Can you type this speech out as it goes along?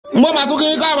mo bá tún kí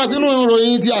káàbọ̀ sínú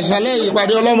ìròyìn ti àṣálẹ́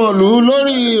ìpàdé ọlọ́mọlú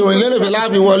lórí ìròyìn lérèfé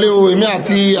láàfi wọlé o èmi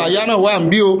àti àyà náà wà ń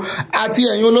bí o àti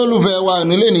ẹ̀yin olólùfẹ́ wa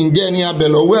nílé ní jẹ́ ní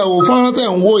abẹ̀lọ́wẹ́ o fọ́nrán tẹ̀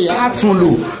ń wò yá á tún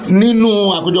lò nínú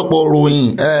àkójọpọ̀ ìròyìn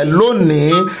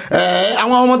lónìí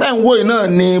àwọn ọmọ tẹ̀ ń wò yìí náà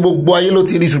ni gbogbo ayé ló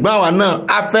ti rí ṣùgbọ́n àwa náà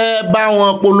a fẹ́ bá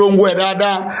wọn polongo ẹ̀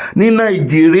dáadáa ní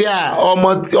Nàìjíríà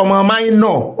ọmọ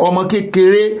máínà ọmọ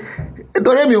kékeré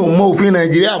nítorí mi ò mọ òfin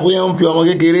Nàìjíríà bóyá ń fi ọmọ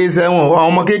kékeré sẹ́wọ̀n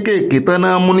ọmọ kéékèèké tán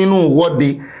náà mú nínú ìwọ́de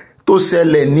tó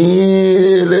ṣẹlẹ̀ ní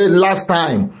last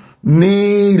time ní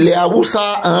ilẹ̀ Haúsá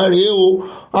rèé o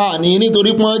àní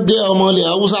nítorí pọ́n jẹ́ ọmọ ilẹ̀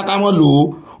Haúsá ká mọ́ lò ó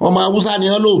ọmọ Haúsá ni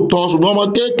wọ́n lóòótọ́ ṣùgbọ́n ọmọ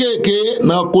kéékèèké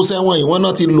náà kó sẹ́wọ̀n ìwọ́n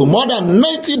náà ti lò more than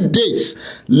 90 days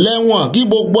lẹ́wọ̀n kí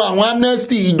gbogbo àwọn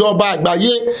amnesty ìjọba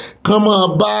àgbáyé kan máa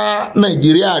bá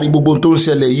Nàìjíríà rí gbogbo tó ń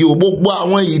ṣẹlẹ̀ yìí o gbogbo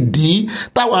àwọn ìdí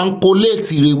táwa ń kó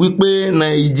léètì rè wípé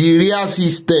Nàìjíríà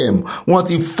system wọ́n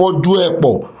ti fọ́jú ẹ̀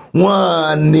pọ̀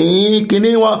wọ́n ní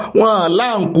kíní wọ́n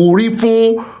láǹkúrí fún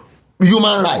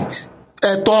human rights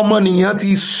ẹ̀tọ́ ọmọnìyàn ti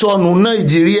sọnù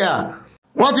Nàìjíríà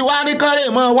wọ́n ti wá ní kárẹ̀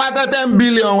mọ́ wá 10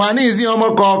 billion wà ní ìsìn ọmọ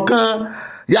kọ̀ọ̀kan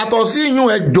yàtọ̀ sí ìyún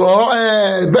ẹjọ́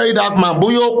very dark man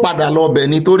bóyá ó padà lọ bẹ̀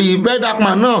nítorí very dark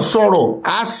man náà sọ̀rọ̀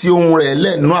á sí ohun rẹ̀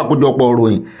lẹ̀ nínú àkójọpọ̀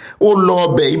ìròyìn ó lọ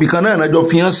bẹ̀ ibìkan náà nájọ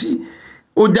fi hàn sí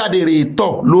ó jáde rè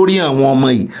tọ̀ lórí àwọn ọmọ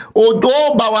yìí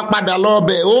ó bá wa padà lọ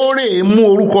bẹ̀ ó rè mú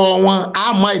orúkọ wọn á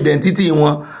mọ identity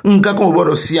wọn nǹkan kan ò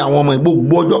gbọdọ̀ sí àwọn ọmọ yìí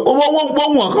gbogbo ọjọ́ owó wọn kan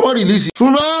wọ́n rìlíìsì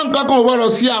ṣùgbọ́n nǹkan kan ò gbọdọ̀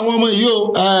sí àwọn ọmọ yìí o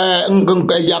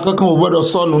ẹ̀yà kankan ò gbọdọ̀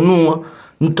sọnù nù wọn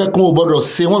nǹkan kan ò gbọdọ̀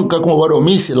ṣe wọn nǹkan kan ò gbọdọ̀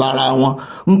míìsì lára wọn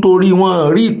nítorí wọn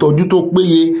rí ìtọ́jú tó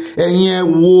péye ẹ̀yin ẹ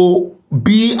wo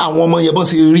bí àwọn ọmọ yẹn bọ́n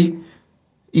ṣe rí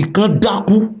ìkan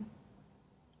dákú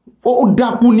ó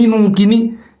dákú nínú kinní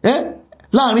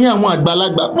láàrin àwọn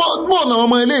àgbàlagbà bọ́ọ̀nà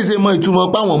ọmọ iléeṣẹ́ mọ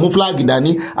ìtumọ̀ páwọn mú fúláàgì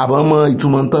dání àbọ̀ ọmọ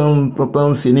ìtumọ̀ tán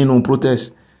ń ṣe nínú protest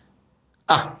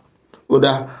ó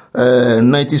dá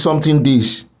 90 something days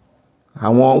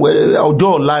àwọn ọjọ́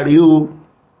ọ̀la rèé o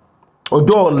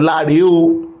ọjọ́ ọ̀la rèé o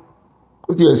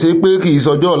ó tiẹ̀ ṣe pé kì í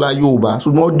sọjọ́ ọ̀la Yorùbá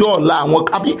ṣùgbọ́n ọjọ́ ọ̀la àwọn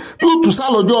kábí yóò tún sá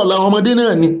lọ́jọ́ ọ̀la àwọn ọmọdé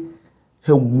náà ni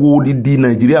ẹ wo dídí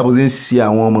Nàìjíríà bó ṣe ń ṣe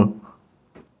àwọn ọmọ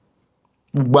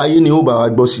gbogbo ayé ni ó bá wa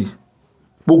gbọ́ sí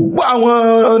gbogbo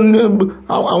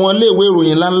àwọn iléèwé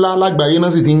ìròyìn ńláńlá lágbàáyé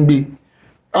náà sì ti ń gbé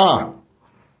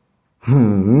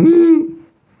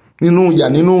nínú ìyà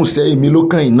nínú ìṣẹ́ èmi ló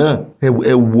kàn yìí náà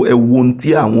ẹ wo ohun tí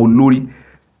àwọn olórí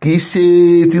kì í ṣe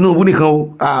Tinubu nìkan o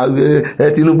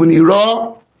Tinubu ní irọ́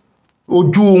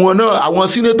ojú wọn náà àwọn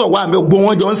sínétọ̀ wà ń bẹ gbogbo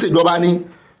wọn jọ ń ṣèjọba ní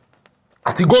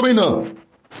àti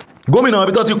gómìnà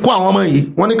ibi tó ti kó àwọn ọmọ yìí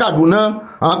wọ́n ní Kaduna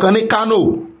àwọn kan ní Kano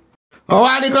ọwọ́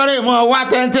adékọ́rẹ́ mọ́ wá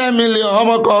 10 million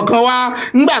ọmọ kọ̀ọ̀kan wá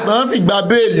ńgbà tán sì gba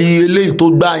béèlì eléyìí tó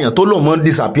gba àyàn tó lòun mọ́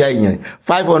disappear èèyàn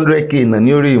 500k náà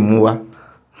ní orí ìmú wa.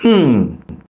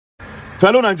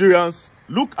 Fellow Nigerians,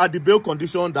 look at the bail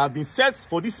conditions that have been set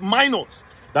for these minors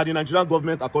that the Nigerian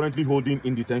government are currently holding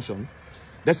in detention.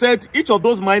 They said each of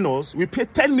those minors will pay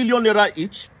 10 million naira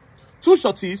each, 2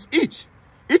 shorties each.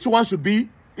 Each one should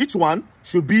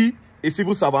be a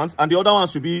civil servant and the other one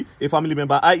should be a family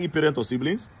member, i.e. parent or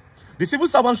siblings. The civil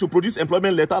servant should produce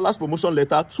employment letter, last promotion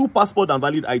letter, 2 passport and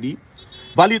valid ID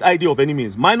of any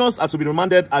means. Minors are to be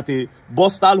remanded at a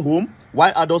Bostal home,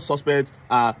 while adult suspects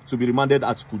are to be remanded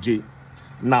at Kuje.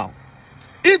 Now,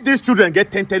 if these children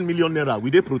get 10 million naira, will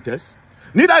they protest?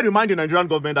 Need I remind the Nigerian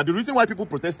government that the reason why people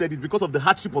protested is because of the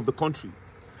hardship of the country.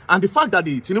 And the fact that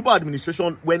the Tinubu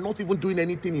administration were not even doing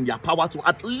anything in their power to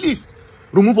at least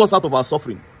remove us out of our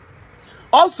suffering.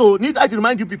 Also, need I to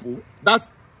remind you people that,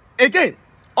 again,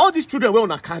 all these children were on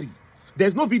a carry.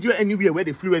 There's no video anywhere where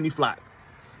they flew any flag.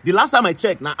 The last time I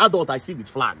checked, now adult I see with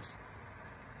flags.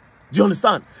 Do you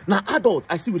understand? Now adults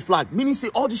I see with flag. Meaning say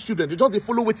all these children, they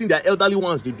follow waiting their elderly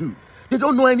ones they do. They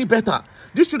don't know any better.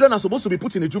 These children are supposed to be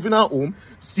put in a juvenile home.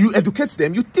 You educate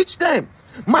them, you teach them.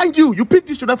 Mind you, you pick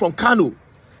these children from Kano.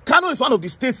 Kano is one of the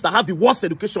states that have the worst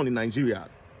education in Nigeria.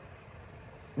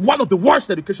 One of the worst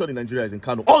education in Nigeria is in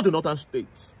Kano. All the northern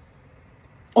states.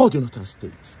 All the northern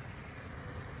states.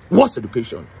 Worst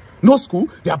education. No school.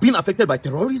 They are being affected by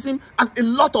terrorism and a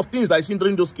lot of things that is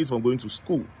hindering those kids from going to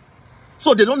school.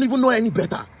 So they don't even know any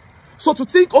better. So to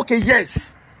think, okay,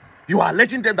 yes, you are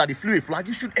alleging them that they flew a flag,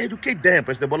 you should educate them,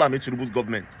 President Bola Ahmed Tinubu's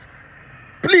government.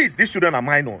 Please, these children are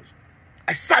minors.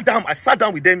 I sat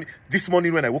down with them this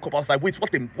morning when I woke up. I was like, wait,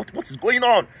 what is going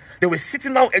on? They were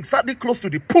sitting down exactly close to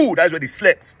the pool. That's where they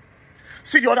slept.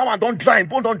 See, the other one don't dry,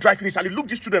 bone don't dry finish. I look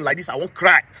these children like this, I won't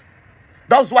cry.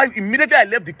 That was why immediately I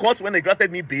left the court when they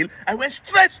granted me bail. I went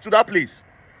straight to that place.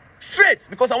 Straight,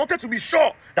 because I wanted to be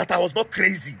sure that I was not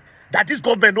crazy. That this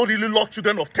government don't really lock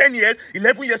children of 10 years,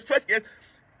 11 years, 12 years.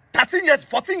 13 years,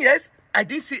 14 years, I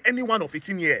didn't see anyone of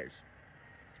 18 years.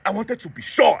 I wanted to be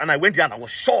sure, and I went there and I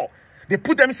was sure. They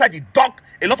put them inside the dock.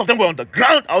 A lot of them were on the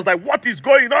ground. I was like, what is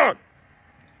going on?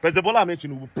 President Bola Ahmed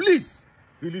Tinubu, please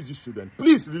release these children.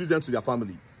 Please release them to their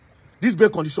family. This bail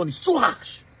condition is too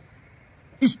harsh.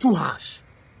 It's too harsh.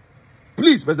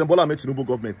 Please, President Bola Ahmed Tinubu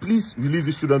government, please release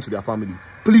these children to their family.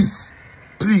 Please.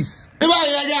 Please. Nígbà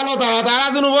yẹn jẹ́ àlọ́ tààràtàrà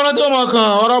sínú fọ́nrán tí ó mọ̀ kan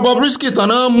ọ̀rọ̀ Bobrisky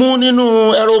tàná mú nínú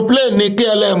aeroplane ní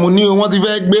KLM ní wọ́n ti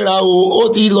fẹ́ gbéra o ó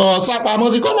ti lọ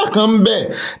sápamọ́ sí kọ́nà kan ń bẹ̀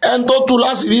ẹni tó tú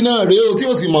láṣìírí náà rèé o tí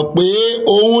ó sì mọ̀ pé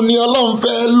òun ni Ọlọ́run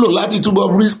fẹ́ lò láti tú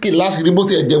Bobrisky láṣìírí bó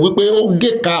ti ẹ̀ jẹ́ wípé ó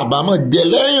gé ka àbámọ̀ jẹ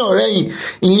lẹ́yìn ọ̀rẹ́yìn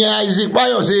ìyẹn Isaac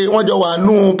Fayose wọ́n jọ wà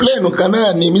nú plane kan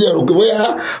náà ní mílíọ̀nù rò pé bóyá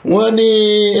wọ́n ní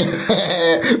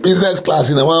business class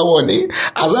náà wọ́n wọ̀ ní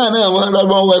àṣà náà wọ́n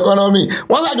lọ́gbọ́n wọ economy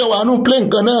wọ́n ṣàjọ wà nú plane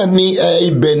kan náà ní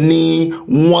ibẹ̀ ni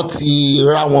wọ́n ti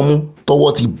rá wọn mú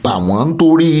tọwọ́ ti bà wọ́n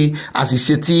nítorí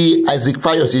àṣìṣe tí Isaac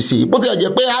Fayose ṣe bó ti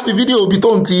jẹ́ pé a fi fídíò bí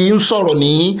tóun ti ń sọ̀rọ̀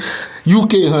ní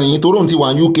UK hàn yín torí òun ti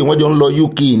wà ní UK wọ́n jọ ń lọ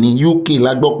UK ní UK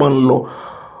lágbọ́pọ̀ ń lọ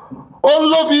ó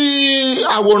ló fi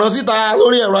àwòrán síta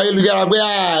lórí ẹ̀rọ ayélujára pé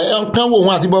ẹ̀ǹkan wò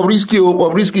wọn àti Bobrisky o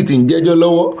Bobrisky ti ń jẹ́jọ́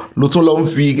lọ́wọ́ ló tún lọ ń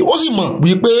fi ó sì mọ̀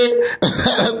wípé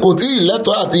kò tí ì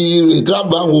lẹ́tọ̀ọ́ àti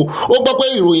ìtìrábà ń wo ó gbọ́ pé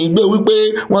ìròyìn gbé wípé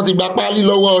wọ́n ti gba páálí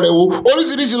lọ́wọ́ rẹ̀ o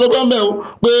oríṣiríṣi ló bẹ́ẹ̀ mẹ́ o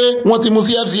pé wọ́n ti mú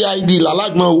sí FCID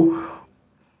lálágbọ́n o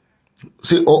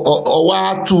ṣe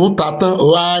ọwá tú tatán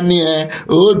ọwá ní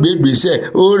ó gbégbèsè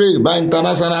ó rè bá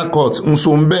international court ń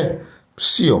so ń bẹ́ẹ̀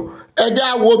sí ọ. Ẹjá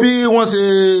wo bí wọ́n ṣe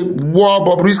wọ́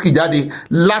Bobrisky jáde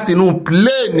láti inú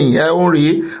pléènì ẹ̀hún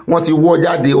rèé wọ́n ti wọ́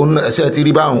jáde ẹ̀ṣẹ̀ ti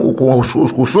rí báwọn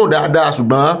kò só dáadáa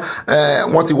ṣùgbọ́n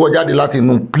wọ́n ti wọ́ jáde láti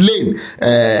inú pléènì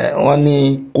wọ́n ní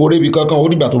kò rébi kankan ó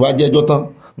dìgbà tó bá jẹ́jọ́ tán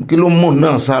kí ló mú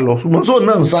náà sá lọ ṣùgbọ́n sóò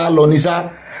náà sá lọ ní sá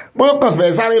bóyá kàn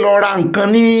fẹ́ sáré lọ ra nǹkan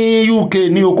ní UK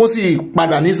ní o kó sì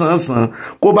padà nísànsàn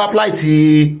kó bá flight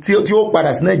tí ó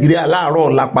padà sí Nàìjíríà láàárọ̀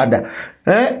ọ̀la padà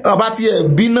ọba tí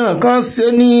ẹbí náà kàn ṣe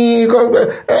ní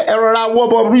ẹ̀rọra wọ́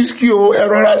Bobrisky o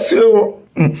ẹ̀rọra ṣe o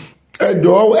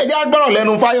ẹjọ́ ẹjẹ́ agbọ́rọ̀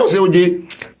lẹ́nu Fayose oje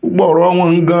gbọ́rọ̀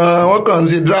wọn gan wọ́n kàn ń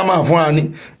ṣe drama fún wa ni.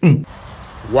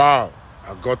 Wow,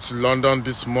 I got to London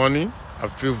this morning. I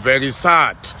feel very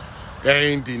sad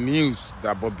hearing the news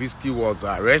that Bobrisky was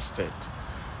arrested.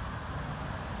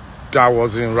 That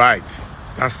wasn't right.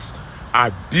 That's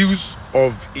abuse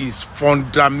of his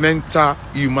fundamental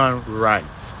human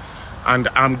rights. And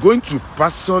I'm going to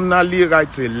personally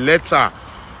write a letter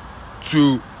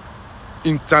to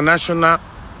International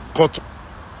Court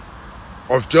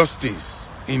of Justice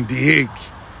in The Hague.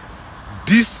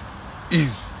 This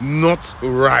is not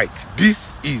right.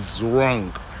 This is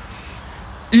wrong.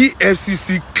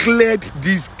 EFCC cleared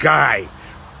this guy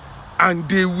and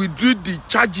they withdrew the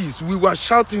charges. We were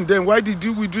shouting them, why did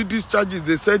you withdraw these charges?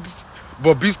 They said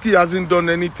Bobrisky hasn't done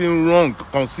anything wrong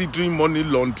considering money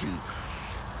laundering.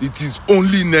 It is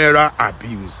only naira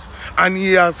abuse. And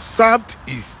he has served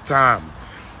his term.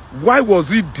 Why was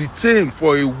he detained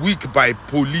for a week by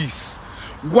police?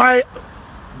 Why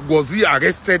was he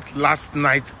arrested last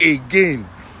night again?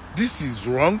 This is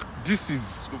wrong. This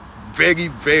is very,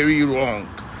 very wrong.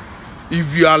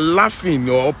 If you are laughing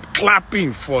or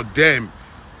clapping for them,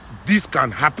 this can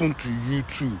happen to you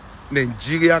too.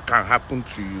 Nigeria can happen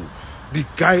to you. The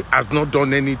guy has not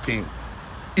done anything.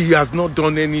 He has not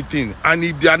done anything. And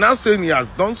if they are now saying he has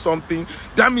done something,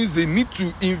 that means they need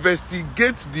to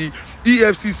investigate the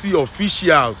EFCC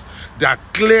officials that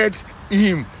cleared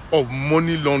him of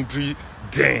money laundering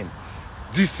then.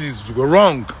 This is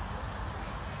wrong.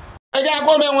 Ẹjẹ́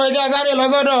akọ́mẹ́wọn ẹjẹ́ sáré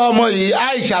lọ́sọ́dọ̀ ọmọ yìí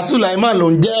Aisha Sulaiman ló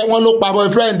ń jẹ́ wọ́n ló pa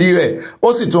boyfriend rẹ̀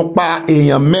ó sì tún pa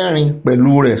èèyàn 4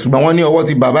 pẹ̀lú rẹ̀ ṣùgbọ́n wọ́n ní ọwọ́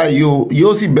ti bàbá yìí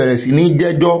yóò sì bẹ̀rẹ̀ sí ní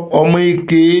jẹ́jọ́ ọmọ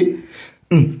èké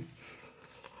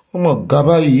ọmọ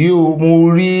gàbá yìí o mo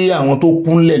rí àwọn tó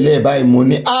kúnlẹ̀ lẹ́ẹ̀báyìí mo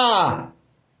ní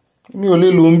mi ò lè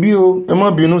lò ń bí o ẹ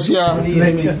má bínú sí a. His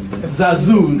name is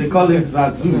Zazu. They call him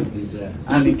Zazu,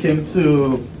 and he came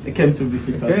to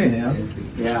visit us. Okay.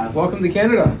 Yeah. Welcome to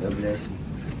Canada.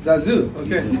 Zazu.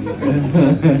 Okay.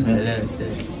 Hello,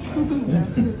 sir.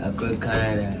 I go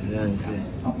Canada.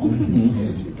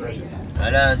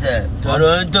 Hello, sir.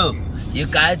 Toronto. You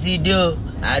can't do.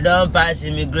 I don't pass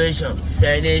immigration,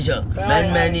 senation,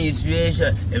 many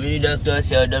inspiration. Every doctor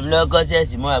said, "Them no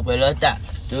causes more pelota."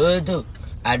 Toronto.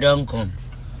 I don't come.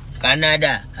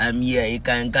 Canada, I'm here. You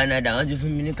can Canada. Want you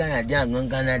from me Canada? I'm going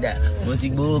Canada. Want to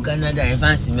go Canada? I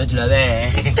fancy me to love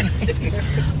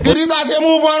ìdí tá a ṣe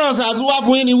mú fọ́nrán ṣàtúwá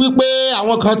fún yín ni wípé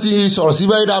àwọn kan ti sọ̀rọ̀ sí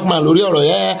very dark man lórí ọ̀rọ̀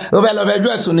yẹn ó fẹ́ lọ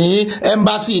fẹjọ́ ẹ̀sùn ní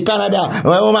embassy Canada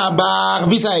wọ́n máa bà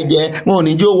visa ẹ̀ jẹ́ wọn ò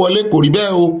ní jẹ́ ó wọlé kò rí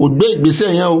bẹ́ẹ̀ o kò gbé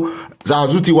ìgbésẹ̀ yẹn o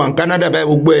Zazu ti wà ní Canada báyìí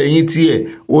gbogbo ẹ̀yìn tiẹ̀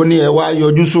ó ní ẹ wá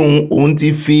yọjú sóhun, òun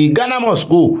ti fi Ghana must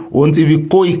go, òun ti fi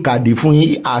kó ìkàdé fún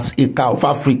yín as ìka of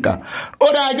Africa. Ó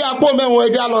dá ẹja kó mẹ́wọ̀n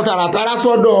ẹja lọ tààràtàrà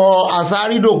sọ́dọ̀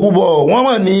àsárídòkúbọ̀. Wọ́n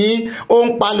mọ̀ ní ó ń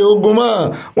palẹ̀ ogun mọ́,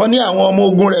 wọ́n ní àwọn ọmọ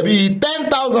ogun rẹ̀ bíi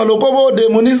 10,000 ló kó bóde.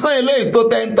 Mo ní sàn eléyìí tó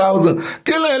 10,000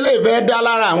 kí ló eléyìí fẹ́ dá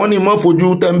lára. Wọ́n ní mọ́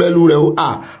fojú tẹ́ḿbẹ́lú rẹ̀ o.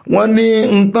 Wọ́n ní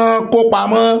nǹkan kó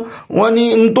pamọ́, wọ́n ní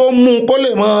n tó mú kó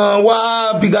lè mọ́ wá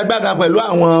figagbága pẹ̀lú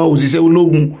àwọn òṣìṣẹ́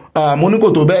ológun. Mo ní kò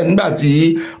tó bẹ́ẹ̀ nígbà tí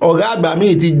ọ̀gá àgbà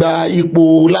míì ti gba ipò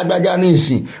lágbájá ní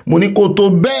ìsìn. Mo ní kò tó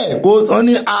bẹ́ẹ̀, wọ́n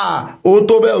ní ó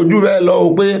tó bẹ́ẹ̀ ojú bẹ́ẹ̀ lọ o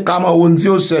pé ká mọ ohun tí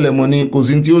ó ṣẹlẹ̀. Mo ní kò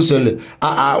sí tí ó ṣẹlẹ̀.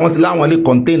 Wọ́n ti láwọn lè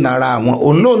contain ara wọn,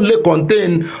 òun náà lè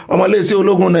contain ọmọléeṣẹ́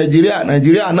ológun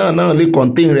Nàìjíríà náà lè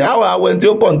contain rẹ̀. Àwọn àwọn tí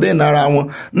ó contain ara wọn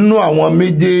nínú àwọn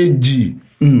méjèèjì.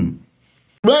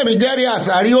 Bẹ́ẹ̀ni Jerry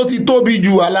Àsàrí ó ti tóbi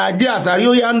jù. Àlàájì Àsàrí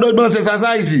ó yá ń dọ́gbọ́n ṣe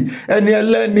ṣaṣáìsì, ẹni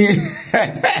ẹlẹ́ni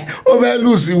ó fẹ́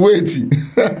lùsì wéètì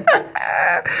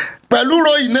pẹ̀lú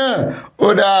ròyìn náà. Ó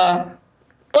dáa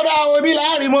omi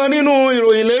láàrin mọ́ nínú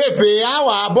ìròyìn lérèfé.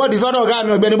 Àwà bọ́ọ̀dì sọ́dọ̀ ọ̀gá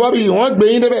mi Ọ̀gbẹ́ni Bobby, wọ́n gbé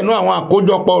yín débẹ̀ nú àwọn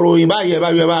àkójọpọ̀ ròyìn báyìí.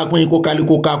 Ẹ bá pín kó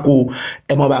kálíkó kákó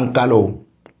ẹ mọ́ bá ń ká lọ.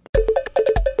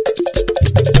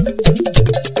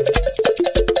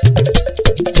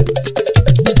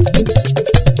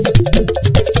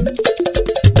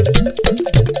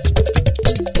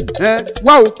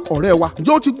 wá o ọ̀rẹ́ wa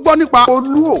ǹjẹ́ o ti gbọ́ nípa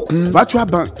Olúòkun virtual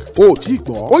bank? O tí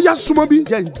gbọ́ ó yá súnmọ́ bí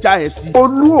jẹ́ ń já ẹ sí.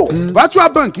 Olúòkun virtual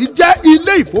bank jẹ́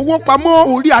ilé ìfowópamọ́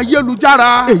orí ayélujára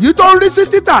èyí tó ń rí sí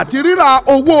títà àti rírà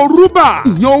owó rúbà,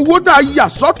 ìyẹn owó tá a yà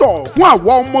sọ́tọ̀ fún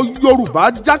àwọn ọmọ Yorùbá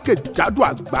jákèjádò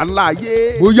àgbáńlá ayé.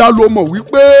 Bóyá lo mọ̀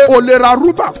wípé o lè ra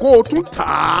rúbà kó o tún tà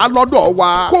á lọ́dọ̀ wa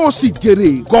kó o sì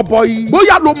jèrè gọbọi.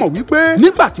 Bóyá lo mọ̀ wípé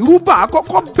nígbà tí rúbà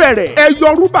kọ́kọ́ bẹ̀rẹ̀ ẹyọ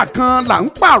rúbà kan là ń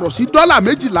pààrọ̀ sí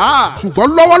 $12, ṣùgbọ́n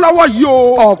lọ́wọ́lọ́wọ́ yìí o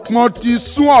ọ̀pọ̀ ti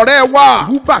sún ọ̀rẹ́ wa.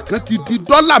 rúbà kan ti di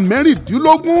 $16.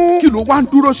 Kí ló wá ń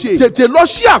dúró ṣe? Tètè lọ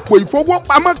sí àpò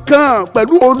ìfowópamọ́ kan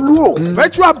pẹ̀lú Olúòkun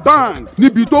virtual bank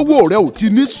níbi tó wó rẹ ò ti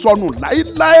ní sọnù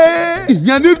láéláé.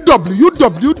 ìyẹn ní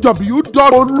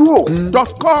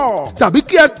www.oluokun.com tàbí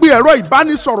kí ẹ pe ẹ̀rọ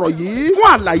ìbánisọ̀rọ̀ yìí fún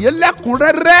àlàyé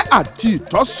lẹ́kùnrẹ́rẹ́ àti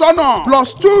ìtọ́sọ́nà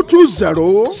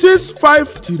 +220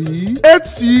 653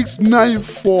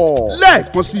 8694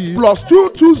 lẹ́ẹ̀kan sí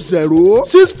 +220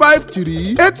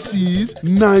 653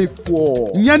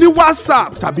 8694 ìyẹn ní WhatsApp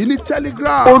tàbí ní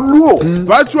Telegram. Olúòkun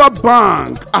virtual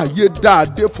bank àyè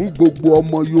dáadé fún gbogbo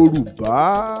ọmọ Yorùbá.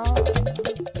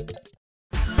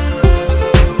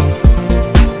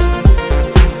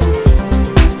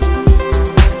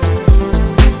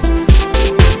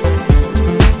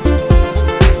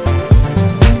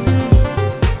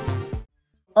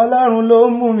 Ọlọ́run ló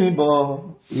mú mi bọ̀,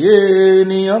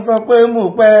 ènìyàn sọ pé mo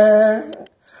pẹ́.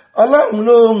 Ọlọ́run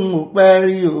ló mú pẹ́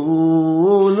rí o,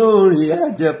 olórí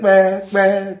àjẹ́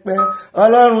pẹ́pẹ́pẹ́.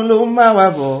 Ọlọ́run ló má wà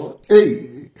bọ̀,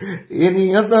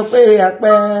 ènìyàn sọ pé a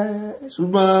pẹ́.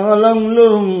 Ṣùgbọ́n Ọlọ́run ló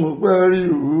mú pẹ́ rí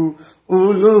o,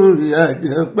 olórí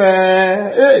àjẹ́ pẹ́.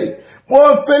 Mo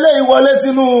fẹ́lẹ́ ìwọlé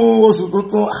sínú oṣù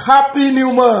tuntun. Happy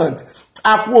new month.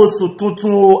 Àpò oṣù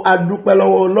tuntun o, adúpẹ́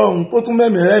lọ́wọ́ Ọlọ́run tó tún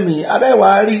mẹ́mí rẹ́mi.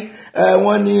 Abẹ́wàá rí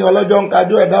wọ́n ní ọlọ́jọ́ ń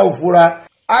kájọ́ ẹ̀dá òfura.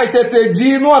 Àìtètè jí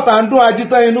inú ọ̀tá ń dún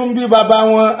ajítán inú ń bí bàbá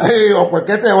wọn.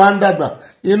 Ọ̀pẹ̀kẹ́tẹ̀ wa ń dàgbà,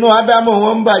 inú Ádámù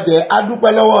wọn ń bàjẹ́.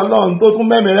 Adúpẹ́ lọ́wọ́ Ọlọ́run tó tún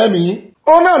mẹ́mí rẹ́mi.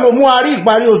 Ó náà ló mú arí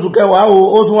ìparí oṣù kẹwàá o,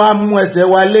 ó tún wá mú ẹsẹ̀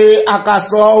wa lé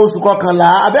akasọ oṣù kọkànlá.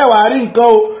 Abẹ́wàá rí nǹkan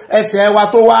o, ẹsẹ̀ wa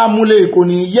tó wá múlẹ̀ kò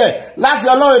ní yẹ̀. Láti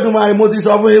Ọlọ́run Èdùmàrè mo ti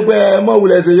sọ fún yín pé mọ̀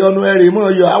wulẹ̀ ṣe yọnu ẹ̀rẹ̀ mọ̀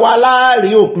yọ. Àwa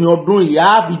láàrin òpin ọdún yìí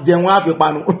á fi jẹun á fi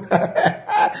panu.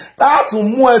 Táàtún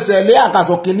mú ẹsẹ̀ lé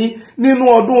àkàsọ̀ kìíní nínú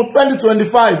ọdún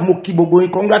 2025. Mo kí gbogbo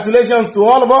yín, congratulations to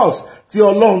all of us tí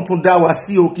Ọlọ́run tún dá wa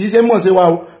sí o. Kì í ṣe mọ̀ ṣe wa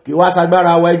o, kì í wá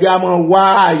sagbára wa. Ẹjẹ́ a mọ̀ wá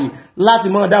àyè láti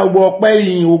mọ̀ dá gbogbo ọpẹ́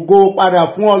ìyìn ògo padà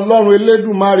fún Ọlọ́run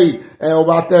Elédùmarè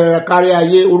ọba tẹ̀rẹ̀ kárí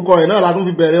ayé. Orúkọ rẹ̀ náà la tún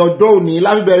fi bẹ̀rẹ̀ ọjọ́ òní, la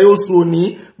fi bẹ̀rẹ̀ oṣù òní.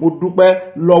 Mo dúpẹ́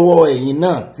lọ́wọ́ ẹ̀yin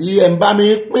náà tí ẹ̀ ń bá mi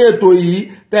pín ètò yìí,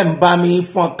 tẹ̀ ń bá mi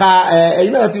fọ́n ká.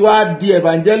 Ẹ̀yin náà ti wá di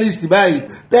evangelist báyìí,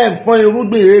 tẹ̀ ń fọ́n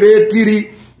irúgbìn rere kiri.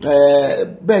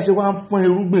 Bẹ́ẹ̀ ṣe wá ń fọ́n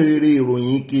irúgbìn rere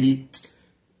ìròyìn kiri.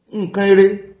 Nǹkan rere,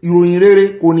 ìròyìn rere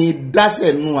kò ní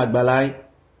dáṣẹ̀ nù àgbàlá yín,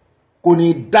 kò ní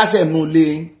dáṣẹ̀ nù lé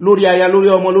yín, lórí aya, lórí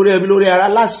ọmọ, lórí ẹbí, lórí ara.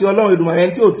 Láṣẹ Ọlọ́run Èdùmàrè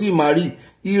tí ò tí ì máa rí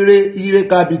ire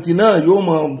kàbìtì náà yóò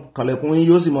mọ kànlẹ̀kùn yín,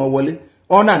 yóò sì mọ wọlé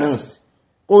unannounced.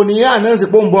 Kò ní announce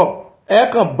pé ó ń bọ̀, ẹ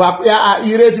kàn bá pé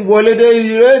ire ti wọlé dé,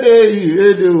 ìrèdè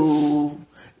o,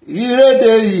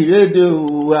 ìrèdè o.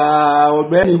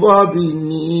 Ọ̀gbẹ́ni Bobby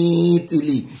ní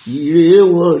tìlì ìrè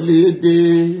wọlé dé.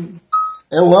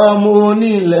 Ẹ̀wọ̀n mo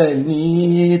nílẹ̀ ní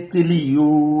tìlì o.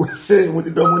 Mo ti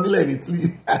dán mo nílẹ̀ ní tìlì.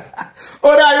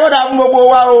 ó dá yóò dá fún gbogbo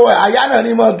wa o àyà náà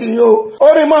ni mo kí yín o ó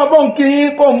ní mọ́ bó ń kí yín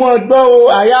kó mọ́ gbọ́ o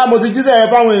àyà mo ti jíṣẹ́ rẹ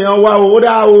fáwọn èèyàn wa o ó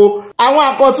dá o àwọn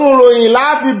àkọ́tún ròyìn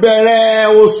láàfi bẹ̀rẹ̀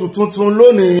oṣù tuntun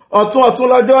lónìí ọ̀tún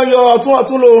lọ́jọ́ yọ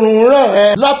ọ̀tún lòrùn ràn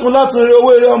lọ́tún ire owó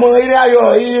ire ọmọ ire ayọ̀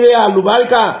ire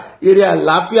àlùbáríkà ire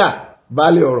àlàáfíà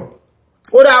balẹ̀ ọ̀rọ̀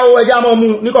ó dá o ẹja mọ́ mu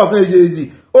níkọ̀ọ̀kan èjèèjì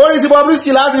orí ti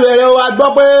Bobrisky láti bẹ̀rẹ̀ o a gbọ́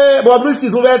pé Bobrisky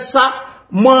tún fẹ́ sá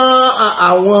mọ́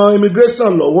àwọn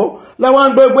immigration lọ́wọ́ láwọn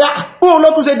ń gbé pé bóun ló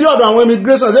tún ṣe dé ọ̀dọ̀ àwọn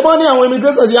immigration ṣé wọ́n ní àwọn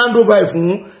immigration ti hand over fún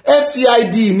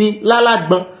FCID ní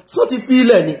lálágbọ́n só ti fi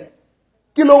ilẹ̀ ni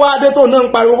kí ló wáá dé tó náà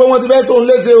ń pariwo pé wọ́n ti fẹ́ sóun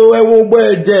léṣe o ẹ̀wọ̀n gbogbo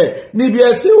ẹ̀jẹ̀ níbi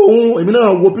ẹsẹ̀ òun èmi náà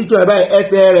wo picture ẹ̀ báyìí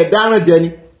ẹsẹ̀ rẹ̀ dáràn jẹ ni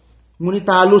mo ní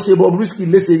ta ló ṣe Bobrisky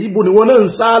léṣe ibo ni wọn náà ń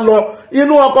sá lọ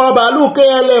inú ọkọ̀ bàálù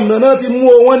KLM náà ti mú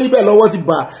wọn níbẹ̀ lọ́wọ́ ti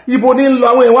bà ibo ní ń lọ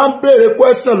àwọn èèyàn wá ń béèrè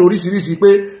question lóríṣiríṣi pé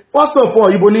first of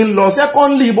all ibo ní ń lọ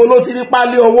secondly ibo ló ti rí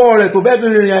pálí ọwọ́ rẹ̀ tó fẹ́ fi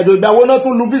rìnrìn àjò ìgbàwó náà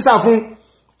tún lu visa fún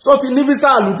so ti ní visa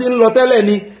àlù ti ń lọ tẹ́lẹ̀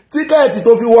ni tíkẹ́ẹ̀tì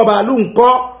tó fi wọ bàálù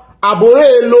ńkọ́ àbórè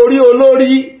lórí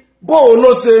olórí bó o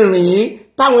ló ṣe rìn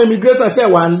táwọn immigration ṣẹ̀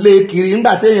wà ń lé kiri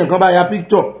nígbà téèyàn kan bá ya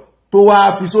picture tó wá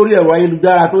fi sórí ẹ̀rọ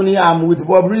ayélujára tó ní I'm with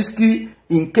Bobrisky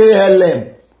in KLM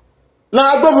náà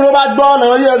agbófinró bá gbọ́ ọ̀nà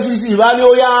EFCC bá ní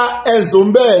ó yá ẹ̀sùn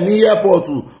bẹ́ẹ̀ ní airport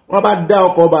wọ́n bá dá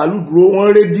ọkọ̀ bàálù dúró wọ́n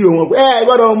rédíò wọn pé ẹ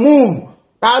gbọ́dọ̀ move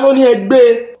ta ló ní ẹgbẹ́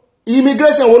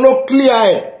immigration wo ló clear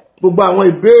ẹ̀ gbogbo àwọn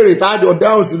ìbéèrè tájọ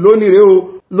dáhùn sí lónìí rèé o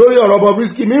lórí ọ̀rọ̀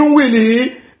Bobrisky mi ń wìlì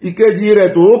ìkejì rẹ̀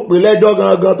tó pè lẹ́jọ́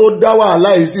gangan tó dá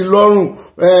wàhálà yìí sí lọ́rùn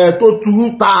tó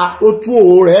tú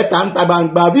òwò rẹ̀ ta ń ta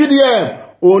gbangba VDM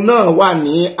òun náà wà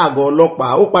ní àgọ́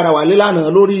ọlọ́pàá ó padà wálé lánàá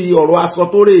lórí ọ̀rọ̀ aṣọ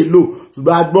tó rè lò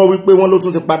ṣùgbọ́n a gbọ́ wípé wọ́n ló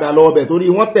tún ti padà lọ ọbẹ̀ torí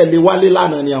wọ́n tẹ̀lé wálé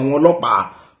lánàá ní àwọn ọlọ́pàá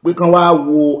pé kán wá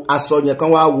wo aṣọ yẹn kán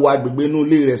wá wo agbègbè inú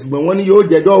ilé rẹ̀ ṣùgbọ́n wọ́n ní yóò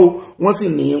jẹ́jọ́ o wọ́n sì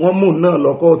ní wọ́n mú náà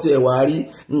lọ́kọ́ tí ẹ̀ wá rí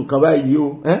nǹkan báyìí o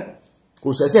kò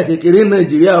ṣẹ̀ṣẹ̀ kékeré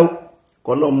Nàìjíríà o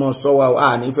kọlọ́mọ sọ́wọ́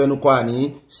àní fẹnukọ́ àní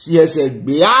sí ẹsẹ̀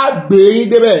gbé àgbé yín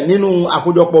débẹ̀ nínú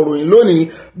àkójọpọ̀ ròyìn lónìí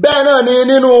bẹ́ẹ̀ náà ni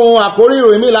nínú àkórí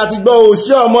ìròyìn mi láti gbọ́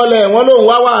òṣì ọmọlẹ̀ wọn lòun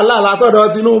wá wàhálà látọ̀dọ̀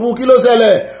Tinubu kí ló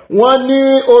ṣẹlẹ̀ wọ́n ní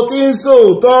o ti ń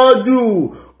sòótọ́jú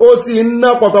ó sì ń ná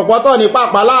pọ̀tọ̀pọ̀tọ̀ ní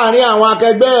pàpà láàrin àwọn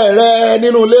akẹgbẹ́ rẹ̀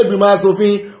nínú ilé ìgbìmọ̀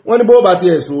asòfin wọ́n ní bó bá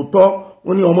tiẹ̀ sòótọ́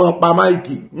wọ́n ní ọmọ pa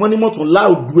máìkì wọ́n ní mọ̀tún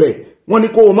láòdù ẹ̀ wọ́n ní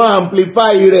kó o máa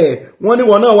amplify rẹ̀ wọ́n ní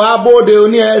wọ́n náà wá bóde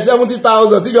oní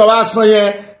 70,000 tíjọba san yẹn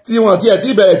tí wọ́n tiẹ̀ tí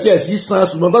bẹ̀rẹ̀ tiẹ̀ sí san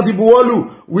ṣùgbọ́n tán ti buwọ́lù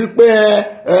wípé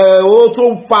ó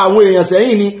tún fa àwọn èèyàn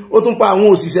sẹ́yìn ni ó tún fa àwọn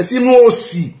òṣìṣẹ́ sínú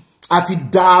òṣì àti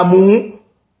dààmú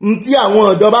tí àwọn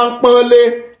ìjọba ń pọ́n lé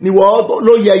níwọ̀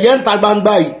ló yẹ̀yẹ́ ń ta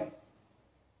gbangba yìí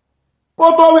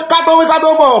ká tó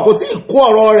bọ̀ kò tí ì kó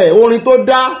ọ̀rọ̀ rẹ̀ orin tó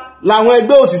dá làwọn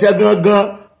ẹgbẹ́ òṣìṣẹ́ gangan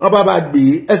wọ́n bá gbé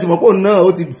ẹ̀sìn mọ́pò náà ó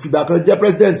ti fìgbà kan jẹ́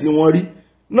president wọn rí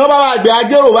náà bá gbé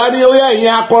ajérò bá ní ó yẹ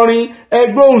ìyẹn akọrin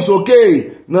ẹgbẹ́ òun sókè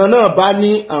náà bá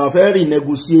ní àwọn fẹ́ rí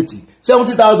negotiate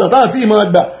 70,000 táwọn tí ìmọ̀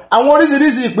gbà àwọn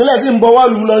oríṣiríṣi ìpínlẹ̀ sì ń bọ́ wá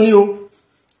lù lọ ní o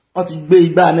wọ́n ti gbé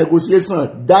igbá negotiation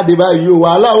jáde báyìí o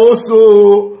wàhálà ó so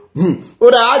ó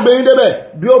dà á gbé yín débẹ̀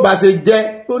bí ó bá ṣe jẹ́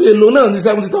torí èlò náà ní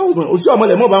 70,000 òsì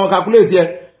ọmọlẹ̀ mọ́ bá wọn calculate ẹ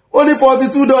ó ní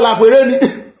 $42 péré ni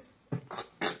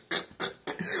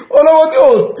olówó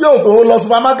tí ò tó lọ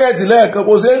supermarket lẹ́ẹ̀kan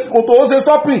kò tó ṣe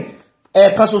shopping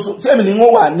ẹ̀ẹ̀kan ṣoṣo sẹ́mi ni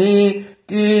wọ́n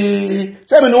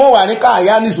wà ní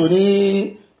káàyà nìṣó ní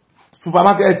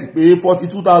supermarket pé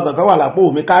 42,000 kan wà lápò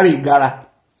mi kárí ìgara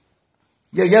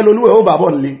yẹ̀yẹ́ lolúwẹ̀ ó bàbọ̀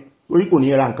nílé orí kò ní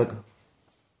ra nǹkan kan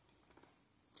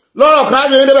lọ́rọ̀ kan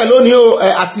ágbẹ̀rẹ̀ débẹ̀ lónìí o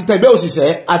àti tẹ̀gbẹ́ òṣìṣẹ́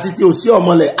àti ti òṣì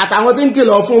ọmọlẹ̀ àtàwọn tí ń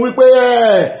kìlọ̀ fún wípé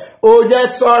ó jẹ́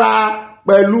ṣọ́ra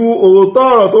pẹ̀lú òótọ́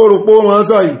ọ̀rọ̀ tó rò pé wọ́n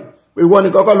sọ yìí ìwọ ni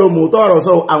kọ́kọ́ ló mú tọ́rọ̀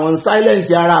sọ àwọn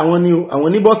silence ara àwọn ni o àwọn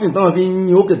ní bọ́tìn tán fi ń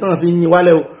yin òkè tán fi ń yin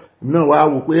wálẹ̀ o náà wá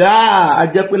wò pé a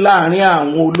jẹ́ pé láàrin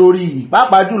àwọn olórí yìí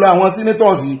pàápàá jùlọ àwọn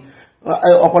senators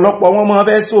ọ̀pọ̀lọpọ̀ wọn máa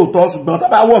fẹ́ sòótọ́ ṣùgbọ́n tá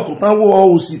bá wọ̀ tó tán wo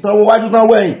òsì tán wo wájú tán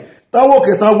wẹ̀yìn tán wò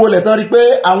kè tán wọlẹ̀ tán rí pé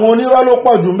àwọn onírọ́ ló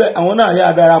pọ̀ jù ń bẹ àwọn náà yà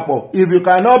darapọ̀ if you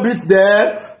cannot beat them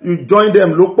you join them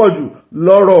ló pọ̀ jù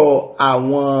lọ́rọ̀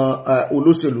àwọn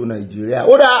olóṣèlú Nàìjíríà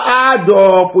ó dá àjọ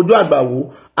fojú àgbà wò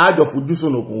àjọ fojú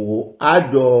sùnùkùn wò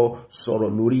àjọ sọ̀rọ̀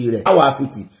lórí rẹ̀ àwọn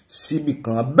àfitì síbì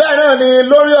kan bẹ́ẹ̀ náà ni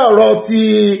lórí ọ̀rọ̀ ti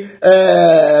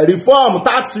reform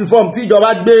tax reform tí ìjọba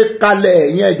gbé kalẹ̀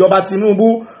ìyẹn ìjọba Tinubu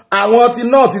àwọn tí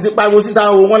náà ti pariwo síta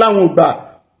o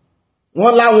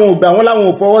wọ́n láwọn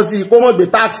ò fọwọ́ sí kó mọ̀ gbé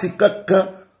táàkì kankan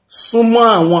súnmọ́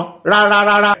àwọn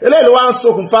rárá eléyìí ló wá ń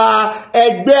ṣokùnfà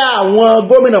ẹgbẹ́ àwọn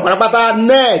gómìnà pátápátá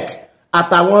NEC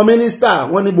àtàwọn mínísítà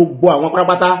wọ́n ní gbogbo àwọn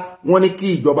pátápátá wọ́n ní kí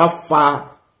ìjọba fa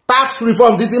tax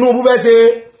reform tí Tinubu fẹ́ ṣe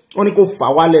wọ́n ní kó fà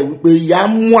wálẹ̀ wípé ìyà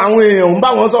mú àwọn èèyàn ń bá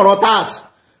wọn sọ̀rọ̀ tax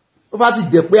tó bá sì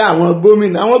jẹ́ pé àwọn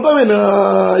gómìnà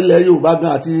ilẹ̀ Yorùbá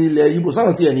gan àti ilẹ̀ Ìgbò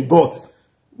sáwọn tí ẹ̀ ní gọ́t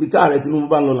bí tí ààrẹ Tinubu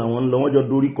bá ń lọ làwọn ń lọ wọ́n jọ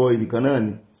dorí kọ ibì kan náà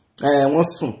ni wọ́n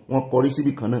sùn wọ́n kọrí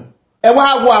síbì kan náà. ẹ wá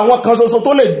wo àwọn kan ṣoṣo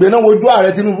tó lè gbéná wojú ààrẹ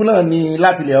Tinubu náà ní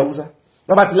láti ilẹ̀ Haúsá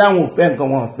wọ́n bá ti láwọn ò fẹ́ nǹkan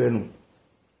wọn ò fẹ́ nù.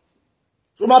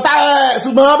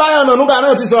 ṣùgbọ́n Báyọ̀ Nànúgà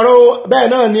náà ti sọ̀rọ̀ bẹ́ẹ̀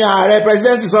náà ni ààrẹ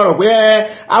presidency sọ̀rọ̀ pé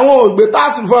àwọn ò gbé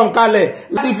tax reform kalẹ̀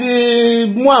láti fi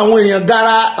mú àwọn èèyàn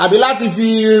gara tàbí láti fi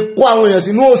kó àwọn èèyàn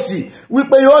sínú òṣì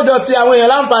wípé yóò jọ sí àwọn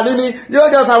èèyàn láǹfààní ní yóò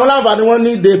jọ sí àwọn láǹfààní wọn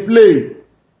ní dey play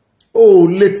ó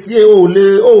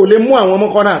lè mú àwọn ọmọ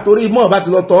kan náà torí mọ́ bá ti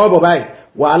lọ tọ́ ọ̀bọ̀ báyìí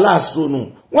wàhálà sọnù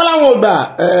wọ́n láwọn ò gbà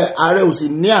ààrẹ ò sì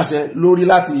ní àṣẹ lórí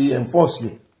láti enforce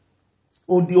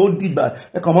ó dìgbà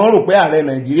ẹ̀kàn mọ́ rò pé ààrẹ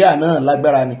Nàìjíríà náà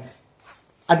lágbára ni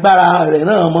agbára rẹ̀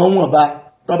náà mọ́ wọ̀n bá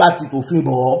tán bá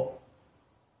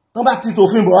ti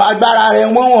tòfin bọ̀ agbára rẹ̀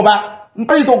wọ́n wọ̀n bá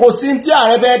nítorí tó kò sí tí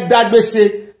ààrẹ fẹ́ dágbéṣe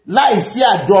láìsí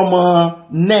àjọmọ̀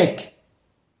NEC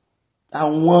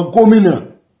àwọn gómìnà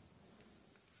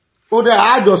ó dára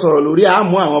àjọ sọ̀rọ̀ lórí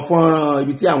àmú àwọn fọ́nrán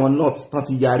ibi tí àwọn north tán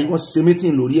ti yarí wọ́n ṣe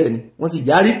meeting lórí ẹ̀ ni wọ́n sì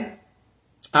yarí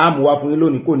àmú wá fún yín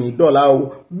lónìí kò ní dọ́là o.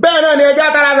 bẹ́ẹ̀ náà ni ẹja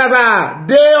tara ṣàṣà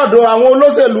dé ọ̀dọ̀ àwọn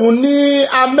olóṣèlú ní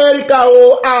Amẹ́ríkà o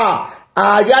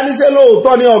àyà níṣẹ́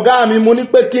lóòótọ́ ni ọ̀gá mi mo ní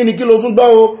pé kí ni kí ló tún gbọ́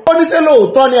o ó níṣẹ́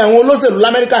lóòótọ́ ni àwọn olóṣèlú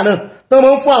l'Amẹ́ríkà náà tó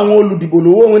máa ń fún àwọn olùdìbò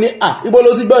lówó wọn ní ibo ló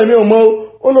ti gbọ́ èmi ò mọ̀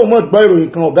ó lóun mọ̀ gbọ́ ìròyìn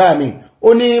kan ọ̀gá mi ó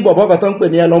ní bọ̀bọ̀ kan tó ń pè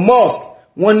ní Elon Musk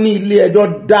wọ́n ní ilé ẹjọ́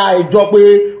dá ẹjọ́ pé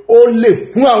ó lè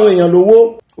fún àwọn èèyàn lówó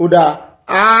ó dáa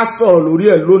á sọ̀rọ̀ lórí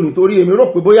ẹ̀ lónìí torí èmi rò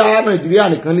pé bóyá Nàìjíríà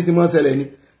nìkan ní ti mọ́ ṣẹlẹ̀ ni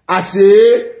àṣé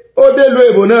ó délùú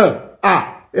èbò náà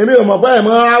èmi ò mọ̀ pé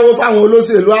ẹ̀mọ́ áwó fáwọn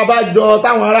olóṣèlú abájọ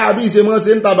táwọn ará bí ìṣe mọ́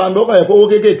ṣe ń tàbà ń bọ́kàn ẹ̀kọ́ owó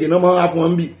kéékèèké náà mọ́ fún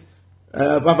wọn bí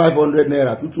 500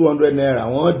 naira 200 naira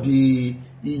wọ́n di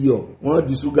iyọ̀ wọ́n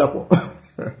di ṣúgà pọ̀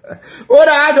ó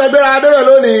dá àjọ ìgbéra adébẹ̀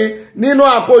lónìí nínú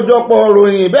àkójọpọ̀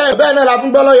ròyìn bẹ́ẹ̀ náà la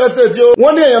tún gbọ́ lọ́yọ́ state o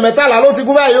wọ́n ní èèyàn 13 ló ti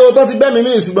kú báyìí o tó ti gbẹ́mìí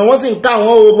mì ṣùgbọ́n wọ́n sì ń ká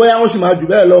wọn o bóyá wọ́n sì máa jù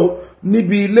bẹ́ẹ̀ lọ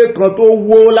níbi ilé kan tó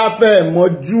wó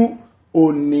láfẹ̀mọ́jú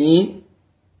òní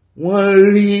wọ́n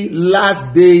rí last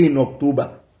day in October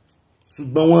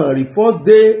ṣùgbọ́n wọ́n rí first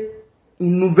day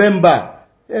in November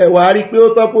ẹ wá rí pé ó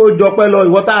tọ́ pé ó jọpẹ́ lọ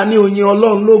ìwọ tá a ní oyin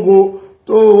Ọlọ́run lógo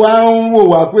tó wá ń wò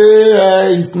wá pé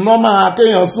it's normal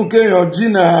kéèyàn sùn kéèyàn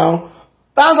jìnnà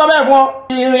tá ń sọ bẹ́ẹ̀ fún ọ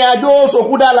ìrìn àjò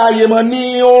sòkúdàlà yèmọ̀ ní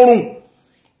oorun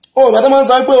ó bàtà máa ń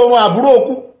sọ pé oorun àbúrò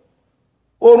kú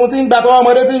oorun tí ń gbàtọ̀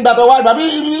ọmọdé tí ń gbàtọ̀ wá ìgbà bí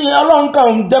Ọlọ́run kàn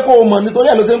ń jẹ́ kó o mọ̀ nítorí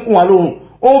ẹ̀ ló ṣe ń kùn wá lóorun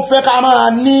ó fẹ́ ká máa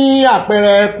ní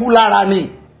àpẹẹrẹ kú lára ni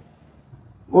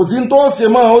kò sí tó ṣe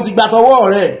mọ́ ó ti gbàtọwọ́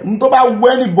rẹ̀ ní tó bá wú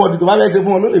anybody tó bá fẹ́ ṣe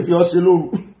fún ọ ló lè fi ọ ṣe lóru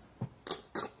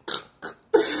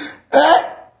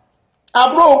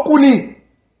àbúrò kú ni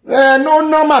no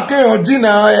normal kéèyàn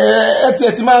jìnnà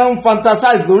ẹ ti máa ń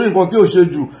fantasize lórí nǹkan tí ò ṣe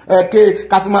jù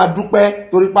ká ti máa dúpẹ́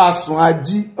torí pa sùn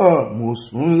ají mo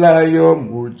sùn láyọ̀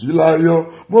mo jí láyọ̀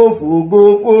mo fògo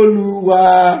f'Olúwa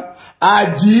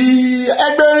ají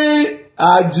ẹgbẹ́rin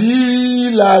ají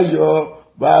láyọ̀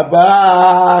bàbá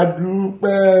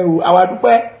dúpẹ́ o àwa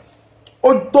dúpẹ́ ó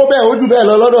tó bẹ́ẹ̀ ó jù bẹ́ẹ̀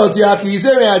lọ lọ́dọ̀ tí a kì í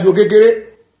ṣèrìn àjò kékeré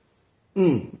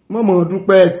mọ́mọ́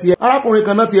dúpẹ́ tiẹ̀ arákùnrin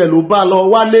kan náà tiẹ̀ ló bá lọ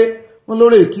wálé wọn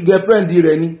lórí èkí gẹ́fẹ́ǹdì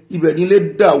rẹ̀ ní ibẹ̀ nílé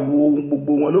dàwó ohun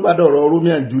gbogbo wọn ló bá dọ̀rọ̀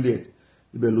Romeo and Juliet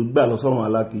ibẹ̀ ló gbà lọ sọ́run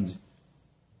alákejì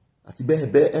àti bẹ́ẹ̀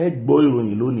bẹ́ẹ̀ ẹ gbọ́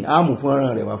ìròyìn lónìí àmú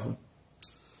fọ́nrán rẹ̀ wá fún.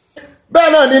 bẹ́ẹ̀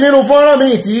náà ni nínú fọ́nrán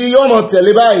míì tí yóò mọ̀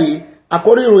tẹ̀lé báyìí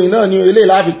àkórí ìròyìn náà ni ilé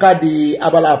láfi káàdì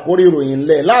abala àkórí ìròyìn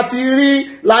ńlẹ̀ láti rí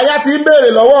láyá tí ń béèrè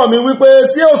lọ́wọ́ mi wípé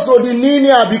sí Òṣòdì ní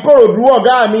àbí Kòròdú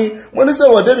ọ̀gá mi mo ní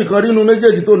ṣèwọ̀ débì kan rínú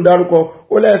méjèèjì tó ń dárúkọ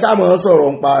ó lẹ́ sáàmọ̀ sọ̀rọ̀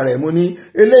ń pa rẹ̀ mo ní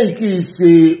eléyìí kì í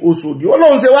ṣe Òṣòdì ó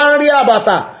lóun ṣe wá ń rí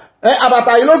àbàtà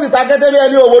àbàtà yìí ló sì ta gẹ́gẹ́ bí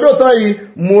ẹni òwòdó tán yìí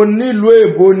mo nílùú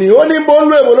èbó ni ó ní bó ń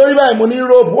lo èbó lórí báyìí mo ní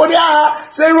rope ó ní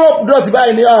ṣé rope dọ̀tí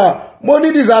báyìí ni mo ní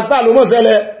disaster ló mọ̀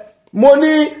ṣẹlẹ̀ mo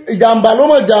ní ìjàmbá ló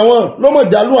mọ̀ jà wọ́n ló mọ̀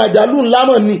àjálù ńlá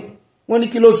mọ̀ ni wọ́n ní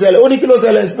kí ló ṣẹlẹ̀ ó ní kí ló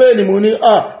ṣẹlẹ̀ Spain mo ní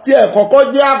tí ẹ̀ kọ́kọ́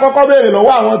jẹ́ àkọ́kọ́ béèrè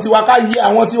lọ́wọ́ àwọn tiwa ká yí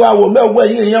àwọn tiwa wò mẹ́wọ́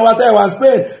ẹ̀yìn èèyàn wa tẹ́wà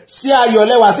Spain sí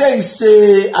ayọ̀lẹ́wà sí ìṣe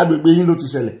agbègbè yín ló ti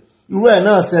ṣẹlẹ̀ irú ẹ̀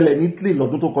náà ṣẹlẹ̀ ní Italy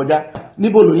lọ́dún tó kọjá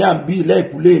níbo lòyìn à ń bí ilẹ̀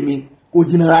ìkúlé mi kò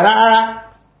jìnnà rárá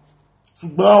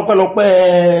ṣùgbọ́n ọpẹ́lọpẹ́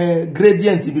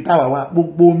gradient ibi táwa wa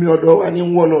gbogbo omi ọ̀dọ̀ wa ní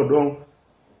wọ́ lọ́dọ̀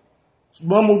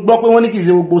ṣùgbọ́n mo gbọ́ pé wọ́n ní kì í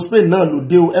ṣe gbogbo Spain náà ló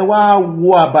dé o ẹ wá wo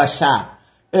àbàṣà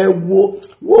ẹ wo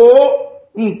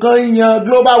nǹkan yan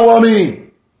global warming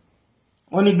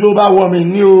wọ́n ní global warming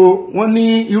ní o wọ́n ní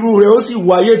irú rẹ̀ ó sì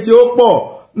wáyé tí ó pọ̀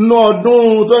nínú ọdún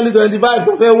 2025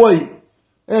 tó fẹ́ wọ̀ yìí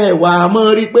ẹ wà á mọ̀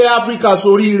rí pé Áfíríkà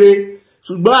soríire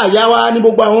ṣùgbọ́n àyà wa ní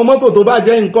gbogbo àwọn mọ́tò tó bá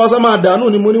jẹ́ nǹkan sọ́mà dànù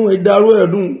ni mo ní wọ́n ìdarú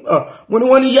ẹ̀dùn mo ní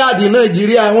wọ́n ní yáàdì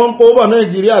Nàìjíríà wọ́n ń kó bọ̀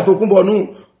Nàìjíríà tó kún bọ̀ nù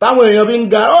táwọn èèyàn fi ń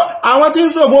ga àwọn tí ń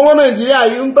ṣògùn owó Nàìjíríà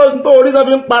yìí ń tó orí tó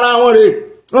fi ń para wọn rè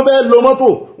wọ́n fẹ́ lo mọ́tò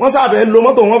wọ́n sáfẹ́ lo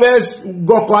mọ́tò wọ́n fẹ́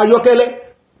gọkọ̀ ayọ́kẹ́lẹ́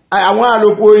àwọn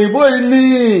àlòkù òyìnbó yìí ní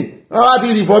wọ́n bá ti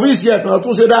rìfọ́bíìsì ẹ̀tàn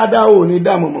tún ṣe dáadáa ò ní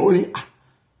dààmú mọ́ ó ní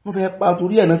wọ́n fẹ́ pa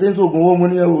torí ẹ̀nà ṣe ń ṣògùn owó mú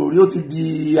ní orí ó ti di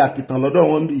àkìtàn lọ́dọ̀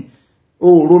wọn bí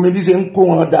òòrò mi bí ṣe ń kó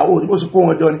wọn dà ó ní bó ṣe kó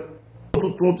wọn jọ ni ó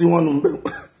tuntun tí wọ́n nù ń bẹ̀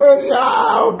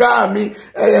ọ̀gá mi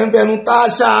ẹ̀yẹ̀ ń fẹnu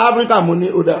táṣà Áfíríkà mú ní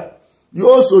ọ̀dà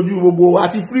yóò sojú gbogbo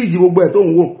àti fíríjì gbogbo ẹ̀ tó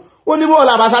ń wò ó ní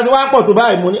bọ́ọ̀lù àbáṣá ti wá pọ̀ tó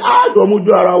báyìí mo ní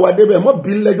àádọ́mújú ara wa débẹ̀ mọ́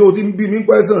bí lẹ́jọ́ ó ti ń bí mi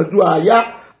pẹ́sàn ju àyá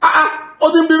ó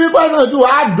ti ń bí mi pẹ́sàn ju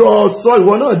àjọ sọ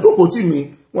ìwọ náà jókòó tì mí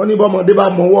wọ́n ní bọ́mọdé bá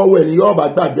mọ wọ́wọ́ ẹ̀ ní yọ́ọ̀bà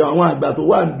gbàjẹ́ àwọn àgbà tó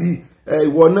wà ń bí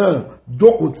ìwọ náà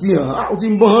jókòó tì hàn ó ti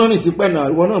ń bọ́ rìn tipẹ́ náà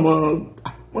ìwọ náà mọ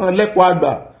lẹ́kọ̀ọ́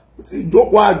àgbà tí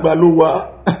jókòó àgbà ló wà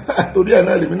torí ẹ̀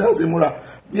náà lèmi náà ṣe múra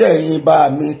bí ẹ̀yin bá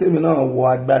mi tèmi náà wọ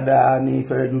agbádá ní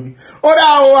fẹ́rẹ́ jogi ó dá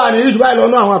o àníyí jù báyìí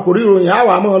lọ́nà àwọn àkòrí ìròyìn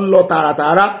àwa mọ́ lọ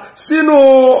tààràtààrà sínú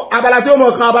abala tí ó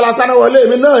mọ̀ kan abala sánáwọlé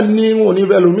mi náà ní wọn ò ní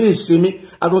fẹ́ lómi ìsinmi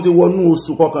a tó ti wọnú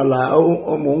oṣù kọkànlá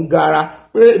ọmọ ń gara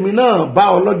pé èmi náà bá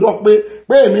ọlọ́jọ́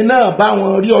pé èmi náà bá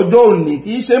wọn rí ọjọ́ òní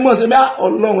kì í ṣe mọ̀ sí bá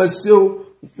Ọlọ́run ẹ ṣé o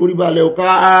ìforíbalẹ̀ ọ̀ká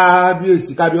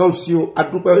kábíyèsí kábíyèsí o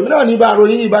àdúpẹ́ èmi náà ní ibà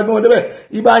ròyìn ibà bí wọ́n débẹ̀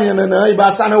ibà yànnànà ibà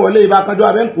sánáwọlé ibà kanjọ́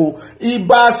abẹ́ǹkó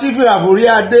ibà sífìlà forí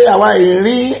adé àwa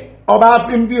ìrìn ọba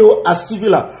fíńbí o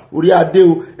àsífìlà orí adé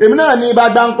o èmi náà ní ibà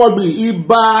gbáǹkọ́gbì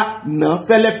ibà nà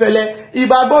fẹ́lẹ́fẹ́lẹ́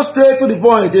ibà go straight to the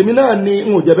point èmi náà ní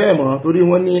n ò jẹ́ bẹ́ẹ̀ mọ́ torí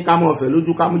wọ́n ní ká mọ̀ ọ̀fẹ́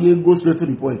lójú ká mú yé go straight to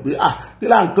the point pé kí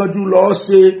là ń kánjú lọ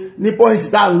ṣe ní point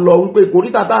tá à ń lọ wípé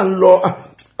kòríta tá à ń lọ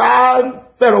ká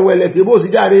fẹ̀rọ̀ wẹ̀lẹ̀ kí bó sì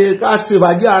jáde ká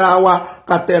ṣèbàjẹ́ ara wa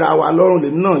ká tẹ̀ra wa lọ́rùn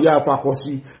lèmi náà yá fakọ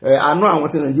sí àánú àwọn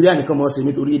ti Nàìjíríà nìkan mọ̀ sí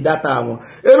mi torí dátà wọn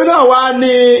èmi náà wá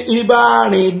ní ibà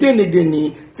rìn gẹ́nìgẹ́nì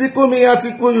tí kú mi á ti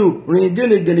kú yù rìn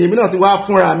gẹ́nìgẹ́nì èmi náà ti wá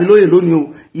fúnra mi lóye lónìí o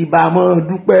ibà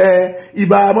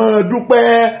mọ́ dúpẹ́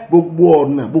gbogbo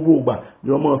ọ̀nà gbogbo ìgbà ni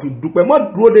ọmọ fi dúpẹ́ mọ́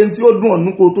dúró de tí ó dùn ọ̀nù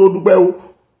kó tó dúpẹ́ o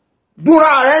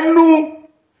dúnra rẹ̀ nú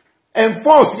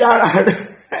enforce yára rẹ̀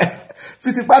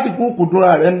fitipati kúkú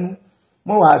dúnra rẹ̀ nú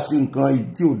mọ́ wàá sí nǹkan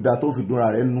tí ò da tó fi dúnra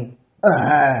rẹ̀ nú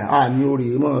àní orí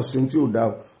mọ́ sí tí ò da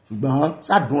o ṣùgbọ́n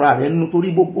sádùnra rẹ̀ nú torí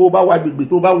gbogbo bá wá gbègbè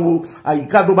tó bá wo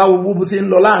àyíká tó bá wo bó ṣe ń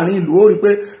lọ láàrin ìlú ó rí pé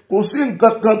kò sí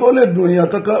nǹkan kan tó lè dùn èèyàn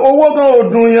kankan owó gan ò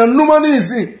dùn èèyàn nú mọ́ ní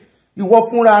ìsìn ìwọ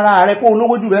fúnra ara rẹ kó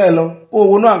olówó jù bẹ́ẹ̀ lọ kó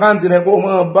owó náà àkáǹtì rẹ kó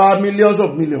mọ́ bá millions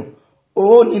of millions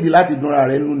owó nídìí láti dúnra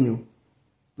rẹ̀ nú ni o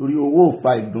torí owó ò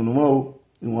fa ìdùnnú mọ́ o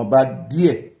ìwọ̀nba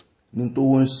díẹ̀ ní tó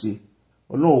wọ́n ń ṣe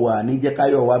Ọlọ́run wà ní jẹ́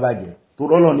káyọ̀ wá bàjẹ́ tó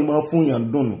rọ́lọ̀ ní mọ́ fún yàn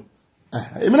dùnnú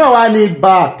èmi náà wà ní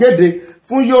bá kéde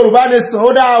fún Yorùbá Nation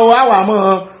ó dá o àwà mọ́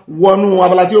wọnú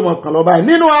abala tí ó mọ̀ kàn lọ báyìí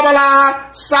nínú abala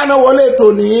sánáwọlé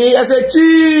tòní ẹsẹ̀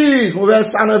cheese mo fẹ́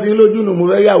sáná sí lójú nù mo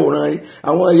fẹ́ yàwòrán yìí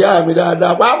àwọn ìyá mi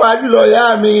dáadáa pàápàá jùlọ ìyá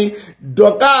mi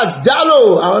Dorcas Jalo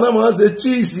àwọn náà mọ̀ ṣe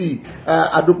cheese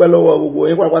àdúpẹ́ lọ́wọ́ gbogbo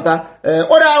yín pátápátá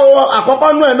ó dá o àkọ́kọ́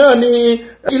nú ẹ̀ náà ní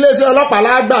iléeṣẹ́ ọlọ́pàá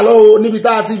lágbà lọ́wọ́ níbi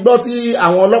tá a ti gbọ́ tí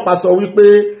àwọn ọlọ́pàá sọ wípé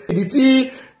ìdí tí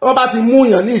wọ́n bá ti mú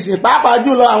yàn ní ìsìn pàápàá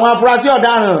jùlọ àwọn afurasí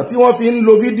ọ̀daràn tí wọ́n fi ń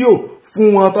lo fídíò fún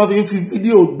wọn tó fi ń fi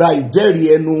fídíò gba ìjẹ́rìí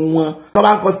ẹnu wọn tó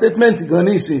bá ń kọ statement gan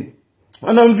ní ìsìn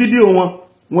wọ́n náà ń fídíò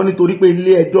wọn nítorí pé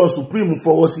ilé ẹjọ́ Supreme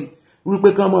fọwọ́ sí wípé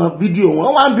kán mọ fídíò wọn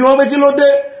wá ń bi wọn pé kí ló dé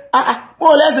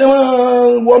wọ́n lẹ́sẹ̀ wọn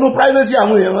wọnú privacy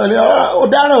àwọn èèyàn ó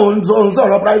dáràn òun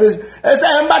sọ̀rọ̀ privacy ẹsẹ̀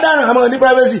ń bá dáràn àmọ́ ní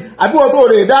privacy àbí wọ́n tó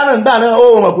rè dáràn gbà náà ó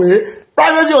mọ̀ pé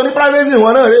privacy ò ní privacy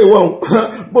wọn náà rè wọ́n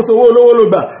bó ṣe owó olówó ló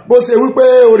gbà bó ṣe wípé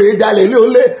olè jalè lé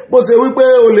olè bó ṣe wípé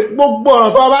olè gbogbo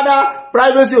ọ̀ràn tó bá dá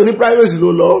privacy ò ní privacy ló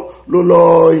lọ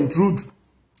intrude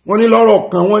wọ́n ní lọ́rọ̀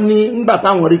kan wọ́n ní nígbà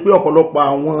táwọn rí pé ọ̀pọ̀lọpọ̀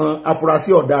àwọn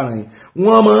afurasí ọ̀daràn yìí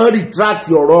wọ́n máa ń retract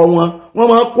ọ̀rọ̀ wọn wọ́n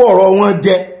máa ń kó ọ̀rọ̀ wọn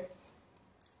jẹ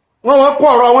wọ́n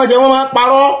máa ń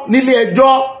parọ́ nílé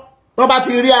ẹjọ́ wọ́n bá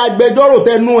ti rí agbẹjọ́rò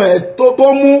tẹnu ẹ̀ tó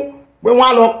mú pé wọ́n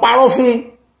á lọ parọ́ fún un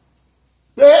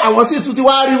pé àwọn sì tún ti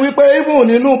wá rí wípé even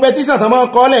nínú petition tó máa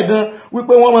ń kọ́lẹ̀ gan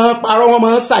wípé wọ́n máa ń parọ́ wọ́n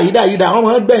máa ń ṣàyídàyídà wọ́n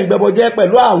máa ń gbẹ̀yìn gbẹbọjẹ́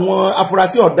pẹ̀lú àwọn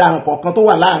afurasí ọ̀daràn kọ̀ọ̀kan tó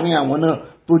wà láàrin àwọn náà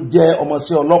tó jẹ́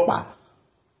ọmọọṣẹ́ ọlọ́pàá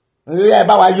ẹ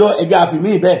bá wa yọ ẹja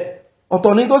àfìmí bẹ́ẹ̀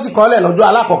ọ̀tọ̀ ní tó sì kọ́lẹ̀ lọ́jọ́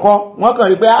alákọ̀ọ́kọ́ wọ́n kàn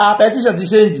rí pé petition ti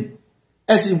change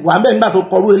ẹ sì wà ń bẹ̀ nígbà tó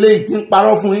kọrú eléyìí tí ń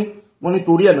parọ́ fún yín wọ́n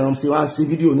nítorí ẹ̀ náà ṣe wá ń ṣe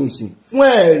fídíò ní ìsìn fún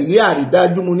ẹ̀rí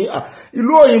àrídájú mu ní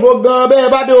ìlú òyìnbó gan bẹ́ẹ̀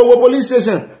bá dé owó police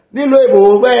station nílò ìbò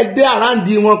bẹ́ẹ̀ dé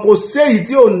àráǹdì wọn kò séyìí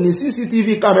tí ò ní CCTV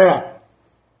camera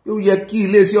ó yẹ kí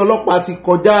iléeṣẹ́ ọlọ́pàá ti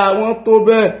kọjá wọ́n tó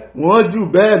bẹ́ẹ̀ wọ́n jù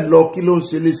bẹ́ẹ̀ lọ kí ló ń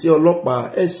ṣe iléeṣẹ́ ọlọ́pàá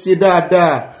ẹ ṣe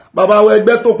dáadáa bàbá wa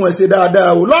ẹgbẹ́ tó kún ẹ ṣe dáadáa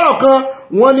o lọ́rọ̀ kan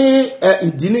wọ́n ní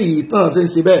ìdí nìyí tán ṣe ń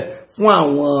ṣe bẹ́ẹ̀ fún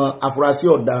àwọn afurasí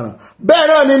ọ̀daràn. Bẹ́ẹ̀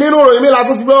náà ni nínú ìròyìn mi la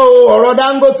tún ti gbọ́ ọ̀rọ̀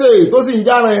Dangote tó sì ń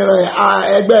jàràn ìrìn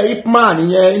ẹgbẹ́ IPMAN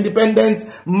ìyẹn Independent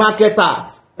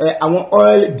Marketers àwọn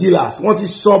oil dealers wọ́n ti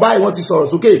sọ báyìí, wọ́n ti sọ̀rọ̀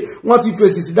sókè, wọ́n ti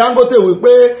fèsì sí Dangote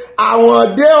wípé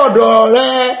àwọn dé ọ̀dọ̀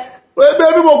rẹ̀ pé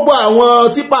bí gbogbo àwọn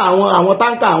típà àwọn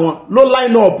táǹkà àwọn ló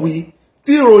line up yìí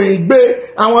tí ìròyìn gbé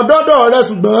àwọn dọ́dọ̀ rẹ̀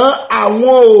ṣùgbọ́n àwọn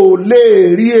ò lè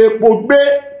rí epo gbé.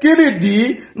 Kí nìdí?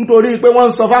 Nítorí pé wọ́n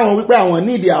ń sọ fáwọn wípé àwọn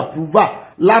need approval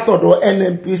látọ̀dọ̀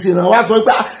NNPC náà wá sọ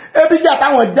pé ebíjà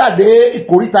táwọn jáde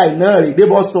ìkóríta iná rẹ̀ dé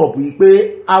bus stop yìí pé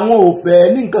àwọn ò fẹ́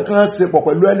ní nǹkan kan ṣe pọ̀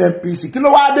pẹ̀lú NNPC. Kí ló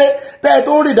wá dé tẹ́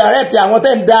tó ń redirect àwọn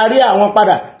tẹ́ ń darí àwọn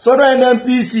padà sọ́dọ̀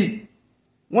NNPC?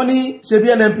 Wọ́n ní ṣe bí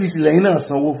NNPC lẹ́yìn náà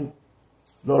sanwó fún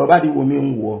lọ́rọ̀ bá di wo mi ń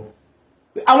wọ̀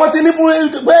àwọn ti ní fún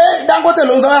pé Dangote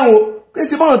ló ń sọ àwọn pé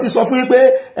tí wọ́n ti sọ fún yín pé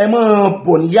ẹ mọ̀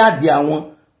bọ̀ ní yáàdì àwọn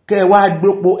kẹ́ ẹ wá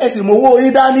gbépo ẹ sì mọ owó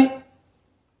yín dání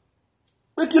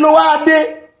pé kí ló wá dé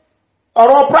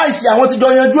ọ̀rọ̀ price àwọn ti jọ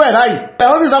yanjú ẹ̀ báyìí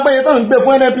ẹ̀wọ́n sì sọ pé iye tó ń gbé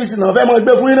fún NNPC náà fẹ́ mọ́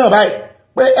gbé fún yín náà báyìí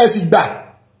pé ẹ sì gbà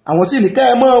àwọn sì ní kẹ́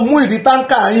ẹ mọ́ mú ìdí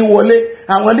táǹkà yín wọlé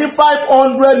àwọn ní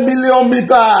 500 million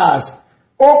meters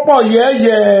ó pọ̀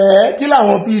yẹ́yẹ́ kí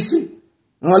làwọn fi ṣe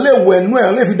àwọn lè wẹ̀ nú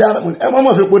ẹ̀ lè fi dáná ẹ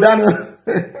mọ́ fi epo dáná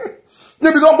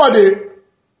níbi tó pọ̀ dé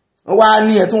wọ́n wá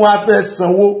ní ẹ̀ tún wá fẹ́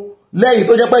sanwó lẹ́yìn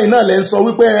tó jẹ́ pé iná lẹ́ ń sọ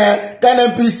wípé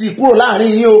NNPC kúrò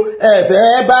láàrin yín o ẹ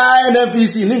fẹ́ bá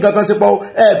NNPC ní nǹkan kan ṣe pọ̀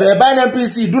ẹ fẹ́ bá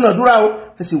NNPC dúnàdúrà o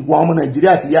ẹ sì wọ ọmọ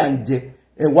Nàìjíríà tí yà ń jẹ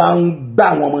ẹ wá ń gbà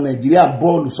àwọn ọmọ Nàìjíríà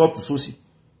bọ́ọ̀lù sọ́tù sósì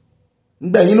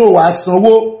nígbẹ̀yìn náà wàá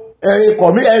sanwó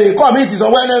ẹ̀rẹ̀kọ́ mi ti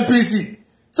sanwó NNPC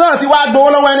sọ̀rọ̀ tí wàá gbowó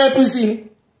lọ́wọ́ NNPC ni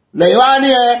lẹ́yìn wá ní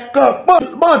ẹ kan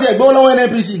bọ́ọ̀ tí ẹ gbowó lọ́wọ́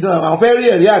NNPC gan àwọn fẹ́ rí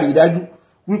ẹ̀rí àrídájú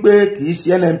wípé kì í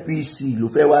ṣe NNPC ló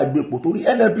fẹ́ wá gbépo torí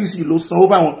NNPC ló sanwó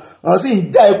fáwọn àwọn sì ń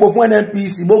já epo fún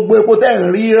NNPC gbogbo epo tẹ́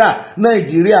ń rí rà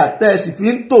Nàìjíríà tẹ́ sì fi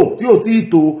ń tò tí ò tí ì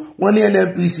tò wọ́n ní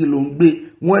NNPC ló ń gbé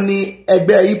wọ́n ní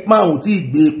ẹgbẹ́ IPMAN ò tí ì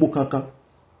gbé epo kankan.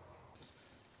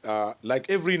 Like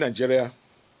every Nigeria,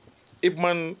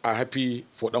 IPMAN are happy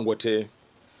for Dangote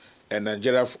and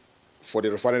Nigeria for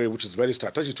the refinery, which is very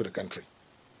strategic to the country.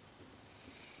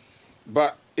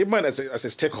 But IPMAN as a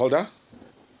stakeholder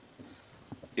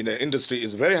in the industry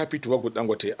is very happy to work with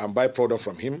Dangote and buy product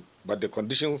from him, but the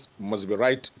conditions must be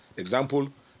right. Example,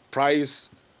 price,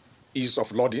 ease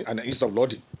of loading, and ease of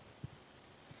loading.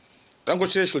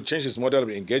 Dangote should change his model of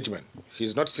engagement.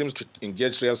 He not seems to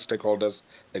engage real stakeholders,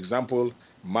 example,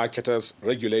 marketers,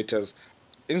 regulators,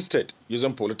 instead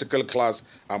using political class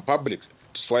and public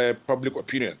to sway public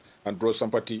opinion and draw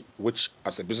sympathy, which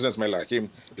as a businessman like him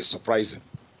is surprising.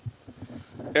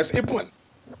 As IPMAN,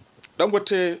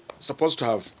 Dangote supposed to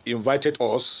have invited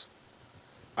us,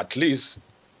 at least,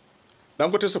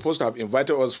 Dangote is supposed to have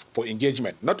invited us for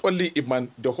engagement. Not only IPMAN,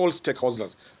 the whole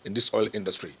stakeholders in this oil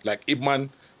industry, like IPMAN,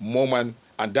 MOMAN,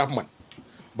 and DAPMAN.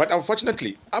 But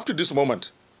unfortunately, after this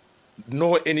moment,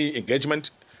 no any engagement.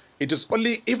 It is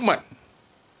only IPMAN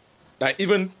that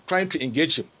even trying to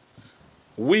engage him.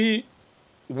 We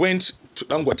went to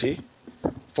Dangote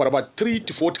for about 3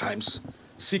 to 4 times,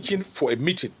 seeking for a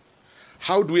meeting.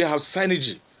 How do we have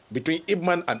synergy between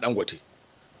IPMAN and Dangote?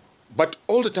 But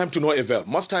all the time to no avail.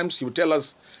 Most times he would tell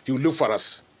us, he would look for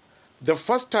us. The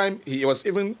first time he was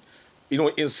even,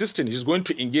 insisting he's going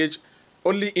to engage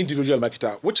only individual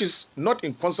marketer, which is not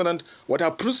in consonant with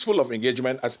our principle of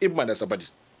engagement as IPMAN as a body.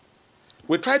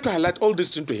 We tried to highlight all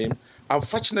this things to him.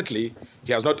 Unfortunately,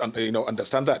 he has not,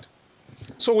 understand that.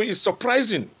 So it is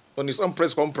surprising on his own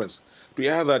press conference to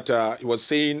hear that he was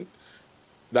saying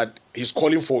that he's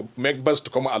calling for members to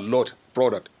come and load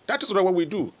product. That is not what we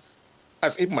do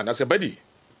as IPMAN, as a body.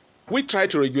 We try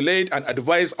to regulate and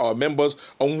advise our members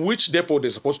on which depot they're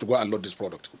supposed to go and load this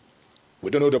product. We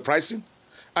don't know the pricing.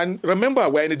 And remember,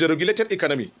 we're in a deregulated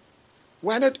economy.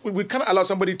 We can't allow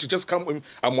somebody to just come in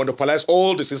and monopolize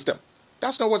all the system.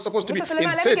 That's not what's supposed to be.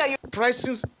 Instead,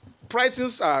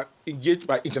 pricings are engaged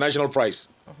by international price.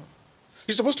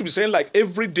 He's supposed to be saying, like,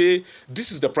 every day,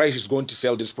 this is the price he's going to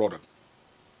sell this product.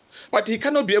 But he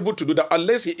cannot be able to do that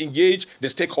unless he engage the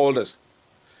stakeholders.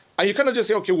 And you cannot just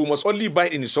say, okay, we must only buy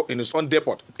in his own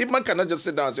depot. IPMAN cannot just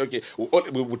sit down and say, okay,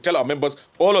 we will tell our members,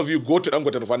 all of you go to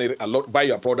Dangote refinery and load, buy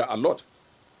your product and load.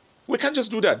 We can't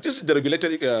just do that. This is the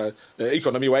regulated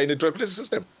economy. We're in the regulated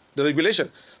system, the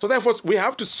regulation. So therefore, we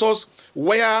have to source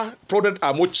where products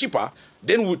are more cheaper.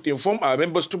 Then we inform our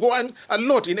members to go and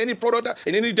load in any product,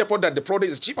 in any depot that the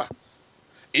product is cheaper.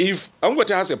 If Dangote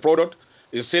has a product,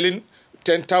 is selling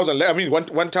 10,000,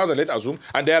 1,000, let's assume,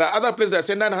 and there are other places that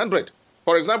say 900.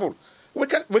 For example, we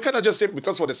cannot just say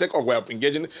because for the sake of we are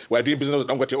engaging, we are doing business with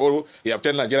Dangote, or you have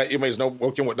 10 Nigeria, IPMAN is not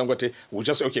working with Dangote, we'll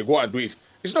just say, okay, go and do it.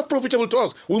 It's not profitable to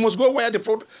us. We must go where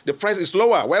the price is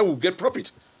lower, where we get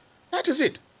profit. That is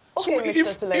it. Okay,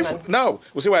 So if now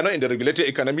we say we're not in the regulated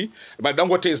economy, but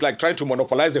Dangote is like trying to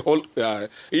monopolize the whole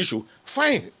issue,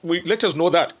 fine. Let us know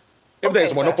that if there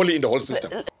is monopoly in the whole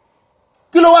system.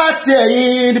 Kí ló wá ṣe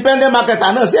ẹ̀yin independent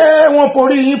marketer náà ṣé wọ́n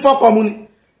forí yín fọ́kọ̀mù ni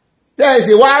tẹ́ ẹ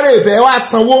ṣe wá rè fẹ́ wá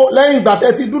sanwó lẹ́yìn ìgbà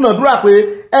tẹ́ ti dúnàdúrà pé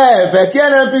ẹ fẹ́ kí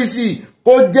NNPC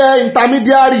kó jẹ́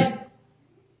intermediary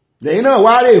lẹ́yìn náà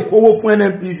wá rè kówó fún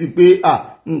NNPC pé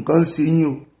nǹkan ń ṣe yín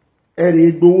o ẹ rè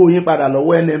gbowó yín padà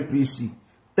lọ́wọ́ NNPC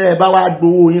tẹ́ ẹ bá wá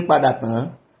gbowó yín padà tán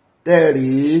tẹ́ ẹ rè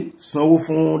sanwó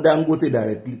fún Dangote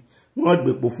directly wọ́n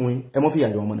gbèpò fún yín ẹ mọ́ fìyà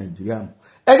jẹ ọmọ Nàìjíríà mọ́.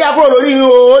 Ẹ jẹ́ kúrò lórí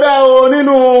ọ̀rẹ́ o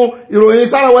nínú ìròyìn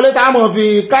sánáwọlé tá a mọ̀ fi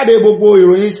káde gbogbo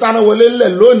ìròyìn sánáwọlé ńlẹ̀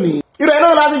lónìí. Ibẹ̀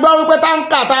náà láti gbọ́ wípé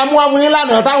táǹkà tá a mú wá fún yín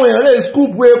lánàá táwọn èèyàn rè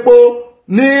scoop epo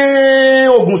ní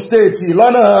Ogun State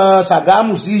lọ́nà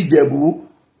Ṣàgámù sí Ìjẹ̀bú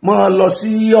mọ́ lọ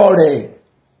sí Ọ̀rẹ́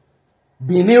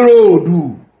Benin Road.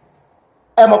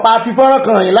 Ẹ mọ̀ pa fífọ́nrán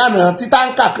kan yìí lánàá tí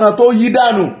táǹkà kan tó yí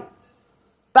dànù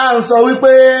tá à ń sọ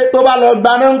wípé tó bá lọ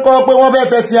gbaná ń kọ́ pé wọ́n fẹ́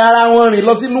fẹsẹ̀ ara wọn rìn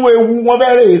lọ sínú ewu wọ́n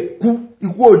fẹ́ rè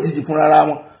ikú òjijì fúnra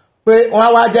wọn pé wọ́n á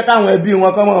wá jẹ́ káwọn ẹbí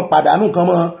wọn kàn mọ́ pàdánù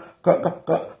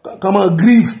kàn mọ́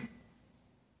grief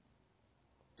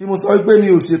tí mo sọ wípé mi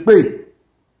ò ṣe pé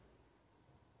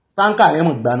táǹkà yẹn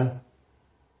mọ̀ gbaná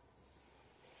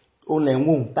ó lẹ̀ ń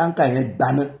wò táǹkà yẹn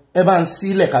gbaná ẹ bá ń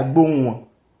sílẹ̀ ká gbóhùn wọn.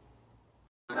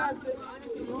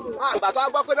 Àgbà tó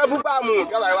gbọ́ pé lọ́bù bá mú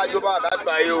kí ọ̀rọ̀ iwájú bá bá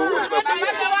gbà yìí o ó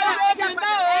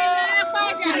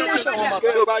ti mọ̀ pé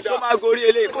ṣó máa gorí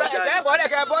eléyìí kọjá. Ṣé bọ́lẹ̀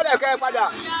kẹ́ padà.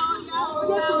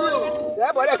 Ṣé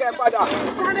bọ́lẹ̀ kẹ́ padà.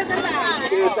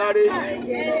 Kì í sáré.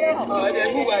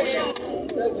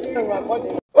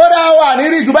 Ó dá wà ní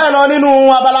rí jù báyìí lọ nínú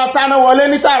abala sáná wọlé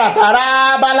ní tààràtàrà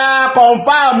abala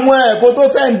kọ̀ǹfàmù ẹ̀ kó tó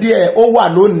sẹ́ǹdì ẹ̀ ó wà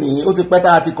lónìí ó ti pẹ́ tá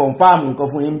a ti kọ̀ǹfàmù nǹkan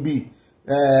fún yín bíi.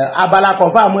 Abala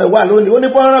kọ̀ǹfàmù ẹ̀ wà lónìí ó ní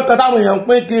fọ́nrán kan táwọn èèyàn ń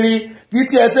pín kiri kì í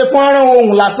tiẹ̀ ṣe fọ́nrán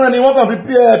ohun lásán ni wọ́n kàn fi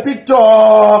píkṣọ̀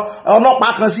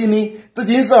ọlọ́pàá kan sí ni tó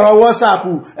ti ń sọ̀rọ̀ WhatsApp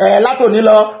látòní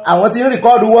lọ àwọn ti ń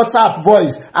rìkọ́ọ̀dù WhatsApp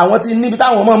voice àwọn ti níbi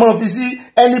táwọn ọmọ fi sí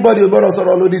anybody ò gbọ́dọ̀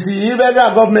sọ̀rọ̀ lòdì sí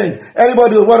federal government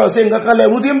anybody ò gbọ́dọ̀ ṣe nǹkan kan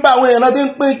lẹ́rú tí ń bá àwọn èèyàn ti ń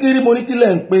pín kiri mo ní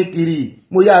kílẹ̀ ń pín kiri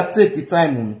mo yá take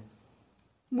time mi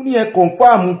mo ní ẹ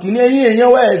kọ̀ǹfàmù kì ní ẹ̀yìn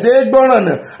èèyàn wẹ̀ ṣe é gbọ́ràn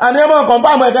náà àní ẹ mọ̀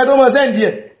kọ̀ǹfàmù ẹ̀kẹ́ tó mọ̀ sẹ́ǹdì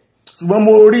ẹ̀ ṣùgbọ́n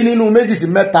mo rí nínú 2 sí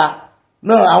 3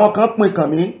 náà àwọn kan pín kàn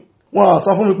mí wọ́n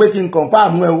sọ fún mi pé kí n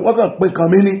kọ̀ǹfàmù ẹ̀ wọ́n kàn pín kàn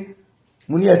mí ní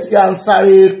mo ní ẹ tí a ń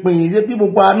sáré pín ṣé bí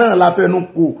gbogbo náà la fẹnu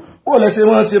kò kó lè ṣe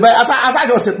wọ́n ṣe báyìí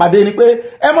aṣáájọ ṣèpàdé ni pé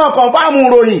ẹ mọ̀ kọ̀ǹfàmù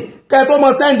ròyìn kẹ́ tó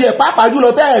mọ̀ sẹ́ndì ẹ̀ pàápàá jùlọ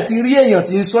tẹ́ ẹ̀ ti rí èèyàn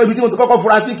tí ń sọ ibi tí mo ti kọ́kọ́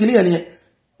fura sí kìíní ẹ̀ nìyẹn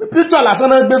picture lásán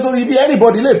náà gbé sórí bí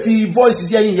anybody lè fi voice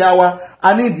sí ẹ̀yin ìyá wa a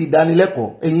ní ìdí ìdánilẹ́kọ̀ọ́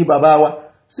ẹ̀yin bàbá wa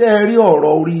ṣé ẹ rí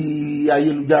ọ̀rọ̀ orí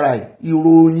ayélujára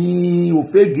ìròyìn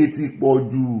òfégè ti pọ̀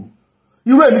jù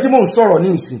irú èmi tí mò ń sọ̀rọ̀ ní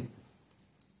ìsìn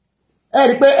ẹ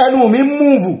rí pé ẹnu mi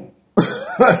múùvù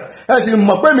ẹ sì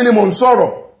mọ̀ pé mi ni mò ń sọ̀rọ̀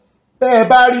bẹ́ẹ̀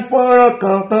bá rí fọ́nrán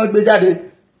kan tán gbé jáde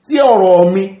tí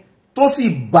ọ̀rọ̀ mi tó sì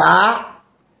bá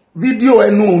fídíò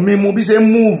ẹnu mi mu bí ṣe ń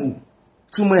múùvù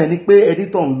túmọ̀ ẹ̀ ni pé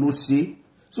editor ń lọ ṣe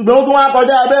ṣùgbọ́n ó tún wá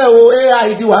kọjá bẹ́ẹ̀ o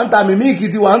AI ti wà ń ta mímíìkì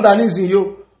ti wà ń ta nísìnyí o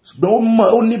ṣùgbọ́n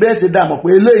ó ní bẹ́ẹ̀ ṣe dàmọ̀ pé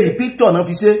eléyìí picture náà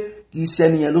fi ṣe kì í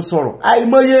ṣẹni yẹn ló sọ̀rọ̀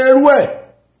àìmọye irú ẹ̀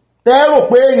tẹ́rò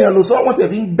pé èèyàn ló sọ wọ́n ti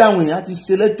fi ń gbàwọn èèyàn ti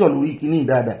ṣe lẹ́jọ̀ lórí ìkíní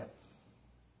dáadáa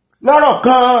lọ́rọ̀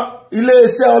kan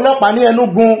iléeṣẹ́ ọlọ́pàá ní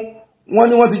Enugu wọ́n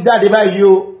ní wọ́n ti jáde báyìí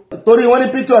o torí wọ́n ní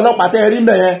picture ọlọ́pàá tẹ́ rí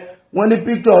mbẹ̀ yẹn wọ́n ní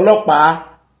picture ọlọ́pàá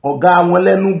ọ̀gá wọn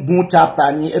lẹ́nugu chapter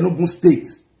ní Enugu state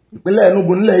ìpínlẹ̀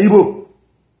Enugu nílẹ̀ Igbo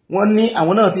wọ́n ní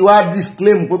àwọn náà ti wá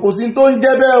disclaim pé kò sí tó ń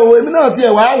jẹ́ bẹ́ẹ̀ o èmi náà ti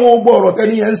ẹ̀ wá wo gbọ́ ọ̀rọ̀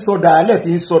tẹ́ni yẹn ń sọ dàálẹ̀ tí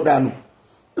ń sọ dànù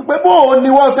pé bó o ní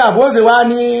WhatsApp ó sì wá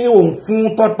ní òun fún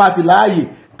third party láàyè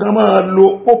kan máa lo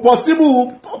kò possible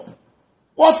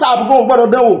WhatsApp kò gbọ́dọ̀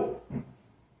dẹ́wò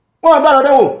wọ́n gbọ́dọ̀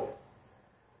dẹ́wò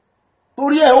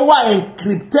torí ẹ̀ ó wà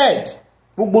encrypted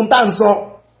gbogbo ń tà ń sọ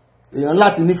èèyàn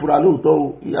láti nífura lóòótọ́ o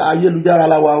ayélujára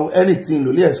láwa o anything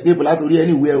ló lè escape látòrí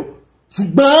anywhere o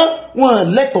ṣùgbọ́n wọ́n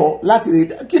lẹ́tọ̀ọ́ láti rí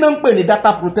kí náà ń pè ní data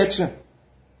protection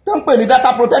tó ń pè ní data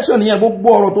protection nìyẹn gbogbo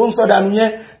ọ̀rọ̀ tó ń sọ dànù yẹn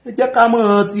ẹ jẹ́ ká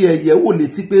mọ̀ ti ẹ̀yẹ́ wò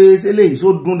létí pé ṣé léyìí só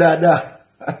dún dáadáa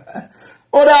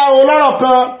ó dá o lọ́rọ̀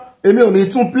kan èmi ò ní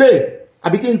tún play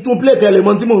àbí kí n tún play kẹ́lẹ̀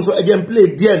mọ́ tí mò ń sọ ẹ jẹ́ n play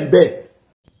díẹ̀ ń bẹ́ẹ̀.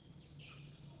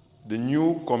 The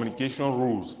new communication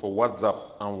rules for WhatsApp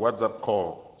and WhatsApp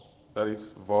call, that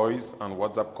is voice and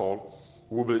WhatsApp call,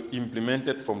 will be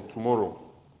implemented from tomorrow.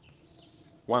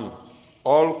 1.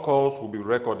 All calls will be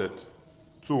recorded.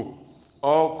 2.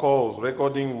 All calls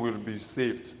recording will be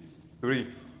saved. 3.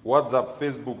 WhatsApp,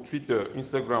 Facebook, Twitter,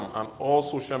 Instagram, and all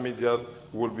social media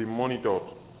will be monitored.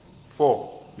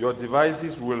 4. your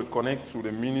devices will connect to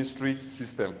the ministry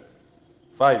system.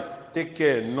 5. Take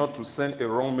care not to send a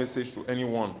wrong message to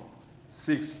anyone.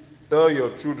 6. Tell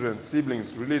your children,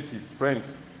 siblings, relatives,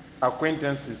 friends,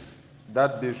 acquaintances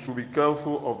that they should be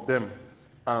careful of them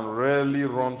and rarely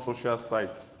run social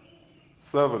sites.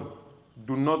 7.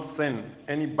 Do not send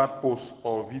any bad post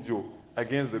or video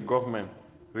against the government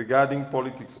regarding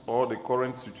politics or the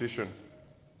current situation.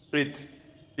 8.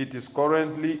 It is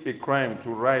currently a crime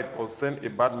to write or send a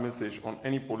bad message on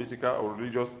any political or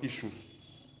religious issues.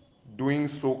 Doing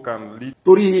so can lead.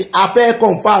 Torí a fẹ́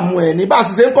confirm ẹ̀ ní bá a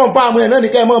sì ṣe ń confirm ẹ̀ náà ní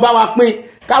kẹ́ ẹ mọ́ bá wa pín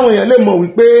káwọn èèyàn lè mọ̀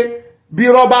wípé bí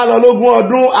irọ́ bá lọ lógún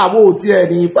ọdún àwo ò tiẹ̀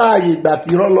ní fààyè ìgbà kí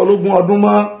irọ́ lọ lógún ọdún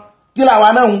mọ́ kí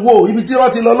làwa náà ń wò ibi tí irọ́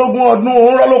ti lọ lógún ọdún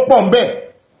òun rọ́ ló pọ̀ ń bẹ̀.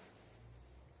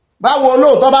 Báwo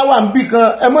olóòótọ́ bá wà ń bì kan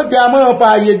ẹ mọ̀ jẹ́ a mọ̀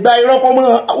fààyè gba irọ́ kọ́ mọ́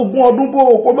ogún ọdún bó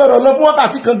kó bẹ̀rẹ̀ lọ fún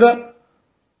wákàtí kan gan.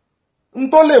 N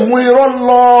tó lè mú irọ́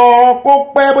lọ kó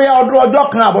pẹ́ bóyá ọjọ́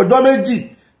kan àbọ̀jọ́ méjì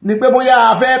ni pé bóyá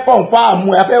a fẹ́ kọ̀ǹfàmù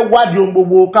a fẹ́ wádìí ohun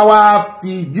gbogbo ká wá fi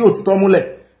ìdí òtítọ́ múlẹ̀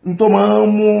n tó máa ń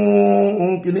mú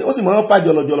ohun kìíní ó sì máa ń fa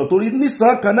jọ̀lọ̀jọ̀lọ̀ torí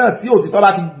nísàn kan náà tí òtítọ́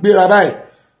bá ti gbéra báyìí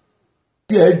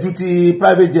tí ẹ ju ti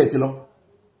private jet lọ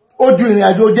ó ju ìrìn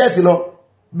àjò jet lọ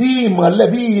bí ìmọ̀lẹ̀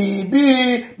bí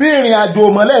ìrìn àjò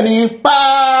mọ̀lẹ̀ ní pa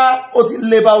ó ti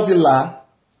lé bá ó ti là á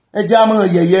ẹjẹ́ á máa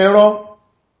yẹ̀yẹ́ ẹ̀rọ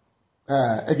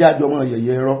ẹjẹ́ àjọ máa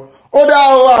yẹ̀yẹ́ ẹ̀rọ ó dá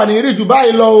o àní rí jù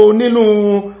báyìí lọ o nínú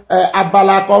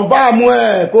abala kọ̀ǹfàmù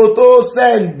ẹ̀ kó tó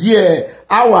sẹ́ǹdì ẹ̀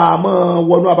àwa àmọ́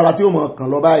wọnú abala tí ó mọ̀ kàn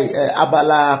lọ báyìí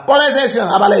abala comment section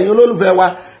abala ẹ̀yin olólùfẹ́ wa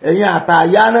ẹ̀yin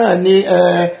àtàyà náà ni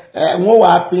wọ́n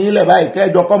wàá fi yín lẹ̀ báyìí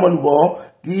kẹjọ kọ́mọlùbọ́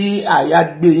kí àyà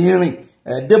gbé yín rìn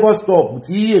dé bus stop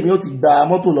tí èmi ó ti gba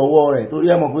mọ́tò lọ́wọ́ rẹ̀ torí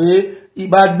ẹ mọ̀ pé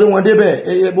ibà gbé wọn débẹ̀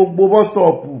gbogbo bus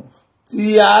stop tí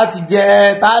a ti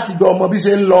jẹ́ tá a ti jọ ọmọ bí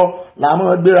ṣe ń lọ làmọ́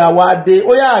gbéra wá dé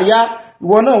ó yá àyá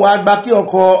ìwọ náà wá gba kí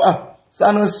ọkọ̀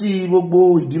sáná sí gbogbo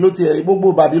ìdí ló tiẹ̀ gbogbo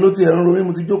ìbàdí ló tiẹ̀ ń ro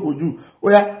mímu ti jókòó jù ó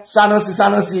yá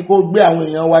sáná sí kó gbé àwọn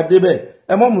èèyàn wa débẹ̀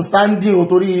ẹ mọ̀ mú standing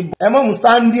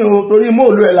o torí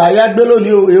móòlù ẹ̀ làyá gbé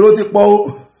lónìí o èrò ti pọ̀ o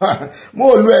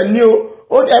móòlù ẹ̀ ní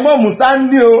o ẹ mọ̀ mú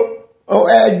standing o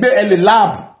ẹgbẹ́ ẹ lè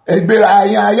lab ẹgbẹ́ra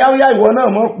àyàn àyá ó yá ìwọ náà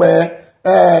mọ̀ pẹ́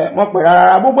mọ̀ pẹ̀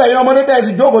rárá gbogbo ẹ̀yin ọmọdé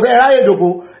tẹ̀sí jókòó tẹ́ ráyè jókòó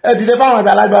ẹ dìde fáwọn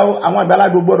àgbàlagbà àwọn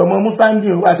àgbàlagbà gbọdọ̀ mọ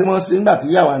mustandin wá sí mọ́ sí nígbà tí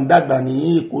yàwá ń dàgbà ní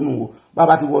ìkónú o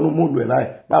bàbá ti wọnú móòlù ẹ̀ báyìí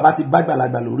bàbá ti bá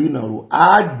gbàlagbà lórí ìnàró á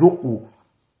jókòó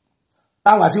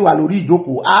táwa sì wà lórí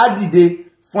ìjókòó á dìde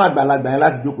fún àgbàlagbà yẹn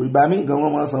láti jókòó ìgbà míì gan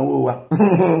wọn máa sanwó wa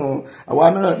àwa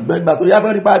náà gbẹgbà tó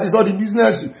yàtọ̀ nípa àti sọ́ọ́ di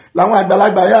bísínẹ́sì làwọn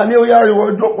àgbàlagbà yà ní ó yá ìwọ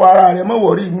jókòó ara rẹ̀ mọ̀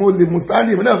wọ̀rí mo lè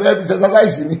mustandin mi náà fẹ́ fi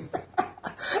ṣẹ́sásáìsì ni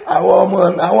àwọn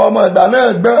ọmọ ìgbà náà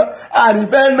gbọ́n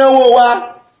àrífẹ́ náwó wa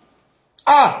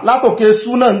látòkè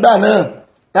súnà ńgbà náà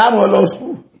táwọn lọ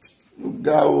skul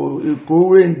ga o èkó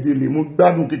wéǹjèlè mú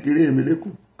gbádùn kékeré èmi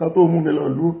lẹ́kọ̀ọ́ kan tó mú mi lọ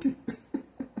lókè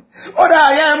ó dá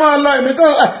àyà ẹ̀ máa lọ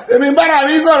èmi ń bára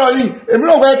mi sọ̀rọ̀ yìí èmi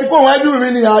rò pé ti kó wájú mi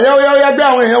ni àyà ó yá gbé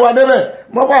àwọn èèyàn wa débẹ̀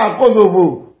mọ́fà àkóṣòfò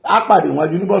á pàdé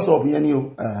wájú ní bus stop yẹn ni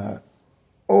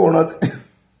ó rántí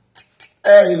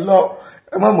lọ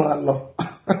ẹ má mọ̀ lọ.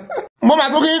 Mo máa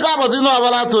tún kí káàbọ̀ sínú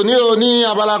abala tòní o ní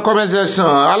abala comment section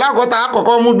alákọ̀ọ́ta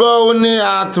àkọ́kọ́ mú gbọ́ ó ní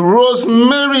at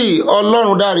Rosemary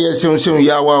ọlọ́run dárí ẹ ṣeun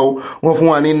ìyá wa o wọ́n fún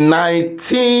wa ní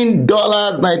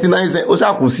 $19.99 ó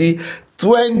ṣàkù sí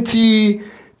 $20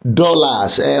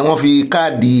 wọ́n fi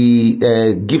káàdì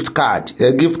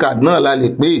gift card náà la lè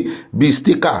pè bíi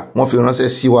sticker wọ́n fi ránṣẹ́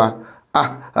sí wa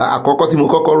àkọ́kọ́ tí mo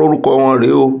kọ́kọ́ rórúkọ wọn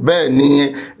rèé o bẹ́ẹ̀ ni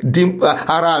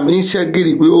ara mi ń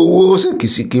ṣẹ́gìrì pé owó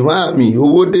ṣèkìṣìkì máa mi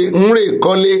owó dé ń rè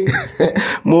kọ́lé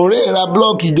mo rè ra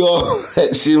blọ́ọ̀kì jọ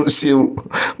ṣeun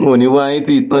mo ní wá yín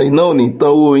tí ìtàn iná ò ní tán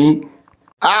owó yín.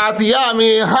 àtìyá mi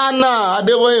Hannah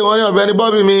Adébóyè wọn ní Ọ̀gbẹ́ni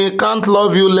Bobby mi can't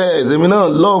love you less èmi náà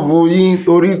love yín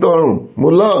torí tọrùn mo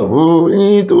love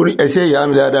yín torí ẹ̀ṣẹ̀ ìyá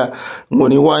mi dáadáa mo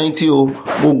ní wá yín tí o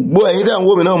gbogbo ẹ̀yin tẹ̀ ń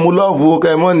wò mí náà mo love o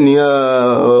kẹ́ ẹ mọ́ ní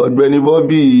Ọ̀gbẹ́ni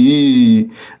Bobby yìí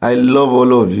I love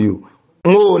all of you.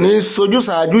 mo ò ní sojú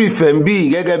ṣáájú ìfẹ́ ń bí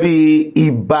gẹ́gẹ́ bí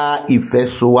ibà ìfẹ́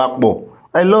sowápọ̀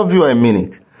I love you I mean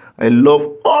it I love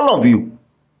all of you.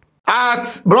 At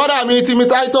brother mi Timi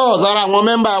Titus ara àwọn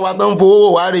mẹ́mbà wa tó ń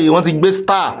fowó wá rèé wọ́n ti gbé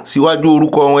star síwájú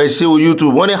orúkọ wọn ẹ ṣé o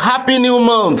YouTube wọ́n ní happy new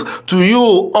month to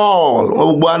you all wọ́n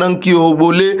gbogbo aná ń kí o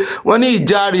gbolé wọ́n ní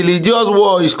ìjà religious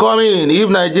war is coming if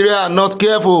Nigeria are not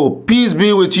careful peace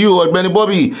be with you Ọ̀gbẹ́ni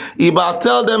Bobby ibà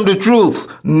tell them the truth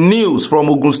news from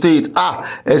Ogun State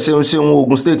ẹ ṣeun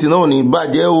Ogun State náà ní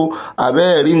bàjẹ́ o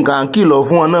àbẹ́ rí nǹkan kìlọ̀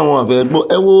fún wọn náà wọn fẹ́ gbọ́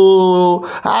ẹ wo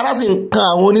ara sì ń kan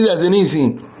àwọn oníṣẹ̀ṣe nísìn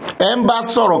ẹ ń bá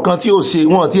sọ̀rọ̀ kan tí ó ṣe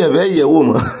wọn tí ẹ fẹ́ yẹ̀wò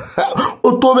mọ́ ó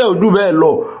tó bẹ́ẹ̀ ojú bẹ́ẹ̀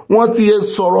lọ wọ́n ti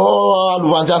sọ̀rọ̀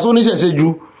àlùfàǹṣà sóníṣẹ̀ṣe ju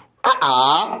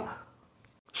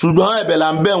ṣùgbọ́n ẹ̀bẹ̀ là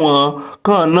ń bẹ̀ wọ́n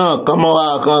kàn náà kàn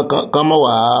mọ́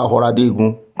wà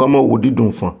ọ̀rádégun kàn mọ́ wò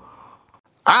dídùn fún.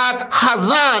 At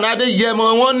Hasan Adéyẹmọ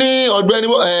wọ́n ní Ọ̀gbẹ́ni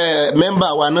mẹ́mbà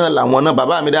wa náà làwọn náà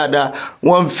bàbá mi dáadáa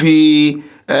wọ́n fi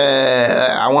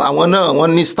àwọn náà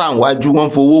wọ́n ní stan wájú wọ́n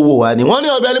fowó wò wá ní. Wọ́n ní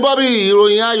Ọ̀gbẹ́ni Bobby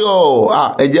ìròyìn ayọ̀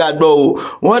ẹ jẹ́ a gbọ́ o.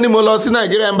 Wọ́n ní mo lọ sí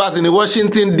Nigeria Embassy ní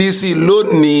Washington DC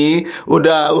lónìí ó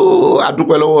dá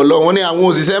àdúpẹ́ lọ́wọ́ Ọlọ́run. Wọ́n ní àwọn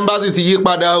òṣìṣẹ́ embassy ti yí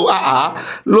padà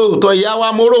lóòótọ́ ìyá wa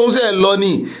mo róhùn sẹ́ lọ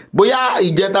ní bóyá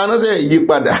ìjẹta náà sẹ́ yí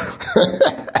padà.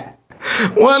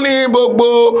 Wọ́n ní gbogbo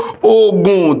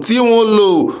oògùn tí wọ́n lò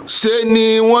ṣe ni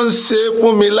wọ́n ń ṣe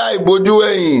fún mi láì bójú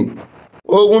ẹ̀yìn.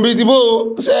 Oògùn bíi ti bó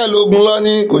ṣẹ́ẹ̀lì ogun lọ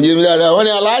ní kò yé mi dáadáa. Wọ́n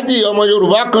ní Aláàjì ọmọ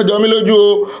Yorùbá kan jọ mí lójú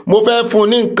o, mo fẹ́ fún un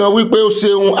ní nǹkan wípé ó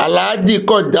ṣeun. Aláàjì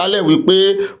kọ̀ jálẹ̀ wípé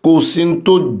kò sí ní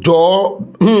tó jọ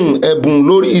ẹ̀bùn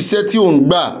lórí iṣẹ́ tí òun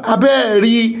gbà. Abẹ́ẹ̀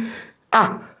rí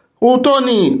òótọ́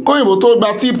ni kóyìnbó tó gba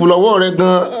tíìpù lọ́wọ́ rẹ̀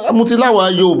gan-an mo ti láwa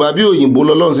Yorùbá bí òyìnbó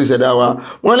lọ́lọ́run ṣe ṣẹ̀dá wa.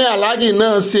 Wọ́n ní Aláàjì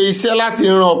náà ṣe iṣẹ́ láti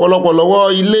ran ọ̀pọ̀lọpọ̀ lọ́wọ́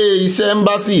ilé iṣẹ́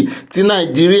ẹ́mbásì ti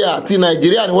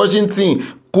Nàìjíríà ní Washington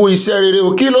kú iṣẹ́ rere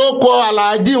o. Kí ló kọ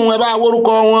Aláàjì wọn ẹ bá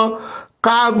wórúkọ wọn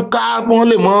ká wọ́n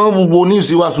lè mọ gbogbo ní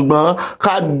ìsíwá ṣùgbọ́n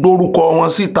ká gbórúkọ wọn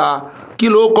síta. Kí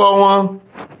ló kọ wọn?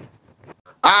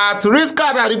 At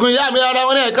Riskat Adigun ìyá mi rárá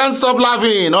wọn ní I can't stop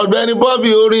laughing. Ọ̀gbẹ́ni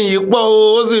Bobby orin yìí pọ̀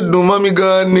ó sì dùn mọ́ mi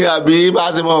gan ni àbí bá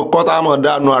ṣe mọ kọ́tà mọ̀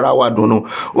dánú ara wa dùnú.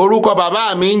 Orúkọ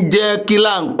bàbá mi ń jẹ́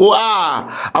Kílàńkó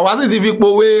àwa sì ti fi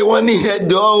pòwe wọn ní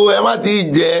ẹjọ́ ẹ má ti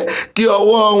jẹ́ kí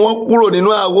ọwọ́ wọn kúrò nínú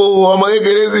àwo ọmọ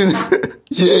kékeré sí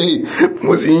ṣe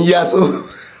mo sì ń yá so.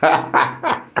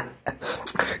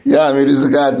 Yá mi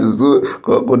Riskat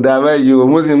kò dá báyìí o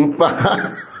mo sì ń fa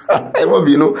ẹ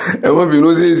mọ́ bínú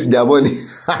sí èsì ìjàbọ̀ ni.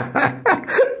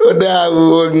 Ó dá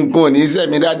nǹkan ní iṣẹ́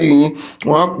mi dádì yín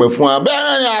wọ́n pẹ̀ fún wa. Bẹ́ẹ̀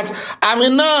náà ni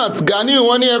Aminat Gani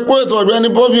wọ́n ní ẹkú ètò Ọ̀gbẹ́ni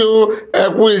Bobby o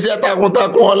ẹkú iṣẹ́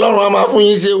takuntakun Ọlọ́run á máa fún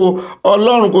yín ṣe o.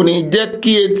 Ọlọ́run kò ní jẹ́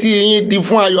kí etí yín di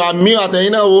fún ayọ̀ àmì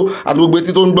àtẹ̀yìn náà o àti gbogbo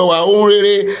etí tó ń gbọ́ wa ohun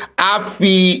rere á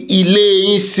fi ilé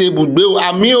yín ṣe bùgbé o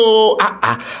àmì o.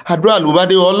 Àdúrà ló bá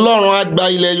dé Ọlọ́run á gba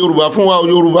ilẹ̀ Yorùbá fún wa o.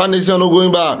 Yorùbá nation no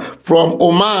going back from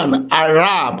Oman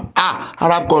Arab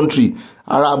country.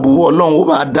 Arabu Ọlọ́run ó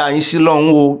bá dá yín sí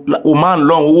lọ́hún o. Oman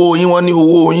lọ́hún owó yín wọ́n ní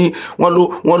owó yín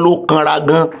wọ́n ló kanra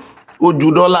gan ó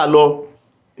ju dọ́là lọ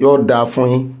yóò dáa fún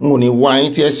yín. Mo ní wá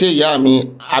yín tí ẹ ṣe ìyá mi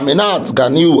Aminat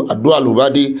Ganiu àdúrà ló bá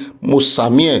dé mo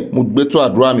sàmí ẹ̀ mo gbẹ́tọ̀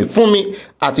àdúrà mi fún mi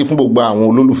àti fún gbogbo àwọn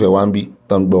olólùfẹ́ wa ń bí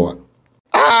tán gbọ́ wa.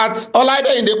 At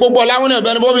Ọláìdéyìndé púpọ̀ láwọn ní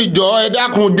Ọ̀gbẹ́ni Bobby jọ ẹ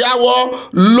dákun jáwọ́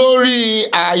lórí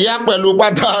àyà pẹ̀lú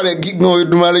pátá rẹ̀ gígùn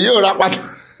Èdùmàrè yóò ra pátá.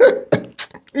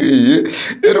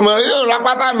 Èdùmàrè yóò ra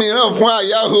pátá mìíràn fún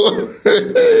àyà o.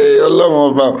 Ọlọ́run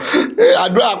ọba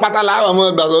àdúrà pátá láwọn ọmọ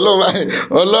ìgbàsọ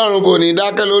Ọlọ́run kò ní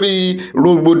dákẹ́ lórí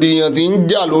rògbòdìyàn tí ń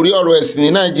jà lórí ọ̀rọ̀ ẹ̀sìn ní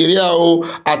Nàìjíríà o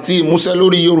àti ìmúṣẹ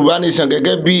lórí Yorùbá nation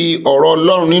gẹ́gẹ́ bí ọ̀rọ̀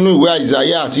Ọlọ́run nínú ìwé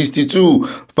Isaiah 62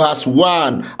 verse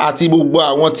 1 àti gbogbo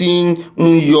àwọn tí ń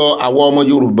yọ àwọn ọmọ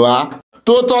Yorùbá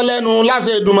tó tọ́ lẹ́nu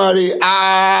láṣẹ Èdùmàrè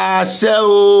àṣẹ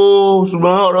o.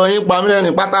 Ṣùgbọ́n ọ̀rọ̀ yín pa mí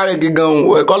lẹ́rìn pátá rẹ̀ gígan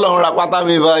ẹ̀kọ́ lọ́run ra pátá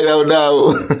mi bá ìyá ọ̀dà o.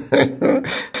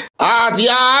 Àti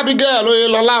Abigail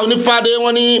Oyèlọ́lá Onífádé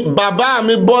wọ́n ní bàbá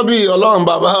mi Bobby Ọlọ́run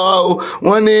bàbá wa o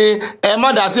wọ́n ní ẹ má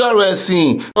dá sí ọ̀rọ̀ ẹ̀sìn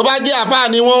tó bá jẹ́ àfáà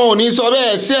ni wọn ò ní sọ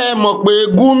bẹ́ẹ̀ ṣe é mọ̀ pé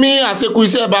Gumi àṣekú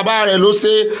iṣẹ́ bàbá rẹ̀ ló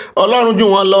ṣe Ọlọ́run jù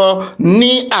wọ́n lọ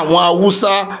ní àwọn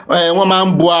Haúsá wọ́n máa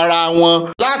ń bu ara wọn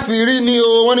láṣìírí ni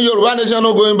o. Wọ́n ní Yorùbá nation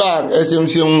no going back ẹ̀sìn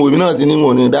ṣeun òbí náà ti ní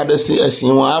wọn ò ní dádẹ́ sí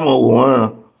ẹ̀sìn wọn àmọ́ wò wọ́n ràn.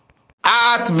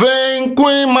 At Vain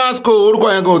Queen Masco orúkọ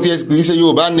yẹn kan ò tiẹ̀ kì í ṣe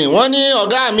Yorùbá ni wọ́n ní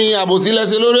ọ̀gá mi àbòsí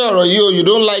lẹ́sẹ̀ lórí ọ̀rọ̀ yìí o you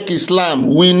don't like Islam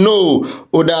we know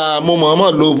ó dáa mo mọ̀ọ́mọ̀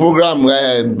lo program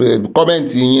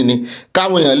kọ́mẹ̀ntì yín ni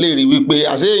káwọn èèyàn lè rí wípé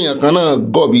àṣé èèyàn kan náà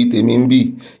gọ̀ bíi tèmi ń bì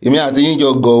èmi àti yín jọ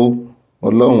gọ̀ o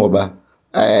Ọlọ́run ọba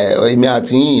èmi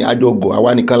àti yín àjọgọ̀ àwa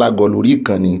nìkan la gọ̀ lórí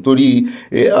ìkànnì torí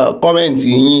kọ́mẹ̀ntì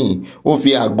yín ó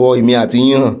fi àgọ́ èmi àti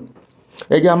yín hàn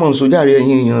ẹ jẹ́ àmọ́ sójàre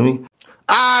ẹ̀yin èèyàn mi.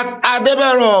 At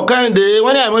Adébẹ̀rọ̀ Kẹ́hìndé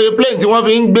wọ́n ní àìmọye plane tí wọ́n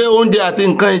fi ń gbé oúnjẹ àti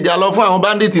nǹkan ìjà lọ fún àwọn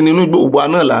bandits nínú gbogbo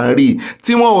àná là ń rí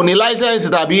tí wọn ò ní láísẹ̀nsì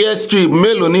tàbí airstrip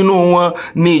mélòó nínú wọn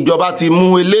ni ìjọba ti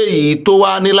mú eléyìí tó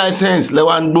wá ní láísẹ̀nsì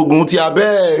lẹ́wà ń gbógun tí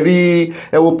abẹ́ẹ̀ rí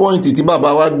ẹ wo pọ́ìntì tí bàbá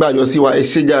wa gbàyọ sí wa ẹ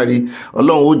ṣé jàre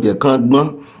Ọlọ́run ó jẹ́ kán gbọ́n.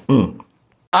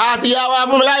 Àti ìyàwó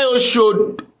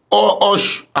Fúnmiláyọ̀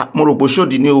mo rò pé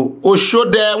Òṣòdì ni o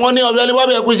Òṣòdẹ wọ́n ní Ọ̀gbẹ́ni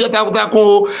Bobby ẹkú iṣẹ́ takuntakun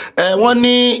o wọ́n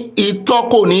ní ìtọ́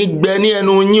kò ní gbẹ ní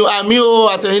ẹnu yín àmì o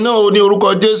àtẹ̀yìn náà o ní orúkọ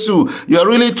Jésù you're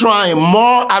really trying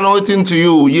more anointing to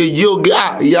you Yèyé Oge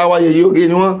ìyá wa Yèyé Oge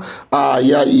ni wọ́n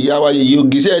ìyá wa Yèyé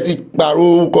Oge ṣe ti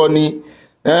pààrọ̀ orúkọ ni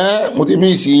mo ti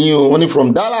miss yín o wọ́n ní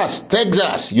from Dallas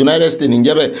Texas United States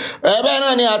níjẹ́ bẹ́ẹ̀ bẹ́ẹ̀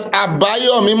náà ni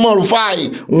Àbáyọ̀mí Mọ̀rúfáì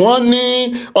wọ́n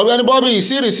ní Ọ̀gbẹ́ni Bobby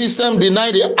see the system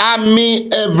deny the army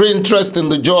every interest in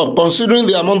the job considering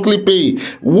their monthly pay.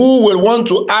 Who will want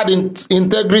to add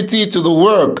integrity to the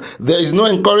work? There is no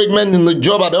encouragement in the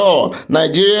job at all.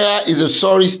 Nigeria is a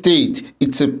sorry state.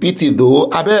 It's a pity though.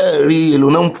 Abẹ́ẹ̀rí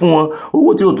èlò náà ń fún wọn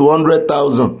owó tí ó tó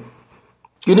 100,000.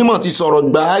 Kìnìmọ̀ ti sọ̀rọ̀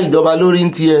gba ìjọba lórí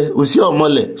ń tiẹ̀ òsì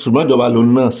ọ̀mọ̀lẹ̀ ṣùgbọ́n ìjọba ló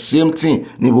náà same thing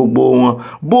ní gbogbo wọn.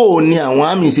 Bó o ní àwọn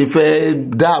àmì ṣe fẹ́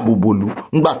dáàbò bòlù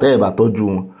ńgbà tẹ́ ẹ̀ bá tọ́jú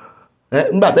wọn.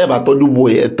 Ńgbà tẹ́ ẹ̀ bá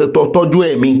tọ́jú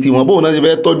ẹ̀mí tiwọn bó o náà ṣe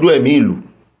fẹ́ tọ́jú ẹ̀mí ìlú.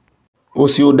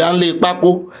 Òsì ò dánlé pákó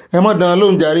ẹ mọ́ dán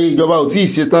ló ń jàre ìjọba ò tí ì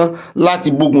ṣetán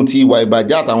láti gbógun ti ìwà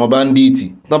ìbàjẹ́ àtàwọn báńdíìtì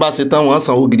tán bá ṣetán wọ́n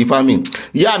sanwó gidi fámì.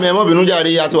 Ìyá mi ẹ mọ́ bínú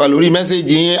jàre àti wà lórí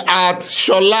mẹ́sẹ̀gì yín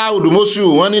 @Ṣọlá Odùmọ́sù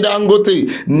wọ́n ní Dangote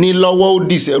ní lọ́wọ́ ó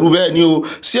dìṣẹ́rú bẹ́ẹ̀ ni o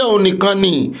ṣé òun nìkan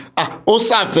ni ó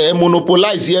ṣàfẹ́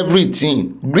monopolize everything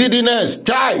greediness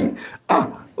chai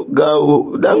ga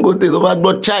o Dangote tó bá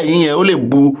gbọ́ chai yẹn ó lè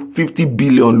bu 50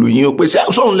 billion lù yín o pé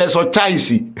sóun lẹ sọ chai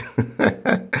sí.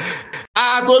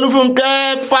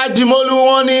 Àtolúfúnkẹ́ Fájimólú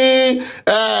wọ́n ní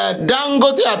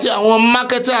Dangote àti àwọn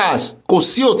marketers kò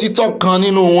sí òtítọ́ kan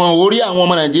nínú wọn orí àwọn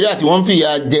ọmọ Nàìjíríà tí wọ́n ń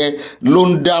fìyà jẹ ló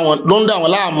ń dá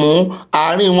wọn láàmú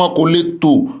àárín wọn kò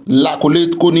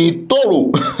ní tòrò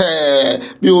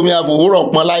bí omi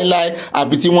àfòwúrọ̀ pọn láíláí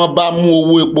àfi tí wọ́n bá mú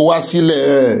owó epo wá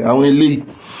sílẹ̀ àwọn eléyìí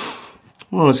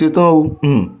wọ́n ṣetán o.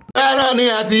 Ẹ̀rọ ni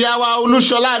àtìyáwá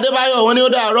Olúṣọlá Adébáyọ̀ wọ́n ní ó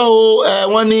dàárọ̀ o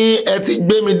wọ́n ní ẹ ti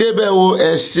gbé mi débẹ̀ o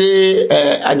ẹ ṣe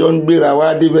àjọ ń gbéra wá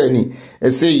débẹ̀ ni ẹ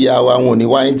ṣe ìyá wa wọn ò ní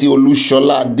wáyé tí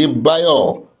Olúṣọlá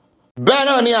Adébáyọ̀ bẹ́ẹ̀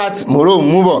náà ni àti mòró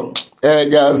mú bọ̀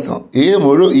ẹja sàn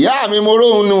mòró ìyá mi mòró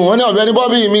òun nù wọ́n ní Ọ̀gbẹ́ni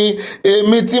Bobby mi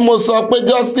èmi tí mo sọ pé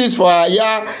justice for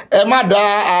Aya ẹ má da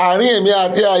àárín èmi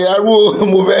àti Aya rú o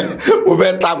mo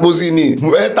fẹ́ tapo sí ni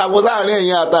mo fẹ́ tapo sáàárín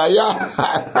ẹ̀yin àtàyà.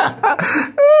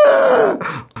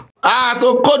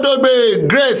 Àtòkódógbè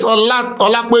Grace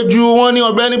Ọlápéjú wọ́n ní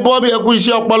Ọ̀gbẹ́ni Bobby ẹ kú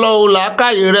iṣẹ́ ọpọlọ o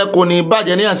làákàyè rẹ kò ní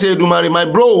bàjẹ́ ní àṣẹ Èdùmàrè my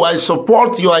bro I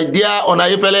support your idea on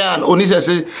Ayéfẹ́lẹ́ and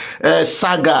Oníṣẹ̀ṣe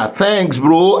saga thanks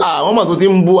bro wọ́n mọ̀ tó ti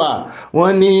ń bú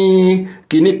wọ́n ní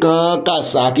kinní kan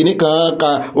kàṣà kinní kan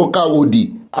ó kàwòdì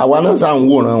àwa náà sàn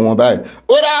wòran wọn báyìí.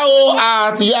 Ó dá o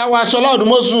àtìyáwó Ṣọlá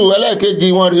Odùmọ́sù ẹlẹ́ẹ̀kejì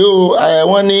wọn rèé o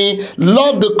wọ́n ní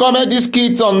love the comedy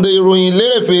skit on the ìròyìn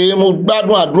lérèfé mo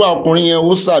gbádùn àdúrà ọkùnrin yẹn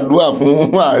ó ṣàdúrà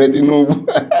fún ààrẹ Tinubu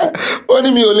ó ní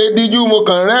mi ò lè díjú mo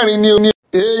kàn rẹ́rìn ní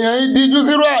èèyàn yìí díjú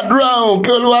sírò àdúrà ọ̀hún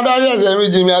kí Olúwa dárí ẹ̀ṣẹ̀ mi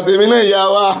jì mí àtèmi náà ìyá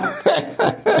wa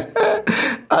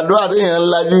àdúrà téèyàn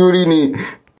ńlá jú rí ni.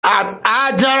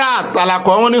 Ajarat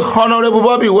Salako wọ́n ní Honourable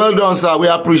Bobby well done sir we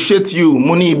appreciate you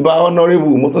mo ní ìbá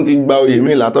honourable mo tún ti gba oyè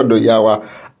mi látọ̀dọ̀ ìyá wa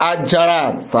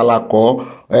Ajarat Salako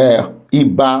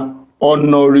ìbá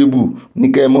honourable ní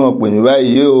kẹ́ mọ́ pè mí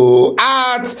báyìí o.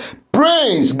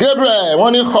 Prince Gabriel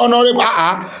wọ́n ní honourable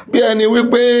bí ẹni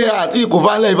wípé àti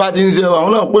ìkófánlẹ̀ ìbá ti ń ṣe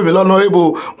àwọn náà pè mí lọ́nọ̀rẹ́bù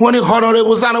wọ́n ní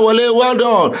honourable Sanwó-Olé well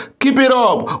done keep it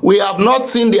up we have not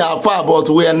seen the affair but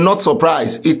we are not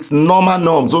surprised it's normal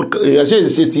norms so ṣe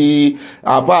ṣe ti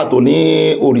affair tó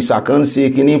ní òrìṣà kan ṣe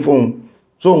kinní fún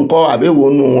so nǹkan àbẹ̀wò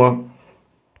nù wọn.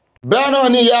 Bẹ́ẹ̀ náà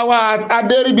ni ìyàwó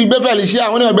Adéríbigbé Felicia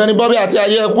àwọn ní Ọ̀gbẹ́ni Bobby àti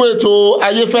ayé ẹkú ètò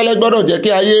Ayéfẹ́lẹ́ gbọ́dọ̀ jẹ́ kí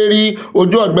ayé rí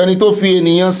ojú ọ̀gbẹ́ni tó fi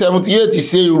ènìyàn 78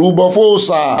 ṣe ìrúbọ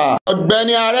fóòṣà.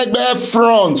 Ọ̀gbẹ́ni Arẹ́gbẹ́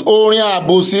front orin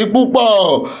àbòsí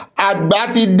púpọ̀ àgbà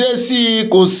ti dé sí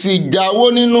kò sì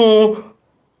jáwọ́ nínú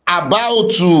àbá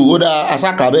òtù ó dá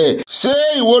àṣàkà bẹ́ẹ̀. Ṣé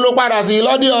ìwọ ló padà sí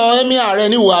lọ́dọ̀ ẹ̀mí ààrẹ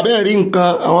níwò abẹ́ rí nǹkan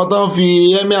àwọn tó ń fi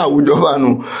ẹ̀mí àwùjọ bá nù.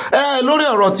 Lórí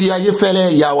ọ̀rọ̀ ti Ayéfẹ́lẹ́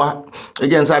ìyàwó ẹ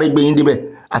jẹ́ n sáré gbé yín débẹ̀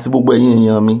àti gbogbo ẹ̀yin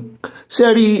èèyàn mi ṣe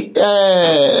rí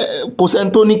kò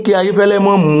sẹ́ni tó ní kí Ayéfẹ́lẹ́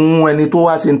mọ́ mú ẹni tó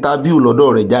wá sí interview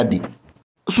lọ́dọ̀ rẹ̀ jáde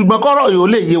ṣùgbọ́n kọ́rọ̀ yóò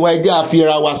lè yé wa ẹjẹ́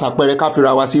àfira wa ṣàpẹẹrẹ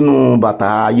káfira wa sínú bàtà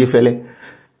Ayéfẹ́lẹ́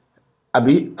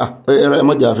àbí ẹ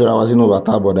mọ̀jẹ̀ àfira wa sínú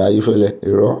bàtà bọ̀dà Ayéfẹ́lẹ́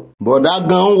irọ́ bọ̀dà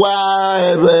gan wá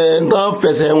tán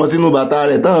fẹsẹ̀ wọn sínú bàtà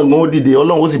rẹ̀ tán gan ó dìde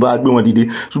Ọlọ́run ó sì bá gbé wọn dìde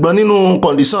ṣùgbọ́n nínú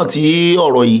kọ̀ǹdíṣàn tí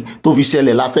ọ̀rọ̀ yìí tó fi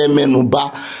ṣẹlẹ̀ la fẹ́ mẹ́nu bà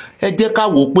ẹ jẹ́ ká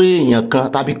wò pé èèyàn kan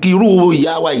tàbí kí irú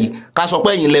ìyá wa yìí ká sọ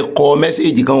pé ẹ̀yin lè kọ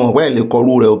mẹ́sẹ̀gì kan wọ̀n pé ẹ̀ lè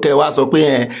kọrú rẹ̀ òkè wá sọ pé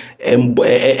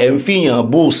ẹ̀ ń fìyàn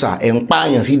bó òòṣà ẹ̀ ń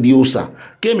pààyàn sí di òòṣà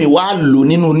kémi wá lò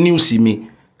nínú níùsì mi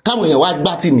káwọn èèyàn wá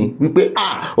gbá tì mí wípé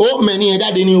ó mẹ́ni yẹn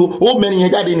jáde ni ó mẹ́ni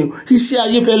yẹn jáde ni iṣẹ́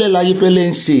Ayéfẹ́lẹ́ l'Ayéfẹ́lẹ́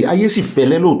ń ṣe ayé sì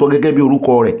fẹ́lẹ́ lóòótọ́ gẹ́gẹ́ bí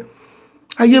orúkọ rẹ̀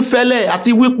Ayéfẹ́lẹ́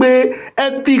àti wípé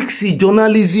ethics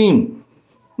journalism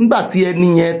nígbà tí ẹni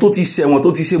yẹn tó ti ṣẹ̀wọ̀n tó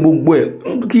ti ṣe gbogbo ẹ̀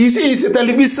kì í sì ṣe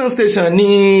television station ní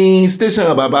station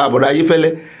bàbá àbọ̀dá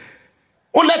Ayéfẹ́lẹ́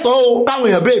ó lẹ́tọ̀ọ́ o káwọn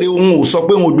èèyàn béèrè òun ò sọ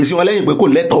pé òun ò gbèsè wọn lẹ́yìn pé kò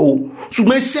lẹ́tọ̀ọ́ o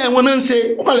ṣùgbọ́n iṣẹ́ wọn náà ń ṣe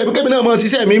ó kàn lè fi kébì náà mọ̀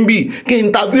ṣiṣẹ́ mi ń bì kí n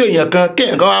interview èèyàn kan kí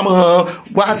èèyàn kan wá mọ̀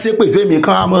wá ṣépè fèmí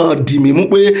kan wá mọ̀ dì mí mú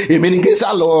pé èmi ni kí n sá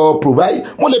lọ provide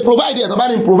mo lè provide ẹ̀ tó bá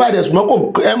ní provide ẹ̀ ṣùgbọ́n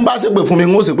kò ẹ̀ ń bá ṣépè fún mi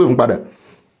ń ó ṣépè fún padà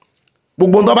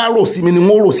gbogbo tó bá rò sí mi ni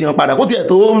wọ́n rò sí wọn padà kó tiẹ̀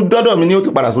tó dọ́dọ̀ mi ni ó ti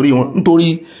padà sórí wọn nítorí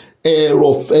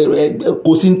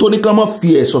kò sí tó ní ká má fi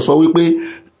ẹ̀ sọ̀sọ́ wípé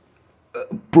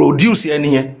produce ẹni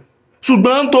yẹn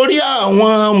ṣùgbọ́n nítorí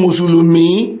àwọn mùsùlùmí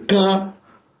kan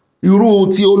irú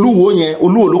ti olúwo yẹn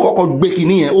olúwo ló kọ́kọ́ gbé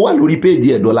kinní yẹn ó wà lórí péèjì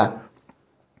ẹ̀ dọ́là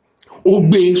ó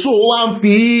gbé so wá ń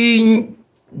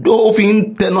fi ń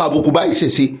tẹnu àbùkù báyìí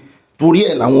ṣèṣe torí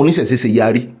ẹ̀ làwọn oníṣẹ̀ṣe ṣe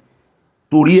yarí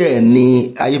torí ẹ̀ ni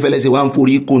ayéfẹ́lẹ́ ṣe wá ń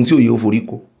forí kó tí òye ó forí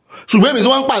kó ṣùgbọ́n èmi tí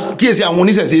wọ́n ń pàkíyèsí àwọn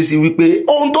oníṣẹ̀ṣe sí wípé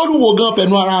ohun tó lúwo gan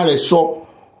fẹnu ara rẹ̀ sọ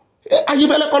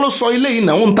ayéfẹ́lẹ́ kọ́ ló sọ ilé yìí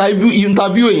náà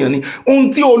interview èèyàn ni ohun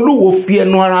tí olúwo fi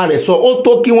ẹnu ara rẹ̀ sọ ó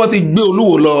tó kí wọ́n ti gbé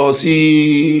olúwo lọ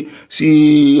sí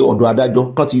ọ̀dọ̀ adájọ́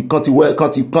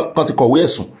kán ti kọ̀wé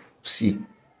ẹ̀sùn sí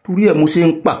torí ẹ̀ mo ṣe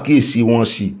ń pàkíyèsí wọn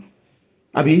sí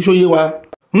àbí ṣóyé wa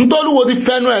ntọ́lúwo ti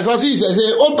fẹnu ẹ̀ sọ sí ìṣẹ̀ṣe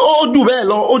ó jù bẹ́ẹ̀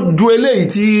lọ ó ju eléyìí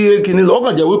tí kìíní lọ ó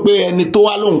kàn jẹ́ wípé ẹni tó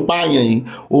wá lóhùn pààyàn yìí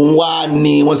òun wá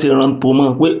ní wọ́n ṣe rán tó mọ́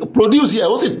pé produce ẹ̀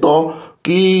ó sì tọ́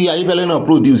kí ayéfẹ́lẹ́ náà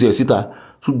produce ẹ̀ síta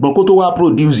ṣùgbọ́n kó tó wá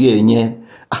produce ẹ̀ yẹn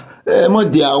ẹ mọ̀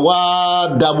jẹ́ àwa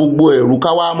da gbogbo ẹ̀rù ká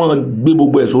wá mọ̀ gbé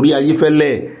gbogbo ẹ̀ sórí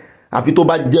ayéfẹ́lẹ́ àfi tó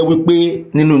bá jẹ́ wípé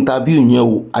nínú interview yẹn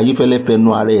o ayéfẹ́lẹ́ fẹnu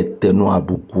ara ẹ̀ tẹnu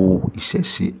àbùkù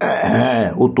ìṣẹ̀ṣe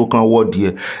ó tó kan wọ́ọ̀dì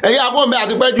ẹ̀ ẹ̀yà àbọ̀mẹ́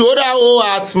àti pẹ́jù ó dá o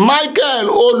at Michael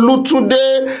Olútúndé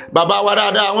bàbá wa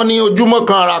dáadáa wọ́n ní ojúmọ́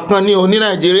kan ara kan ní o ní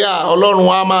Nàìjíríà Ọlọ́run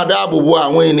á máa dáàbò bo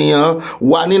àwọn ènìyàn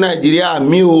wa ní Nàìjíríà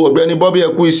mi o Ọ̀gbẹ́ni Bobby ẹ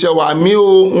kú iṣẹ́ wa mi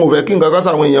o n ò fẹ́ kí nǹkan kan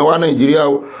sàwọn èèyàn wa Nàìjíríà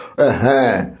o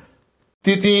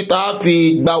títí tá a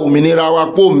fi gba òmìnira wa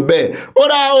kó ń bẹ̀. ó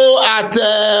dá o àtẹ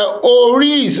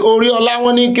orí ọlá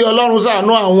wọn ní kí Ọlọ́run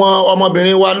ṣàánú àwọn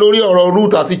ọmọbìnrin wa lórí ọ̀rọ̀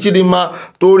Ruth àti Chidinma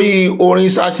torí orin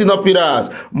Shina Peters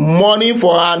money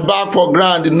for hand bag for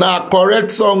grand na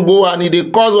correct song go and e dey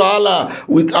cause wahala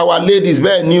with our ladies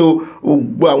bẹ́ẹ̀ ni o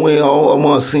gbogbo àwọn ọmọ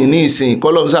ìsìn ní ìsìn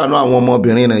kọ́lọ́run ṣàánú àwọn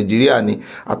ọmọbìnrin Nàìjíríà ni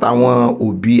àtàwọn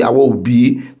àwọn òbí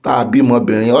tá a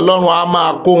bímọbìnrin Ọlọ́run á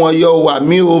máa kó wọn yọ wà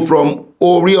mí o from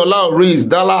Oriola Oris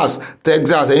Dallas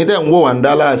Texas ẹ̀yin tẹ́ ń wò wá ní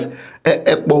Dallas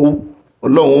ẹ pọ̀ o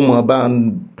Ọlọ́run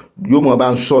yóò mọ̀ bá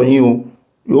ń sọ yín o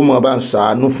yóò mọ̀ bá ń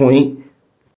ṣàánú fún yín.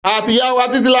 àtìyáwó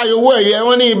Títílayọ̀ owó ẹ̀yẹ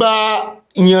wọ́n ní ibà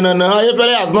ìyànnànà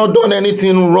ayéfẹ́lẹ́ has not done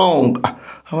anything wrong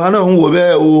àwa náà ń wò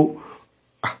bẹ́ẹ̀ o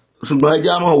ṣùgbọ́n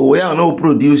ẹja mọ̀ wò yà náà ó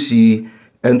produce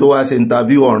ẹni tó wá ṣe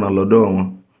interview ọ̀ràn lọ́dọ̀ wọn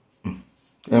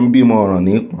ẹ ń bímọ ọ̀ràn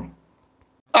ní ìpọ̀n.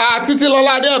 Títí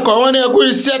lọ́lá adẹ́ẹ̀kọ́ wọ́n ní ẹ kú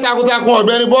iṣẹ́ takuntakun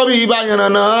Ọ̀gbẹ́ni Bobby ibà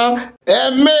yànnànà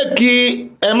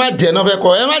ẹ má jẹ́ náà fẹ́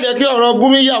kọ́ ẹ má jẹ́ kí ọ̀rọ̀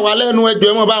Gumi yà wá lẹ́nu ẹjọ́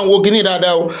ẹ mọ̀ bá ń wo kíní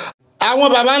dáadáa o. àwọn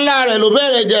baba ńlá rẹ̀ ló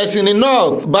bẹ̀rẹ̀ jẹ̀sìn ní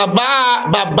north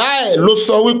bàbá ẹ̀ ló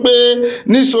sọ wípé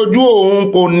níṣojú òun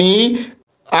kò ní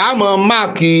àmọ́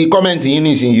máàkì kọ́mẹ̀ntì yín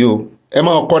nísìnyí o ẹ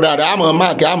mọ̀ ọkọ̀ dáadáa àmọ́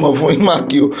máàkì àmọ́ fún yín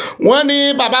máàkì o. wọ́n ní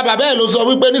bàbá ẹ̀ ló sọ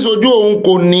wípé níṣojú òun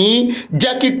kò ní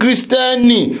jẹ́ kí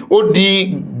kírísítẹ́nì ó di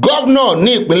gọ́vnọ̀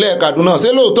ní ìpínlẹ̀ Kaduna ṣé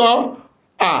lóòótọ́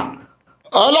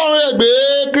Ọlọ́run lè gbé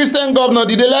Christian governor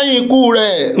dìde lẹ́yìn ikú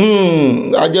rẹ̀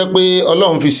a jẹ́ pé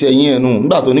Ọlọ́run fi ṣẹ̀yìn ẹ̀nu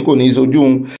nígbà tó ní kò ní í sojú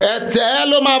un. ẹ̀tẹ́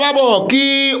ló máa bá bọ̀ kí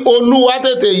Olúwa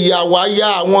tètè yà wá ya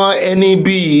àwọn ẹni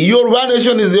bíi Yorùbá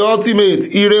nation is the ultimate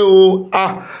ire o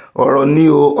ọ̀rọ̀ ni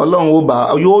o Ọlọ́run ó bá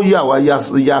yóò yà wá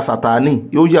ya Sátánì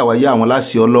yóò yà wá ya àwọn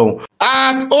láṣẹ Ọlọ́run.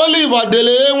 at Olive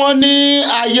Adele wọ́n ní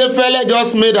Ayéfẹ́lẹ́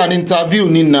just made an interview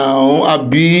ní now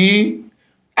àbí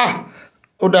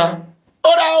ó dáa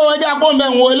ẹjẹ́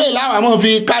àpọ́nbẹ̀wò eléyìí láwọn àmọ́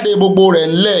fi káde gbogbo rẹ̀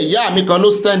ńlẹ̀ ìyá mi kan ló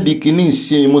sẹ́ndì kìíní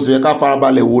ṣe mo sì fẹ́ ká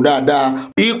farabalẹ̀ wò dáadáa.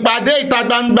 ìpàdé ìta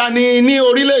gbangba ní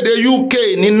orílẹ̀-èdè UK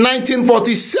ní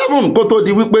 1947 kó tó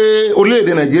di wípé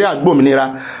orílẹ̀-èdè Nàìjíríà gbòmìnira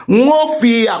wọ́n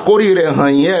fi àkórí rẹ̀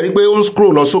hàn yín ẹ̀ rí pé ó ń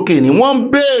scroll lọ sókè ni wọ́n ń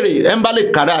béèrè ẹ̀ ń bá lè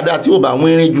kà dáadáa tí ó bá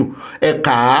wọ́n irin jù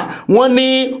ẹ̀ka wọ́n ní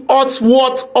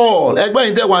Hotworth Hall ẹgbẹ́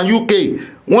yìí tẹ̀ wá UK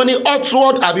wọ́n ní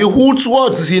Hotworth àbí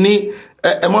Hootsworth sí ní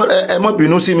ẹ mọ́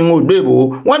bínú sí mi ń gbé ìbò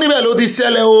wọ́n níbẹ̀ ló ti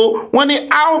ṣẹlẹ̀ o wọ́n ní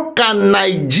how can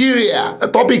Nigeria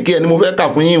tọ́pìkì ẹ̀ ni mo fẹ́ kà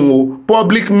fún yín o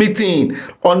public meeting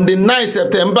on the 9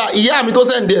 September ìyá mi tó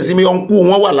sẹ́ǹdì ẹ̀ sí mi ọ̀nkú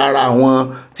wọn wà lára àwọn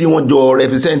tí wọ́n jọ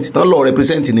represent tán lọ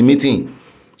represent ní meeting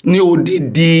ní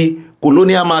odidi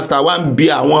colonial master wa ń bi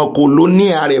àwọn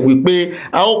colonial rẹ̀ wípé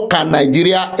how can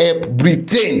Nigeria help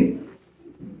Britain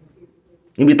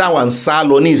ibi táwọn ń sá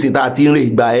lọ ní ìsìn tá a ti ń rè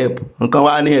gba help nǹkan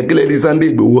wá ní ẹ̀kílẹ̀ ní Sunday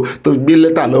Igboho tó gbé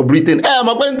lẹ́tà lọ Britain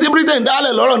mọ̀ pé tí Britain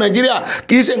dálẹ̀ lọ́rọ̀ Nàìjíríà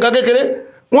kì í ṣe nǹkan kékeré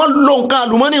wọ́n lo nǹkan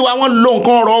àlùmọ́nì wa wọ́n lo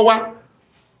nǹkan ọ̀rọ̀ wa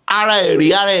ara ẹ̀rí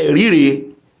rèé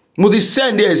mo ti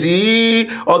send ẹ̀ sí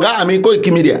ọ̀gá mi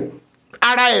Koiki Media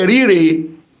ara ẹ̀rí rèé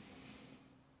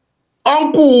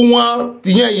ọ̀nkù wọn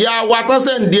tìyẹn ìyá wa tán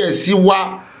send ẹ̀ sí wa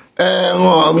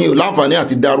mi ò láǹfààní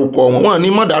àti dárúkọ wọn wọn ní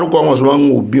mọ́ dárúkọ wọn ṣùgbọ́n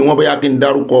wọn ò bí wọn bóyá kí n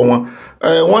dárúkọ wọn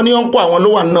wọn ní ọ̀nkù àwọn ló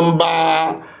wà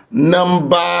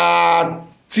nọ́mbà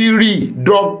 3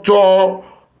 Dr.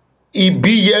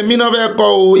 Ìbíyẹmí náà fẹ́ kọ́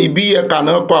o Ìbíyẹkà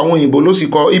náà kọ́ àwọn òyìnbó ló sì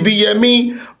kọ́ Ìbíyẹmí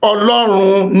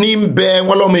Ọlọ́run ní bẹ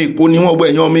wọn lọ́mọ Èkó ni wọ́n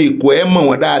gbẹ̀yìn ọmọ Èkó ẹ̀ mọ̀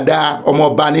wọ́n dáadáa ọmọ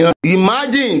ọba ni wọ́n.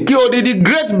 Imagine kí odidi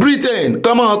Great Britain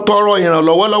kọ́ mọ́ tọrọ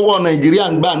ìrànlọ́wọ́ lọ́wọ́ Nàìjíríà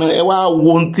ń gbà náà ẹ wá wo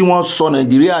ohun tí wọ́n sọ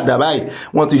Nàìjíríà dà báyìí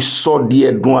wọ́n ti sọ di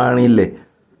ẹ̀dùn arinlẹ̀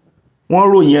wọ́n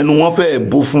ròyìn ẹnu wọn fẹ́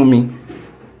bú fún mi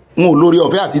wọn ò lórí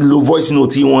ọ̀fẹ́ àti lo voice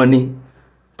note wọn ni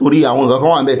torí àwọn nǹkan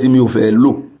kan wà bẹ́ẹ̀ tí mi ò fẹ́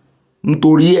lò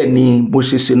nítorí ẹ̀ ni mo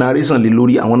ṣe ṣe narration lé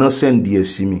lórí àwọn náà send ẹ̀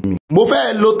sí mi. mo fẹ́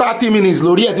lo 30 minutes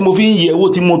lórí ẹ̀ tí mo fi ń yẹ̀wò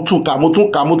tí mo tún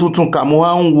kà mo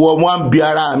wá ń bi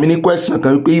ara mi ní question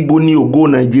kan pé ibo ni ògo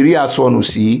Nàìjíríà sọnù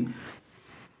sí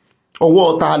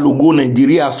ọwọ́ ta lògo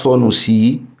Nàìjíríà sọnù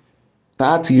sí tá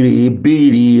a ti rèé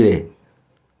béèrè rẹ̀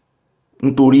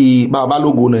nítorí bàbá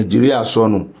lògo Nàìjíríà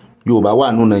sọnù Yorùbá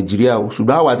wà nù Nàìjíríà o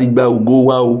ṣùgbọ́n àwa ti gba ògo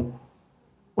wa o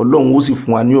Ọlọ́run ó sì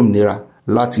fún wa ní òmìnira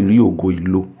láti rí ògo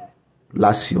ìlò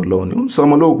láti Ọlọ́run ni ó ń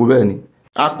sọmọ lóògùn bẹ́ẹ̀ ni.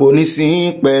 a kò ní sin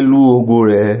pẹ̀lú ògo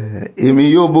rẹ̀ èmi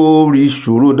yóò borí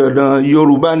ìṣòro dandan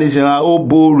Yorùbá nation a ó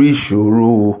borí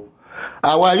ìṣòro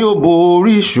àwa yóò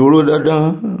borí ìṣòro dandan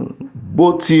bó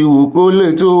ti wù kó lè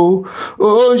tó ó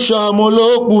ṣọmọ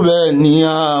lóògùn bẹ́ẹ̀ ni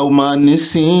a ò máa ní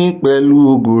sin pẹ̀lú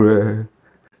ògo rẹ̀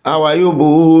àwa yóò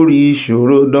borí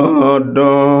ìṣòro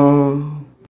dandan.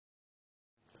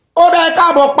 Ó dá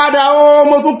káàbọ̀ padà o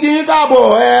mo tún kí yín káàbọ̀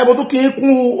mo tún kí yín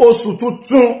kún oṣù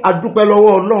tuntun àdúpẹ́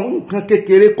lọ́wọ́ Ọlọ́run nǹkan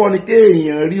kékeré kọ́ ni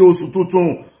kéèyàn rí oṣù tuntun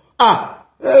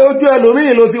ojú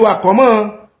ẹlòmíì ló ti wà common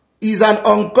is an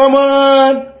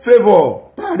uncommon favour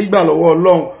tá a rí gbà lọ́wọ́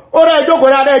Ọlọ́run. Ó dá ìjókòó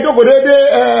dáadáa ìjókòó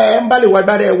déédéé ń bá lè wá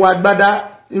gbádá ẹwà gbádá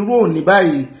irú òní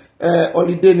báyìí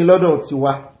holiday ni lọ́dọ̀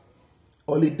tiwa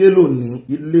holiday lónìí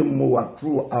ilé mo wà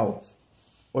throughout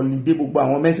holiday gbogbo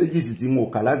àwọn messages tí mo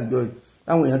kà láti jọ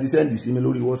àwọn èèyàn ti sẹ́ndì sí mi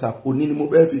lórí WhatsApp òní ni mo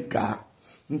fẹ́ fi kà á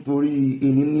nítorí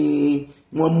èní ni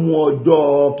wọ́n mú ọjọ́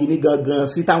kìíní gangan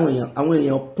sí táwọn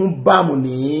èèyàn kún báàmù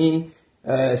ní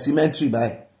cemetery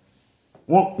báyìí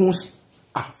wọ́n kún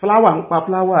fúláwà ń pa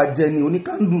fúláwà jẹ ni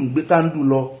oníkándù ń gbé kándù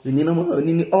lọ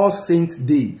èní ní All Saints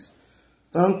Days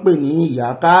tó ń pè ní ìyá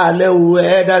káalẹ́ o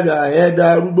ẹ̀ẹ́dàgbà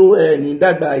ẹ̀ẹ́dàrúgbó ẹ̀ẹ́ni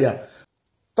dàgbà àyà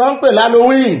tó ń pè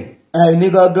l'Halloween ẹ̀ẹ́ni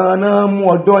gangan náà mú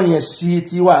ọjọ́ yẹn sí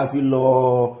tí wàá fi lọ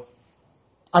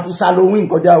àti Halloween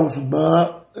kọjá o ṣùgbọ́n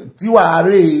tí wàá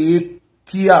rèé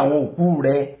kí àwọn òkú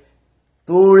rẹ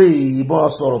tó rèé bọ́n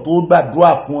sọ̀rọ̀ tó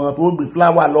gbàdúrà fún wọn tó gbé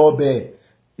fúláwà lọ́bẹ̀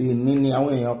èní ni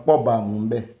àwọn èèyàn pọ̀ bá mú un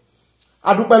bẹ́ẹ̀.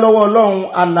 adúpẹ́ lọ́wọ́ Ọlọ́run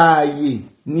alààyè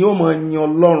ni ó mọ̀ yin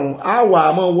Ọlọ́run á wà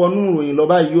á mọ̀ wọnú ìròyìn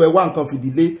lọ́ba yìí ẹ wá nǹkan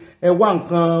fìdílé ẹ wá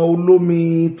nǹkan olómi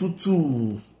tútù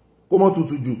kó mọ́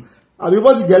tútù jù àbí bó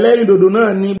sì jẹ́ lẹ́yìn dòdò náà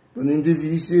ní òní tí fi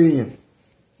ṣe èèyàn.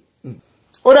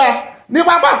 ó dáa ní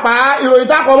pápápá ìròyìn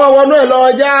tákọ̀ mọ́ wọnú ẹ̀ lọ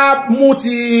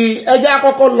ẹjá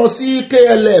kọ́kọ́ lọ sí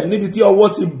KLM níbi tí ọwọ́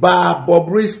ti ba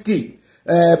Bobrisky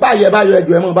báyẹ̀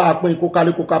ẹjọ́ ẹ mọ́ bá pín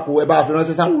kókálíkókákó ẹ bá fi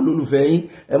ránṣẹ́ sáwọn olólùfẹ́ yín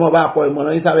ẹ mọ́ bá kọ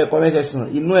ìmọ̀ràn yín sáré comment section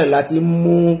inú ẹ̀ láti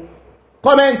mú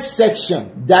comment section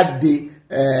jáde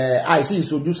àìsí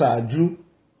ìsojú ṣáájú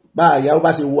bá àyà ó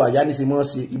bá ṣe wo àyà ní ṣe mọ́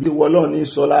ṣe ibi tí wọ́n Ọlọ́run ní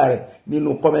sọ́lá rẹ̀ nínú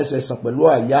comment section pẹ̀lú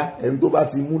àyà ẹni tó bá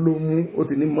ti mú ló mú ó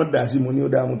ti ní mọ́dà sí mo ní ó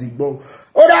dá mo ti gbọ́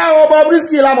ó dá àwọn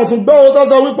Bobrisky lámọ̀ tún gbọ́ ó tó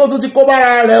sọ wípé ó tún ti kó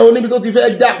bára rẹ̀ ó níbi tó ti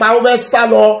fẹ́ jápa ó fẹ́ sá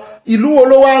lọ ìlú wo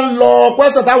ló wá ń lọ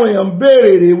pẹ́sẹ̀ táwọn èèyàn ń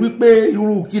béèrè rè wípé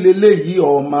irú kí leléyìí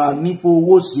ọ̀mà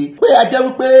nífowó sí pé a jẹ́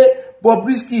wípé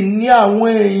Bobrisky ní àwọn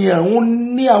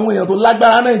èèyàn tó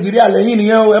lágbára Nàìjíríà lẹ́yìn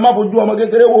nìyẹn ẹ má fojú ọmọ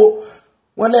kékeré wo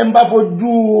wọ́n lẹ́ ń bá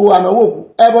fojú ànáwó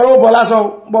ẹbọ̀rọ̀ bọ̀ lásán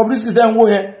Bobrisky tẹ́ ń wó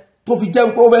yẹn tó fi jẹ́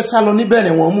pé ó fẹ́ sá lọ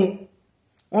níbẹ̀rẹ̀ wọ́n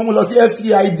mú lọ sí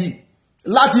FCID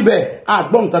láti bẹ̀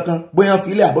àgbọ̀n kankan bóyá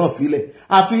filẹ̀ àbọ̀n filẹ̀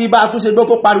àfi bá a tún ṣe gbọ́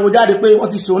tó pariwo jáde pé wọ́n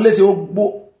ti sòun léṣe ó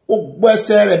gbọ́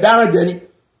ẹsẹ̀ rẹ̀ dáràn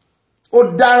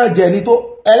jẹ ni tó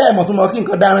ẹlẹ́ẹ̀mọ̀ tó mọ̀ kí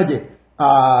nǹkan dáràn jẹ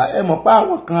ẹ mọ̀ pé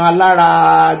àwọn kan alára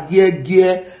gẹ́gẹ́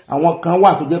àwọn kan wà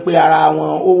tó jẹ́ pé ara wọn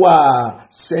ó wà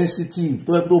sensitive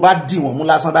tó bá dì wọ́n mú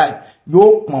lásán báyìí yóò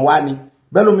pọ̀n wá ni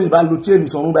bẹ́ẹ̀ lómi ìbá lo chain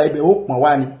sọ̀rún bá ibẹ̀ ó pọ̀n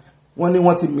wá ni wọ́n ní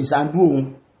wọ́n ti mìsàndú òun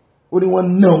ó ní wọ́n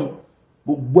náà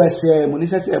gbogbo ẹsẹ̀ rẹ̀ mo ní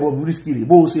sẹ́sẹ̀ Bobrisky rè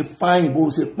bó o ṣe fine bó o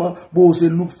ṣe pọ́n bó o ṣe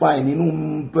look fine nínú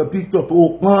picture tó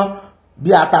pọ́n bí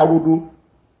atarodo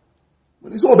mo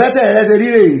ní sọ bẹ́sẹ̀ rẹ̀ ṣe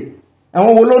ríre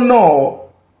àwọn wo ló nà ọ́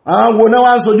àwọn wo náà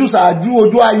wá ń sojú ṣáájú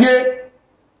ojú ayé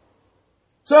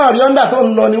sọ̀rọ̀ rí ọ́ndà tó ń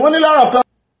lọ ni wọ́n ní lọ́rọ̀ kan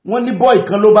wọ́n ní bọ́ì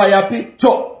kan ló bá ya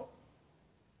picture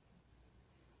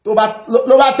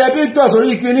ló bá tẹ pictures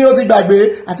orí kíní ó ti gbàgbé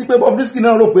àti pé Bobrisky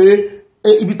náà rò pé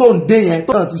ibi tó ń dé yẹn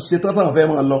tó náà ti ṣe tán fẹ́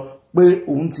máa lọ pé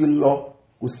òun ti lọ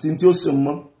kò sí tí ó ṣe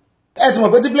mọ́ ẹ sì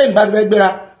mọ̀ pé tí plane bá ti fẹ́ gbéra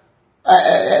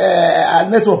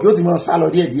network yóò ti máa sá lọ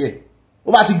díẹ̀díẹ̀ ó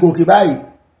bá ti gòkè báyìí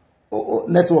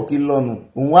network lọ́nu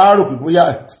òun wá rò pé bóyá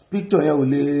picture yẹn ò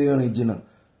lè rìn jìnnà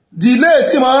delay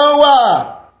sì máa ń wà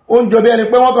ó ń jọ bí ẹni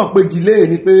pé wọ́n kàn pé delay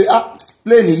ni pé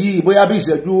plane yìí bóyá bí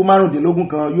ìṣẹ́jú 15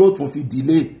 kan yóò tún fi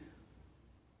delay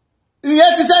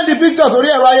ìyẹn ti send the pictures orí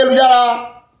ẹ̀rọ ayélujára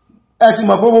ẹ sì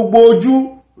mọ̀ pé gbogbo ojú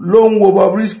ló ń wo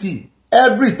Bobrisky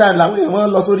every time làwọn èèyàn máa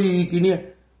ń lọ sórí kìíní ẹ̀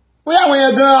bóyá àwọn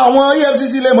èèyàn gan àwọn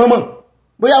EFCC lè mọ̀mọ̀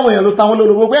bóyá àwọn èèyàn ló ta wọn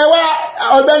lólobó pé wá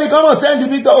Ọ̀gbẹ́ni kan mọ̀ send the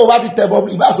picture ó bá ti tẹ̀ Bob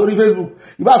ìbá sórí Facebook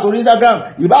ìbá sórí Instagram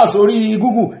ìbá sórí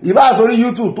Google ìbá sórí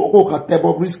YouTube tó kò kàn tẹ̀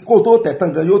Bobrisky kó tó tẹ̀ tán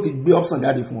gan yóò ti gbé option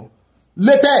jáde fún ọ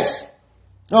latest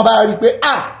wọ́n bá rí pé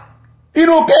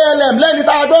inú KLM lẹ́ni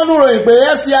tá a gbọ́ nù ròyìn pé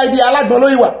FCID alágbọ̀n ló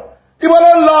ìwà ibo ló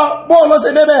ń lọ bó ló ṣe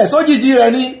débẹ̀ sójìjì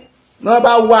rẹ̀ ni wọ́n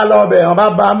bá wà lọ́bẹ̀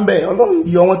wọ́n bá ń bẹ̀ ọlọ́run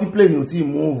yọ wọn tí plane ò tí ì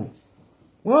múùvù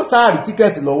wọ́n sáàrí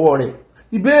tíkẹ́ẹ̀tì lọ́wọ́ rẹ̀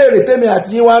ìbéèrè tèmi àti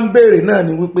yín wá ń béèrè náà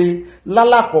ni wípé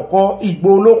lálàkọ̀kọ́ ìgbó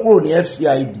olókùrò ní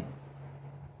FCID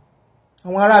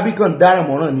àwọn arábí kan dáràn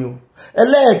mọ́ràn ni o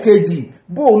ẹlẹ́ẹ̀kejì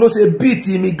bó ló ṣe beat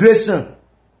immigration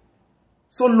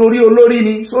so lórí olórí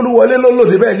ni so lúwọlé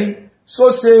lólòdé bẹ́ẹ̀ ni so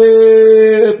ṣe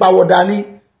pàwọ̀dà ni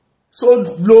so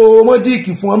lo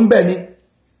mọ́jíìkì fún ọ́n bẹ́ẹ̀ ni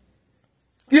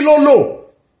kí ló lò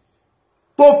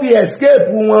tó fi escape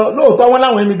wọn lóòótọ́ wọn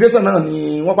láwọn immigration náà ni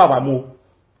wọ́n pàpà mú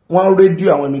wọn rédíò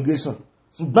àwọn immigration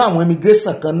ṣùgbọ́n àwọn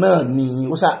immigration kan náà ni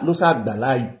ló ṣàgbà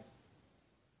láàyè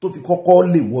tó fi kọ́kọ́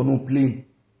lè wọnú plane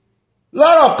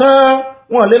lọ́rọ̀ kan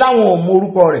wọn lé láwọn ò mọ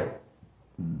orúkọ rẹ̀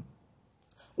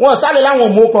wọn sálẹ̀ láwọn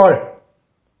ò mọ orúkọ rẹ̀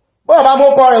bọ́ọ̀ bá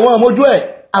mọ́kọ rẹ̀ wọn mójú ẹ̀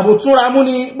àbòtúnra mú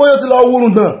ni bóyá ti lọ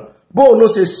wúrun gbọ̀n bó ló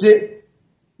ṣe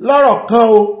lọ́rọ̀ kan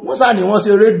o wọ́n sá ni wọ́n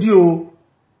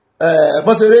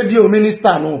ṣe rédíò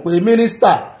mínísítà nù pé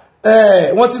mínísítà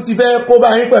wọ́n ti fẹ́ kó bá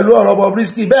yín pẹ̀lú ọ̀rọ̀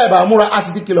Bobrisky bẹ́ẹ̀ bá múra a sì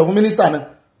ti kìlọ̀ fún mínísítà náà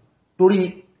torí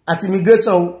àti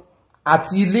immigration o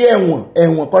àti ilé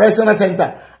ẹ̀wọ̀n correctional center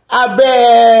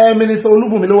abẹ́ mínísítà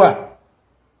Olúbùnmi ló wà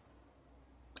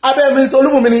abẹ́ mínísítà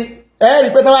Olúbùnmi ni rí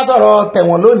pé tí wọ́n bá sọ̀rọ̀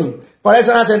tẹ̀wọ̀n lónìí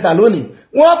correctional center lónìí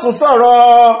wọ́n tún sọ̀rọ̀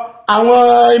àwọn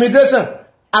immigration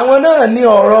àwọn náà ní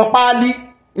ọ̀rọ̀ páálí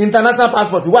international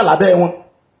passport wà lábẹ́ wọn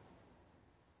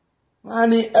wọ́n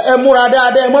ní ẹ múra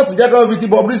dáadáa ẹ mọ́ tún jẹ́ kí wọ́n fi ti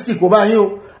Bobrisky kó bá yín o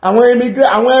àwọn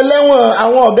ẹlẹ́wọ̀n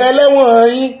àwọn ọ̀gá ẹlẹ́wọ̀n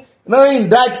yín náà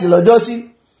indict lọ́jọ́ sí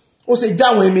ó ṣe já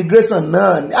àwọn immigration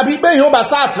náà ní àbí pé èèyàn bá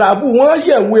sáà travel wọ́n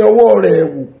yẹ̀wé ọwọ́ rẹ̀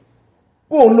wò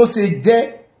bóun ló ṣe jẹ́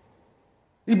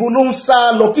ibo ló ń sá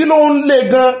lọ kí ló ń lé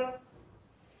gan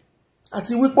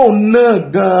àti wípé òun náà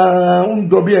gan ń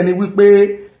jọ bí ẹni wípé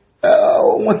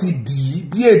wọ́n ti dì í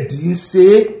bí èdè ń ṣe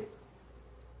é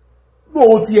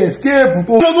bó ti escape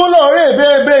tó lójú lọ́ọ̀rẹ́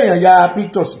bẹ́ẹ̀ èèyàn ya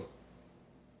pictures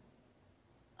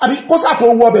àbí kó sàtò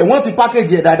wọbẹ̀ wọ́n ti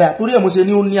package ẹ̀ dáadáa torí ẹ̀ mo ṣe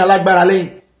ní ó ní alágbára lẹ́yìn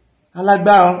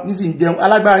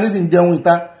alágbára nísìn jẹun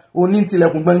ìta oní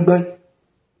tilẹ̀kùn gbọ́ngbọ́n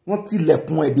wọ́n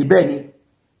tilẹ̀kùn ẹ̀dẹ̀ bẹ́ẹ̀ ni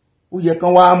ó yẹ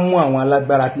kán wá mú àwọn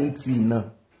alágbára tí ń ti iná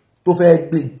tó fẹ́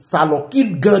gbé sálọ kí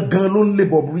gangan ló ń lé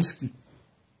Bobrisky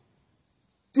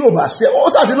tí ò bá ṣe ó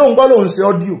sàtí lóun gbọ́ lóun ṣe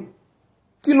ọ́díò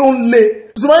kí ló ń lé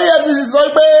ṣùgbọ́n EFCC sọ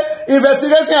pé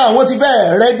investigation àwọn ti fẹ́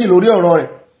rẹ́dì lórí ọ̀rọ̀ rẹ̀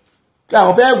kí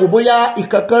àwọn fẹ́ wò bóyá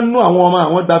ìkankan nú àwọn ọmọ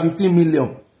àwọn gba 15 million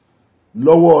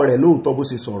lọ́wọ́ rẹ̀ lóòótọ́ bó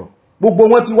ṣe sọ̀rọ̀ gbogbo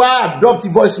wọn ti wá adopt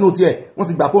voice note ẹ̀ wọ́n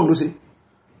ti gbà pòun ló ṣe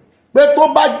pé tó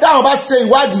bá dáhùn bá ṣe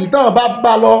ìwádìí táwọn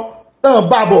bá lọ táwọn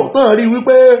bá bọ̀ táwọn rí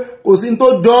wípé kò sí tó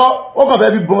jọ ó kàn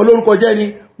fẹ́ fi bọ̀n lórúkọ jẹ́ ni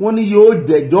wọ́n ní yóò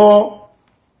jẹ́jọ́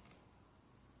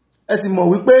ẹ sì mọ̀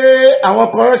wípé àwọn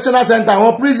correctional center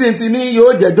àwọn prison ti ní yóò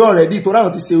jẹ́jọ́ rẹ̀ dì tó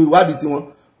ráwọn ti ṣe ìwádìí tiwọn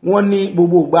wọ́n ní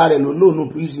gbogbo ìgbà rẹ̀ ló lóònù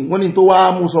prison wọ́n ní tó wá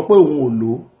mú sọ pé òun ò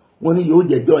lò wọ́n ní yóò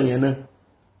jẹ́jọ́ yẹn náà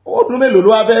ọdún mélòó ló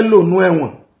wá fẹ́ lóònù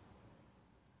ẹ̀wọ̀n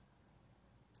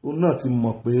òun náà ti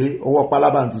mọ̀ pé ọwọ́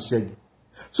pálábà ti ṣẹ́gi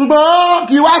ṣùgbọ́n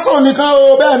kì í wá sọ nìkan o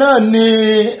bẹ́ẹ̀ náà ni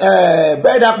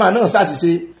bẹ́ẹ̀dàpà náà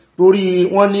ṣàṣìṣe torí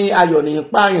wọ́n ní ayọ̀ ní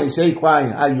pààyàn iṣẹ́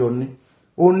ìpààyàn ayọ̀ ni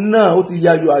òun náà ó ti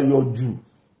yayọ̀ ayọ̀ jù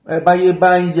báyé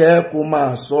bá ń yẹ kó máa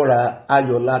ṣọ́ra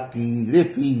ayọ̀ lákì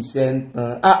réfi iṣẹ́ ń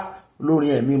tan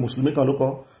lórin ẹ̀mí mùsùlùmí kan ló kọ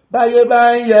báyé bá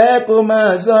ń yẹ kó máa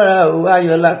ṣọ́ra o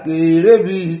ayọ̀ lákì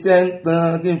réfi iṣẹ́ ń tan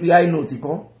kí n fi high note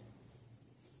kọ́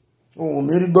ohun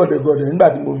mi rí gọ̀dẹ̀gọ̀dẹ̀ nígbà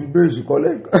tí mo fi bẹ́ẹ̀sì kọ́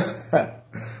lẹ́ẹ̀kan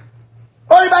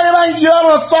ó ní báyé bá ń yẹ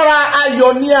ọmọ ṣọ́ra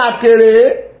ayọ̀ ní àkèrè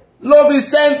ló fi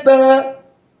sẹ́ńtàn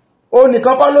ó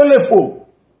nìkan kọ́ ló lè fò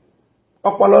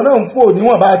ọpọlọ náà ń fò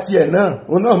níwọ̀n bá tiẹ̀ náà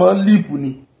òun náà máa ń líìpù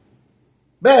ni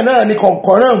bẹ́ẹ̀ náà ni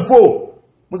kọ̀ǹkọ̀ náà ń fò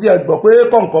mo ti gbọ́ pé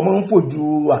kọ̀ǹkọ̀ máa ń fò ju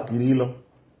àkìrí lọ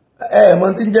mọ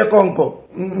tí ń jẹ́ kọ̀ǹkọ̀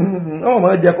wọ́n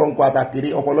máa ń jẹ kọ̀ǹkọ̀ àtàkìrí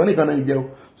ọ̀pọ̀lọ́ nìkan náà jẹ́ o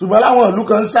ṣùgbọ́n láwọn ìlú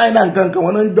kan ṣáínà nǹkan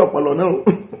wọn náà ń jọ ọ̀pọ̀lọ́ náà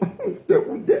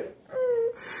jẹkújẹ.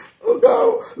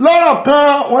 lọ́rọ̀ kan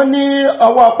wọ́n ní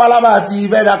ọwọ́ pálábá àti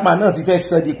vedakman náà ti fẹ́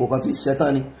ṣẹ́gi kò kàn tí ì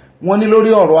ṣẹ́tàn ni wọ́n ní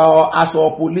lórí ọ̀rọ̀ aṣọ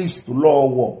police tó lọ́ọ́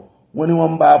wọ̀ wọ́n ní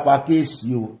wọ́n ń bá fa kéèsì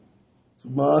o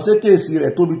ṣùgbọ́n ṣé kéèsì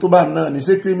rẹ̀ tóbi tó bá náà ní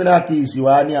ṣé criminal kéèsì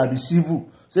wa ní àbí civil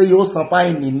ṣé yóò san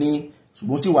fáìnì ní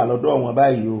ṣùgbọ́n sì wà lọ́dọ̀ wọn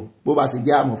báyìí o bó bá ṣe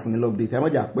jẹ́ àmọ̀ fún yín lọ́pdẹ̀tì ẹ má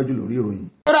jà pẹ́jù lórí ìròyìn.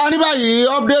 ọ̀rọ̀ ní báyìí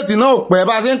ọ́pdẹ̀tì náà pẹ́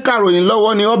bá a ṣe ń kàròyìn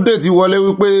lọ́wọ́ ni ọ́pdẹ̀tì wọlé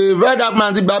wípé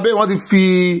vedakman ti gba bẹ́ẹ̀ wọ́n ti fi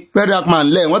vedakman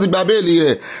lẹ̀ wọ́n ti gba bẹ́ẹ̀lì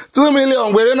rẹ̀ 2 million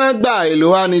péré náà gbà èlò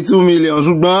wa ní 2 million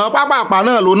ṣùgbọ́n pápápá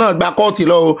náà ló náà gba kọ́ọ̀tì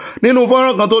lọ nínú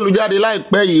fọ́nrán kan tó lu jáde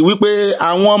láìpẹ́ yìí wípé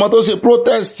àwọn ọmọ tó ṣe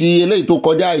protest eléyìí tó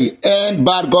kọjá yìí end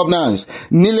bad governance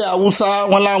nílẹ̀ haúsá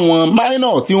wọn láwọn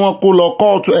minor tí wọ́n kó lọ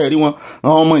kóòtù ẹ̀rí wọn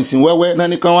àwọn ọmọ ìsìn wẹ́wẹ́ náà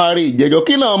ní kán wá rí ìjẹ́jọ́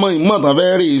kí náà ọmọ ìmọ̀tàn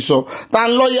fẹ́ rí sọ ta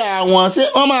ń lọ́ọ̀yà wọn ṣé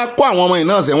wọ́n máa kó àwọn ọmọ yìí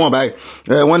náà sẹ́wọ̀n báyìí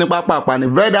wọ́n ní pápápá ní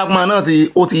vedakman náà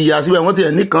ó ti yà síbẹ̀ wọ́n ti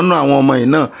ẹ̀ nìkan náà àwọn ọmọ yìí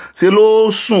náà ṣe ló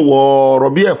sùn wọ̀ọ̀rọ̀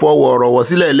bí ẹ̀fọ́ wọ̀ọ̀rọ̀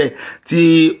sílẹ̀ lẹ̀ tí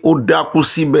ó dákú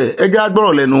síbẹ̀ ẹjẹ́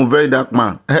agbọ́rọ̀ lẹ́nu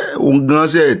vedakman òun gan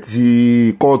ṣe ti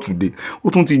kóòtù dé ó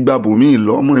tún ti gba bòmíì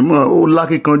lọ ọmọ ìmọ̀ ó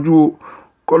lákìkanjú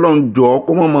kọ́lọ́n jọ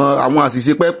kó mọ̀ àwọn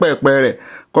àṣìṣe pẹ́pẹ́pẹ́ rẹ̀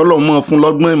kọ́lọ́n mọ̀ fún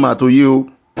lọ́gbọ́n ìmọ̀ àtòyé o.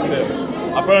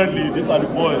 Apparently, these are the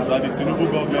boys that the Tinubu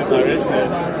government arrested,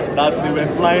 that they were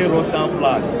flying Russian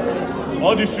flag.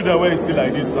 All these children where you see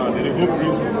like this now, they go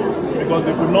prison because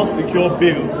they could not secure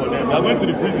bail for them. They are going to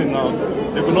the prison now,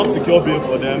 they could not secure bail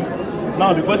for them.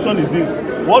 Now the question is this,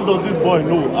 what does this boy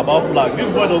know about flag? This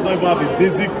boy does not even have a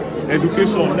basic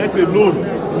education, let alone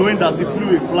knowing that he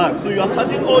flew a flag. So you are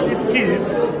charging all these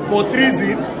kids for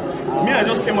treason. Me, I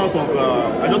just came out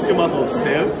of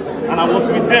cell and I was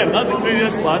with them. That's the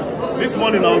craziest part. This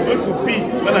morning I was going to pee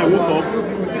when I woke up.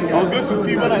 I was going to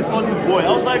pee when I saw this boy. I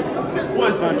was like, this boy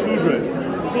is my children.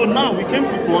 So now we came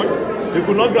to court. They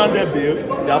could not grant their bail.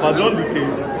 They have adjourned the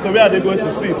case. So where are they going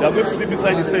to sleep? They are going to sleep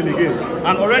inside the cell again.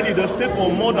 And already they stayed for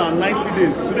more than 90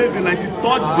 days. Today is the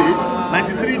 93rd day.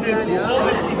 93 days for all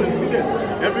the children. See them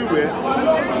everywhere.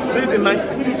 Today is the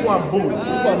 93rd. This one boom.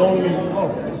 This one don't leave.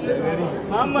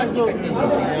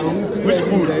 Which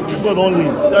food? This one don't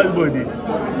leave. See how this boy did.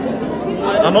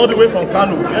 And all the way from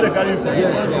Kano. Where they carry from?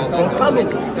 Yes. From Kano.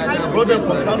 Brought them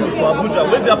from Kano to Abuja.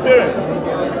 Where's their parents?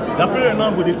 Their parents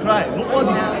now go, they cry.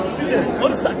 Nobody. See them. All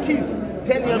these are kids.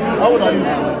 10 years old. How old are you?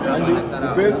 And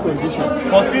the best condition.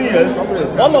 14 years.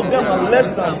 All of them are less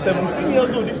than 17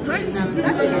 years old. It's crazy.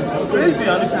 It's crazy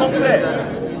and it's not fair.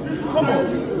 Come on.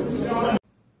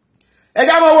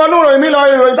 ẹjá mọ wọnú ìròyìn mi lọ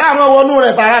ìròyìn tá a mọ wọnú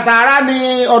rẹ̀ tààràtààrà ní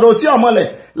ọ̀dọ̀ sí ọmọlẹ̀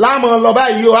láàmú lọ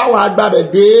báyìí o àwọn agbábẹ̀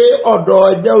dé ọ̀dọ̀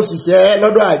ẹgbẹ́ òṣìṣẹ́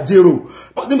lọ́dọ̀ àjèrò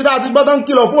níbi tá a ti gbọ́ tán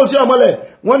kìlọ̀ fún òsì ọmọlẹ̀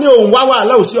wọ́n ní òun wá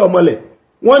wàhálà òsì ọmọlẹ̀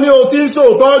wọ́n ní o ti ń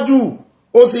sòótọ́ jù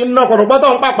ó sì ń ná pọ̀tọ̀pọ̀tọ̀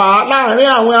ń pàpà láàrin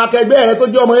àwọn akẹgbẹ́ rẹ̀ tó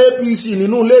jẹ́ ọmọ APC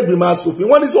nínú ilé ìgbìmọ̀ asòfin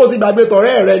wọ́n ní sóò ti gbàgbé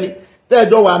tọ̀rẹ́ rẹ̀ ni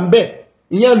tẹ́ẹ̀jọ wà ń bẹ̀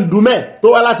ìyẹn ń dùmẹ̀ tó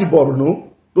wá láti Borno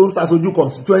tó ń ṣàṣojú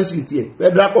constituency tiẹ̀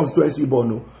federal constituency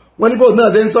Borno wọ́n ní bóun náà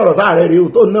ṣe ń sọ̀rọ̀ sáàrẹ̀ rèé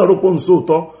tó náà rò pé òun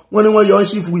sóòótọ́ wọ́n ní wọ́n yọ ń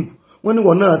chief whip wọ́n ní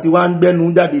wọ́n náà ti wá ń gbẹ́nu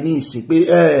jáde ní ìsìn pé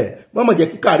wọ́n mọ̀ jẹ́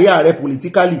kí kárí ààrẹ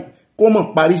politically kó mọ̀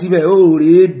parí síbẹ̀ ó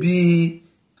rèé bí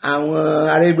àwọn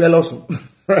Arẹ́gbẹ́lọ́sùn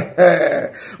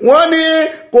wọ́n ní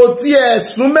kò tiẹ̀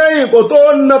sún mẹ́yìn kò tó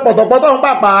ná pọ̀tọ̀pọ̀tọ̀ ń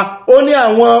pàpà ó ní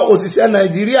àwọn òṣìṣẹ́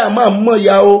Nàìjíríà máa ń mọ̀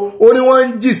ìyà ó ní wọ́n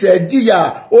ń jìṣẹ́ jìyà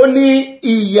ó ní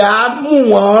ìyà mú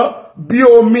wọ́n bí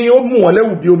omi ó mú wọ́n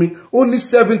lẹ́wù bí omi ó ní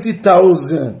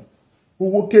 70,000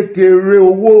 owó kékeré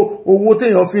owó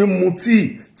téèyàn fi ń mu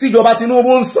tíjọba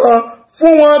Tinubu ń san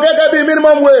fún wọn gẹ́gẹ́ bí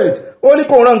minimum wage ó ní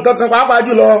kò ràn nǹkan kan pàápàá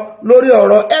jùlọ lórí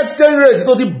ọ̀rọ̀ exchange rate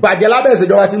tó ti bàjẹ́ lábẹ́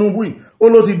ìṣèjọba Tinubu yìí ó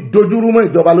ló ti dojúrú mọ́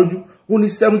ìjọba lójú ó ní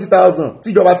 70,000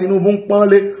 tíjọba Tinubu ń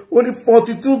pọ́nlé ó ní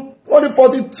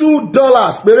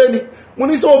 $42 péré ni mo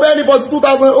ní sọ bẹ́ẹ̀ ní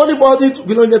 42,000 ó ní 42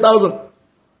 kí ló ń jẹ́ 1,000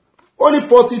 ó ní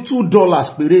 $42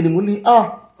 péré ni mo ní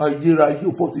ayérayé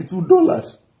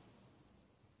 $42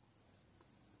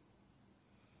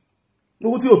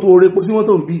 owó tí ò tó repo sí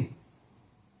mọ́tò ń bì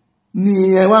ni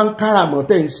ẹ wá ń káràmọ́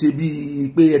tẹ̀ ń ṣe bíi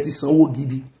pé ẹ ti sanwó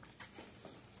gidi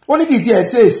ó ní kì í tiẹ̀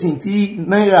ṣe èsìn tí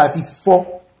náírà ti fọ́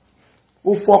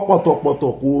ó fọ́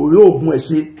pọ̀tọ̀pọ̀tọ̀ kò rí oògùn ẹ̀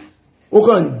ṣe ó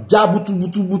kàn ń já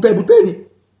bútúbútú bútẹ́bútẹ́ ni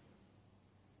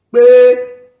pé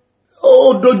ó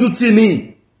dojú tì ní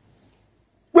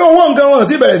pé owó nǹkan wọn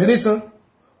ti bẹ̀rẹ̀ sí ní san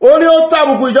ó ní ó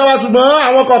tàbùkù ìjọba ṣùgbọ́n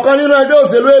àwọn kọ̀ọ̀kan nínú ẹgbẹ́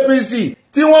òṣèlú APC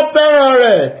tí wọ́n fẹ́ràn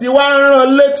rẹ̀ tí wá ń rán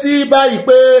létí báyìí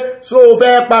pé so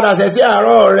fẹ́ padà ṣẹ̀ṣẹ̀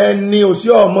àárọ̀ rẹ̀ ni òsì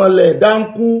ọmọlẹ̀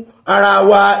dáńkú ara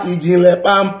wa ìjìnlẹ̀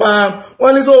pampam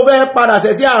wọ́n ní so fẹ́ padà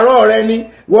ṣẹ̀ṣẹ̀ àárọ̀ rẹ̀ ni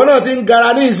ìwọ náà ti ń gara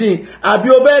ní ìsìn àbí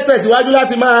o fẹ́ tẹ̀síwájú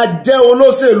láti máa jẹ́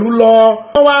olóṣèlú lọ.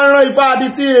 wọ́n wá ń rán ifá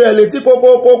adití rẹ̀ létí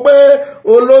kókókó pé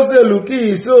olóṣèlú kì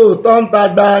í sóòótọ́ ń ta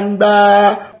gbangba.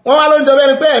 wọ́n wá ló ń jọ bẹ́ẹ̀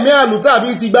ni pé ẹ̀mí àlùtà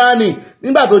bíi ti gbá ni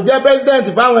nígbà tó jẹ́ president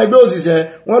fáwọn ẹgbẹ́ òṣìṣẹ́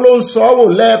wọn ló ń sọ wò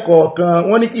lẹ́ẹ̀kọ̀ọ̀kan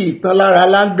wọn ní kí ìtàn lára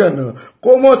láǹgànà kó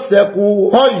mọ̀ ṣẹ́kù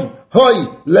họ́ì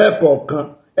lẹ́ẹ̀kọ̀ọ̀kan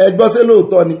ẹgbọ́n sí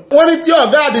lóòótọ́ ni. wọ́n ní tí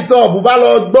ọ̀gá àdìtọ̀ ọ̀bù bá lọ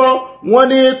gbọ́ wọ́n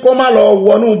ní kó má lọ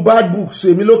wọnú bad books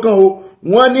èmi lókàn o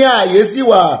wọ́n ní ààyè sì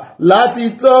wà láti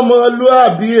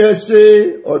tọ́mọlúàbí ẹ ṣe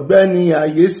ọ̀gbẹ́ni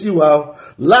ààyè sì wà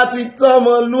láti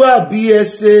tọ́mọlúàbí ẹ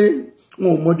ṣe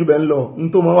wọn ò mọ́jú bẹ́ẹ̀ ń lọ n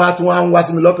tó mọ́ wá tí wọ́n á ń wá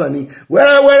sí mi lọ́kàn ni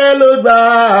wẹ́rẹ́wẹ́rẹ́ ló gbà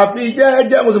àfi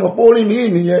jẹ́jẹ́ mo sì mọ̀ pé orin mi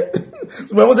nìyẹn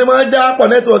ṣùgbọ́n mo sì máa ń já pọ̀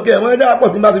nẹ́tíwọ̀kì ẹ̀ máa ń já pọ̀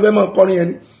tí n bá ti fẹ́ mọ́ kọrin yẹn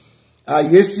ni.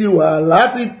 àyè sì wà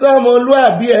láti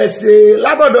tọ́mọlúàbí ẹ̀ ṣe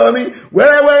látọ̀dọ̀ mi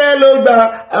wẹ́rẹ́wẹ́rẹ́ ló gbà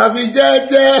àfi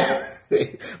jẹ́jẹ́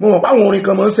mo mọ̀ páwọn orin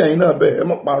kan mọ́ ń sẹ̀yìn náà bẹ́ẹ̀ ẹ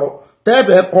mọ̀ parọ́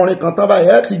tẹ́ẹ̀fẹ́ kọrin kan tán báyìí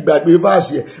ẹ ti gbàgbé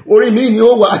fáàsì ẹ̀ orin mi ni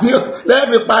ó wà ní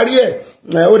lẹ́ẹ̀fi parí ẹ̀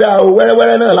ó dáa o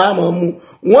wẹ́rẹ́wẹ́rẹ́ náà láàmú mu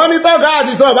wọ́n ní tọ́gá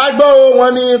àdìtọ̀ bá gbọ́ o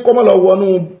wọ́n ní kó mọ̀ lọ wọnú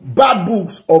bad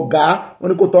books ọ̀gá wọ́n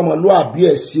ní kó tọmọlúàbí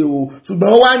ẹ̀ ṣe o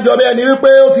ṣùgbọ́n wá ń jọ bẹ́ẹ̀ ni wípé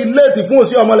ó ti léètì fún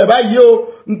òsì ọmọlẹ̀ báyìí o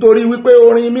nítorí wípé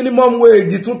orin minimum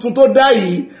wage tuntun tó dá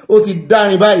yìí ó ti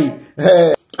dárin báyìí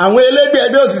àwọn ẹlẹ́gbẹ́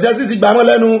ẹgbẹ́ òṣìṣẹ́ sì ti gbà mọ́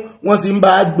lẹ́nu wọ́n ti ń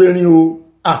bá a gbèrin o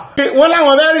wọ́n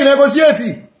láwọn fẹ́ rí negotiate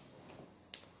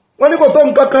wọ́n ní kò tó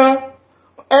nǹkan kan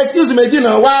excuse méjì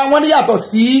náà wá wọ́n ní yàtọ̀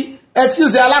sí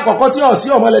excuse alákọ̀ọ́kọ́ tí ọ̀sí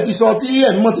ọ̀mọ́lẹ̀ ti sọ tí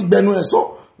ẹ̀mí mọ́ ti gbẹnu ẹ̀ sọ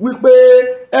wípé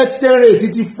exchange rate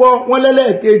ti fọ́ wọ́n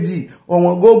lẹ́lẹ́ẹ̀kejì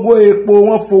ọ̀wọ́n gógó epo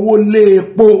wọ́n fowó lé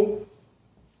epo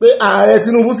pé ààrẹ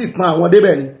Tinubu sì tan àwọn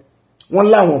débẹ̀ ni wọ́n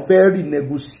láwọn fẹ́ rí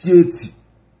negotiate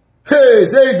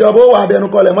ṣé ìjọba ó wà dẹnu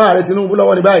kọlẹ̀ mọ́ ààrẹ Tinubu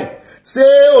lọ́wọ́ ní báyìí ṣé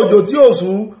òjò tí òṣù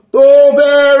tó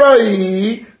fẹ́ rọ̀ yìí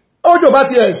òjò bá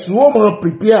ti ẹ̀sùn ó mọ̀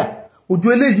prepare ojú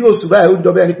eléyìí oṣù báyìí ó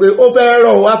jọ bẹ́ẹ̀ ni pé ó fẹ́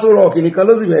rọ̀ wá sọ̀rọ̀ kìnìkan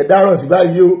ló sì fẹ́ dárọ̀ sí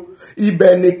báyìí o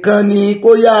ibẹ̀ nìkan ni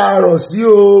kó yá rọ̀ sí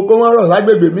o kó wọ́n rọ̀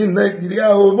ságbègbè mí ní Nàìjíríà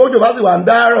o bójú bá sì wà ń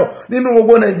dárọ̀ nínú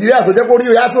gbogbo Nàìjíríà tó jẹ́ kó rí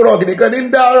oyá sọ̀rọ̀ kìnìkan ní ń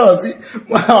dárọ̀ sí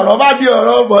ọ̀rọ̀ bá di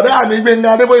ọ̀rọ̀ bọ̀dá mi Gbénga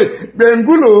Adébóyè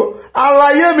gbẹ̀ngúlò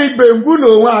alayé mi gbẹ̀ngúlò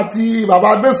wọn àti bàbá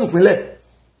Abésùpínlẹ̀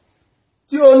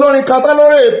tí olórin kan tán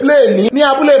lórí play ní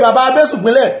abúlé bàbá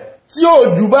Abésùpínlẹ̀ tí ò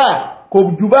jùbà kò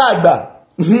jùbà àgbà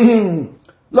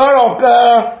lọ́rọ̀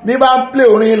kan ní bá ń plé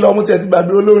orin lọ mú tí ẹ ti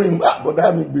gbàgbé olórin bọ̀dá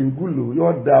mi gbẹ̀ngúlò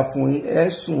yóò dáa fún yín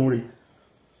ẹ̀sùn rẹ̀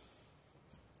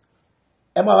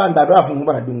ẹ máa wá ń gbàdúrà fún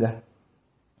bàdà Gbénga.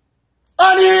 ó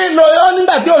ní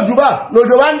nígbà tí òjò bá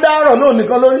lòjò bá ń dárọ̀ lóun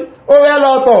nìkan lórí ó fẹ́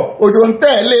lọ́ọ̀tọ̀ òjò ń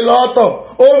tẹ̀lé lọ́ọ̀tọ̀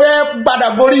ó fẹ́ padà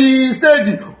gorí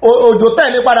stéèjì òjò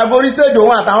tẹ̀lé padà gorí stéèjì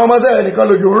òun àtàwọn ọmọọṣẹ́ rẹ̀ nìkan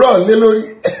lòjò rọ̀ lé lórí.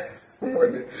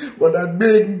 bọ̀dà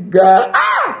Gbénga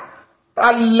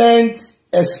talent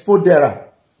explodera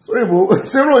sóyìnbó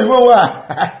sírò òyìnbó wà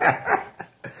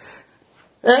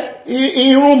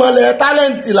irun mọ̀lẹ̀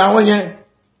tálẹ́ǹtì làwọn yẹn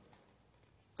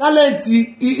tálẹ́ǹtì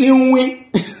ìwìn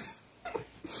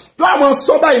tó àwọn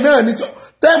sọ́bà yìí náà ní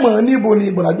tẹ́mọ̀ níbo ni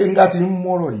Bọ̀dá Gbénga ti ń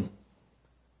mọ́rọ̀ yìí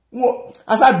wọ́n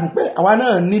aṣáàdùpẹ́ àwa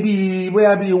náà ní bí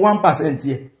bóyá bí 1%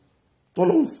 yẹ tó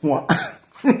ló ń fún wa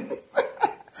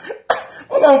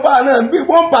ó lọ́n fà náà bí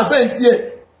 1% yẹ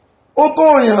ó tó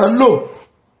yàn lò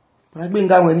Bọ̀dá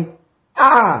Gbénga wọn ni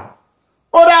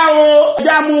ó dá o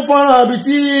ẹjá mú fọ́nrán ibi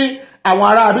tí àwọn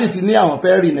ará bíi ti ní àwọn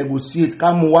fẹ́ renegotiate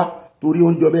ká mú wá torí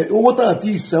oúnjẹ ọbẹ̀ owó tán àti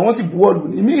ìsẹ́ wọ́n sì buwọ́lù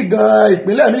ní mí gan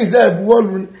ìpínlẹ̀ mí ìsẹ́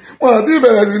buwọ́lù ní wọ́n ti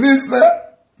bẹ̀rẹ̀ sí ní ìsẹ́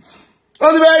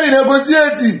wọ́n ti fẹ́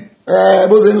renegotiate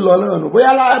bó ṣe ń lọ náà nù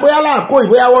bóyá láàkó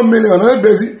ìbóyá 1 million náà gbé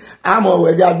sí àmọ́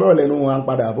ẹjá gbọ́rọ̀ lẹ́nu wọn ń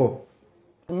padà bọ̀.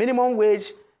 Minimum wage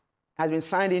has been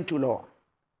signed into law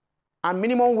and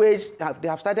minimum wage they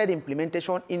have started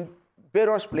implementation in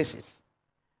various places.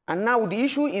 And now the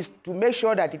issue is to make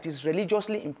sure that it is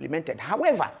religiously implemented.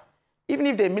 However, even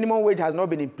if the minimum wage has not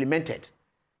been implemented,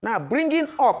 now bringing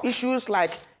up issues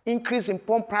like increase in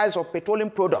pump price of petroleum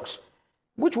products,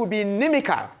 which will be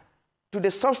inimical to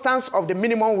the substance of the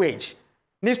minimum wage,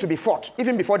 needs to be fought,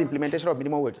 even before the implementation of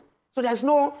minimum wage. So there's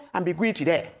no ambiguity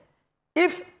there.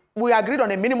 If we agreed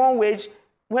on a minimum wage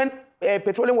when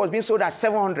petroleum was being sold at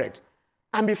 700,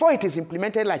 and before it is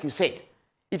implemented, like you said,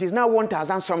 it is now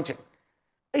 1,000 something.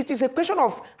 It is a question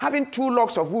of having 2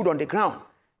 logs of wood on the ground.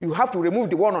 You have to remove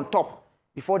the one on top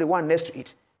before the one next to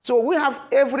it. So we have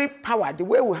every power, the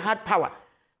way we had power,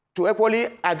 to equally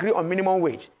agree on minimum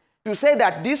wage. To say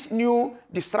that this new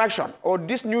distraction or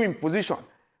this new imposition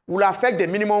will affect the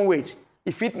minimum wage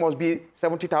if it must be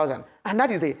 70,000. And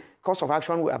that is the course of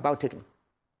action we're about taking.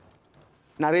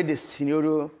 Narrate this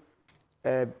scenario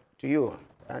to you,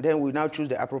 and then we now choose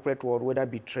the appropriate word, whether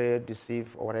betray,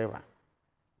 deceive, or whatever.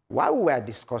 While we were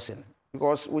discussing,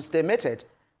 because we estimated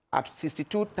at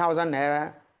 62,000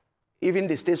 naira, even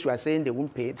the states were saying they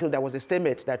won't pay, so there was a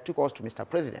statement that took us to Mr.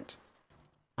 President.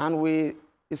 And we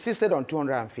insisted on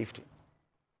 250.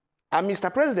 And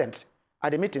Mr. President,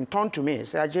 at the meeting, turned to me and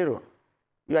said, Ajero,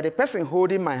 you are the person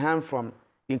holding my hand from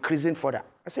increasing further.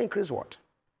 I said, increase what?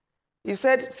 He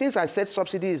said, since I said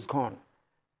subsidy is gone,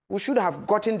 we should have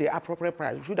gotten the appropriate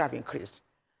price. We should have increased.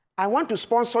 I want to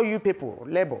sponsor you people,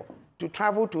 labor, to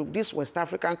travel to these West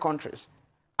African countries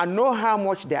and know how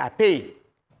much they are paying.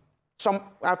 Some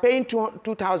are paying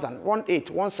 2,000, 1,800,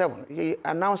 1,700. He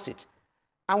announced it.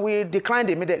 And we declined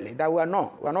immediately that we are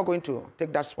not going to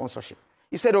take that sponsorship.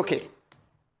 He said, okay,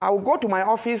 I will go to my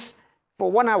office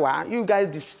for 1 hour. You guys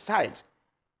decide.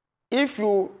 If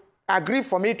you agree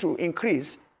for me to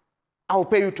increase, I will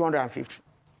pay you 250.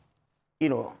 You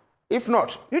know, if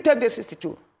not, you take the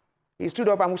 62. He stood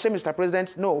up and we said, Mr.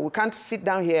 President, no, we can't sit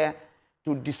down here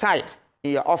to decide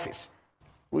in your office.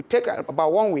 We'll take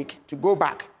about 1 week to go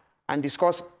back and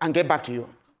discuss and get back to you,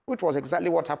 which was exactly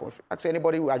what happened. Ask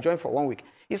anybody who adjourned for 1 week.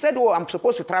 He said, oh, I'm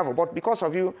supposed to travel, but because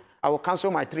of you, I will cancel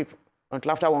my trip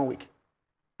until after 1 week.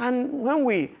 And when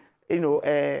we,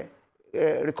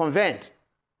 reconvened,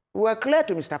 we were clear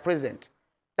to Mr. President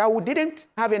that we didn't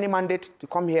have any mandate to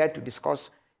come here to discuss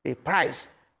the price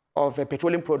of a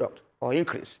petroleum product or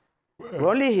increase. We're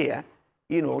only here,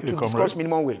 to discuss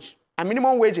minimum wage. And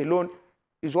minimum wage alone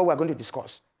is what we're going to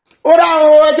discuss. Ó dá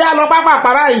o ẹja lọ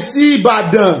pápápá báyìí sí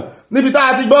Ìbàdàn níbi tá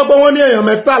a ti gbọ́ pé wọ́n ní èèyàn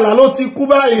 13 ló ti kú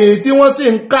báyìí tí wọ́n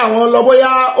sì ń ká wọn lọ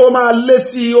bóyá ó máa lé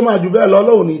sí ó máa jù bẹ́ẹ̀ lọ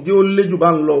lóhùn ní ó lé jù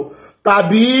bá ń lọ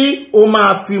tàbí ó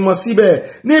máa fi mọ́ síbẹ̀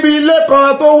níbi ilé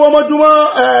kan tó wó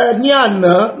mọ́júmọ́ ní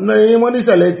àná ní wọ́n ní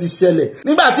ìṣẹ̀lẹ̀ ti ṣẹlẹ̀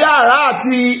nígbà tí àrá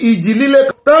àti ìjì líle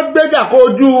tán gbéjà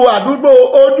kojú àdúgbò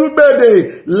Ojúgbèdè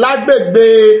lágbègbè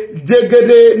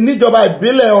Jégede níjọba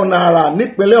ìbílẹ̀ Ọ̀nà Àrà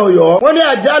nípínlẹ̀ Ọ̀yọ́ wọ́n ní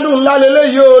àjálù ńlá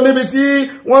lélẹ́yìí o níbi tí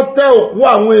wọ́n tẹ́ òkú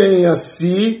àwọn èèyàn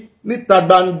sí níta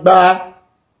gbangba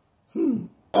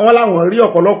àwọn láwọn rí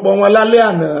ọ̀pọ̀lọpọ̀ wọn lálẹ́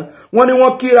àná wọ́n ní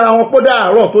wọ́n kíra wọn pó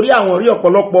dàárọ̀ torí àwọn rí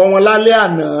ọ̀pọ̀lọpọ̀ wọn lálẹ́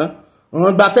àná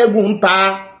wọ́n gbatẹ́gùn ń ta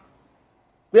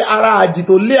pé ara àjì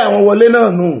tó lé àwọn wọlé náà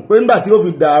nù pé nígbà tí ó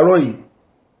fi dàárọ̀ yìí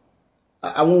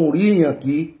àwọn ò rí èèyàn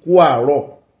kí kú àárọ̀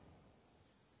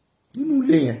nínú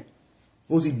ilé yẹn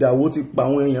ó sì dàwó ti pa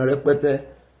àwọn èèyàn rẹpẹtẹ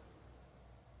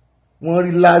wọ́n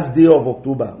rí last day of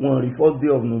October wọ́n rí first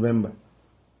day of November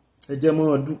ẹ jẹ́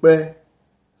mọ́ dúpẹ́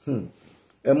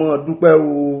ẹ mọ́ dúpẹ́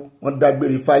o wọ́n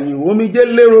dágbére fáyé omijé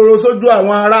léròrò sójú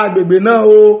àwọn ará agbègbè náà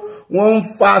o wọ́n ń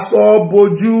faṣọ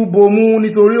bojú bomú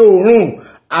nítorí òórùn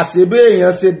àṣebé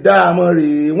èèyàn ṣe dáàmọ́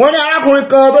rèé wọ́n ní arákùnrin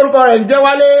kan tórúkọ rẹ̀ ń jẹ́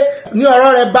Wálé ní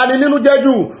ọ̀rọ̀ rẹ̀ bani nínú jẹ́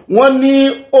jù wọ́n ní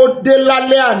ó dé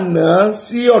lálẹ́ àná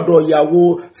sí ọ̀dọ̀ ìyàwó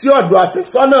sí ọ̀dọ̀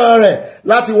àfẹ́sọ́nà rẹ̀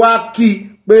láti wá kí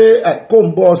pé kò ń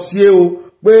bọ̀ sí o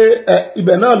pé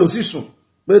ibẹ̀ náà ló sì sùn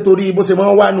pé torí bó ṣe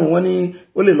máa ń wá nù wọ́n ní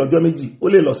ó lè lọ́jọ́ méjì ó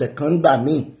lè lọ́sẹ̀ kan gbà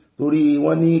míì torí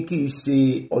wọ́n ní kì í ṣe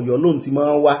Ọ̀yọ́ lóhun tí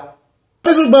máa ń wá.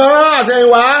 ṣùgbọ́n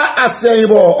àṣẹ̀yìnwá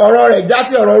àṣẹ̀yìnbọ̀ ọ̀rọ̀ rẹ̀ já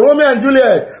sí ọ̀rọ̀ Romeo and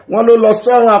Juliet wọ́n ló lọ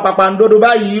sọ́run àpàpàǹdodo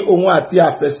báyìí òun àti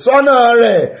àfẹ́sọ́nà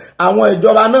rẹ̀ àwọn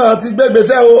ìjọba náà ti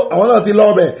gbégbésẹ̀ o àwọn náà ti lọ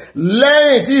ọbẹ̀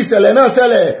lẹ́yìn tí ìṣẹ̀lẹ̀ náà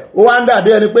ṣẹlẹ̀ ó wá ń dàbí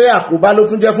ẹni pé àkóbá ló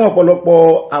tún jẹ́ fún ọ̀pọ̀lọpọ̀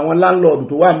àwọn láńlọ́ọ̀dù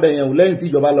tó wà ń bẹ̀ yẹn o lẹ́yìn tí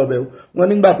ìjọba lọ bẹ̀ o wọ́n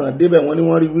nígbà tán débẹ̀ wọ́n ní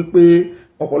wọ́n rí wípé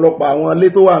ọ̀pọ̀lọpọ̀ àwọn ilé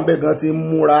tó wà ń bẹ̀ gan ti ń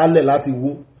múra lẹ̀ láti wó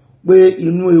pé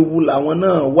inú ewu làwọn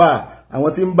náà wà àwọn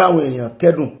tí ń bá àwọn èèyàn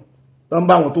kẹ́dùn tó ń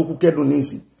bá àwọn tó kú kẹ́dùn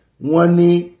níìsín wọ́n ní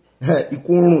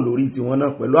ikú ń rùn lórí tiwọn náà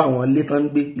pẹ̀lú àwọn ilé tán ń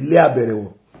gbé ilé àbẹ̀rẹ̀wọ̀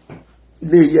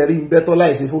ilé ìyẹrí ń bẹ́tọ́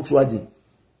láìsí Volkswagen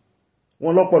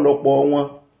wọ́n lọ́pọ̀lọpọ̀ wọn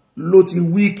ló ti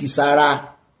wíìkì sára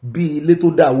bí ilé tó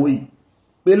dàwó yìí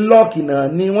pé lọ́ọ̀kì náà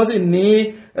ni wọ́n sì ní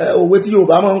òwe tí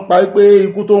Yorùbá máa ń pa pé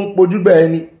ikú tó ń pojú bẹ́ẹ̀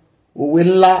ni òwe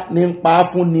ńlá ní ń pa á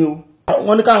fún ni o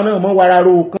wọ́n ní káwọn náà mọ́ wàrà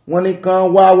ro wọ́n ní kán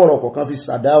wá wọ̀rọ̀ kọ̀ọ̀kan fi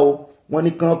ṣàdá o wọ́n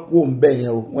ní kán kó ń bẹ̀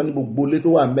yẹn o wọ́n ní gbogbo ilé tó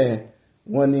wà ń bẹ̀ yẹn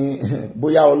wọ́n ní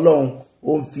bóyá Ọlọ́run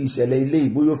ó ń fi ìṣẹ̀lẹ̀ ilé yìí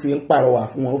bóyá ó fi ń pàrọwà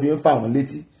fún wọn ó fi ń fà wọ́n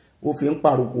létí ó fi ń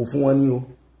pàrokò fún wọn ní o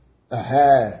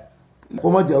kó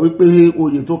mọ̀ jẹ́ wípé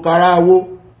oyè tó kára wó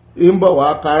ń bọ̀ wá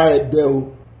kára ẹ̀dẹ́ o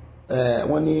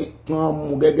wọ́n ní kí wọ́n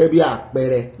mú gẹ́gẹ́ bí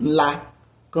àpẹẹrẹ ńlá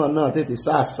kan náà tètè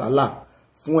sàásálà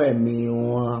fún ẹ̀mí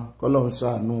wọn kọ́lọ́run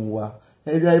ṣàánú wa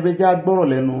ẹgbẹ́ já gbọ́rọ̀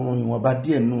lẹ́nu ìwọ̀nba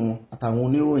díẹ̀ nù àtàwọn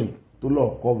oníròyìn tó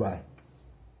lọ́ọ̀ kọ́va ẹ̀.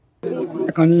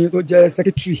 ẹ̀kan ni tó jẹ́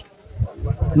sẹ́kítírì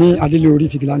ní adélé orí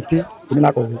fìgìláńtẹ́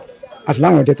ìmìlàkọ̀wé àti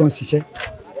láwọn ọ̀dẹ́ tó ń ṣiṣẹ́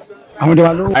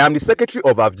I am the secretary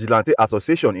of our vigilante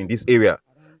association in this area.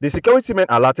 The security men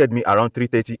alerted me around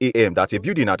 3:30 a.m. that a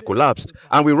building had collapsed,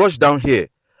 and we rushed down here.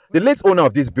 The late owner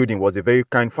of this building was a very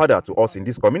kind father to us in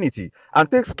this community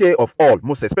and takes care of all,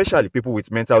 most especially people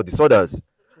with mental disorders.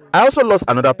 I also lost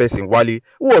another person, Wally,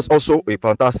 who was also a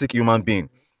fantastic human being.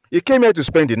 He came here to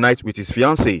spend the night with his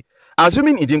fiancée.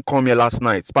 Assuming he didn't come here last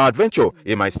night, by adventure,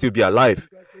 he might still be alive.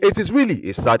 It is really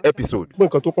a sad episode. No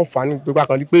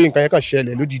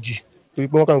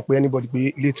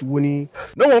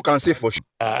one can say for sure.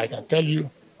 I can tell you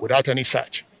without any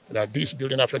search that this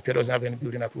building affected doesn't have any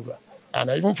building approval. And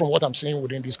even from what I'm seeing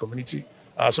within this community,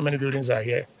 so many buildings are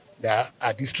here that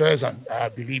are distressed, and I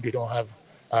believe they don't have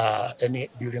any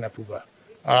building approval.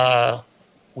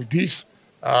 With this,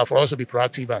 for us to be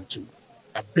proactive and to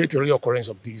abate the reoccurrence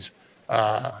of these,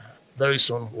 very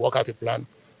soon work out a plan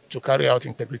to carry out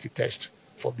integrity tests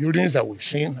for buildings that we've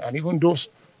seen, and even those,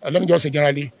 let me just say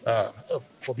generally,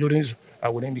 for buildings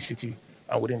within the city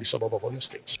and within the suburb of Oyo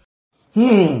State.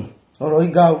 Ọ̀rọ̀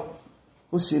ìgá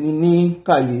ó ṣe ní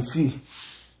kàyéfì,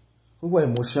 ó wà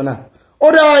emotional.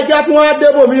 Ó dá ẹja tí wọ́n á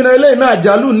débò mí náà eléyìí náà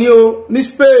àjálù ní o ní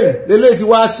Spain lélẹ́yìí tí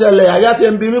wàá ṣẹlẹ̀ àyà tí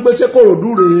ń bi mí pé ṣé Kòròdú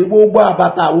rèé gbogbo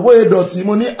àbàtà gbogbo ìdọ̀tí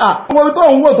mo ní gbogbo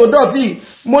tó ń wò tó dọ̀tí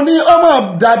mo ní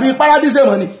ọmọ dàbí paradíṣe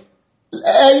mọ́ ni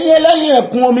ẹ̀yìn ẹlẹ́yìn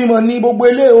ẹ̀kún omi mọ̀ ní gbogbo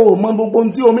ilé o mọ gbogbo ohun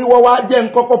tí omi wọ́ wá jẹ́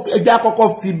ẹja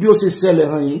kọ́kọ́ fi bí ó ṣe ṣẹlẹ̀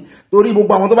hàn yín torí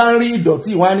gbogbo àwọn tó bá ń rí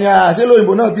ìdọ̀tí wọn ni ṣé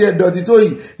lóyìnbó náà ti ẹ̀dọ̀tí tó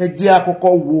yìí ẹjẹ́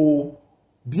àkọ́kọ́ wo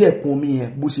bí ẹ̀kún omi yẹn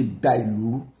bó ṣe da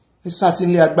ìlú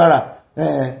sásílé agbára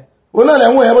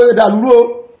olóòlẹ̀wọ̀n yẹn bó ṣe da ìlú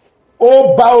ó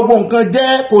bà gbogbo nǹkan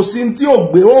jẹ́ kò sí tí ó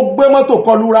gbé mọ́tò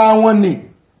kọlura wọn ni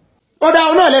ó dá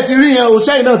ọ náà lẹ ti rí yẹn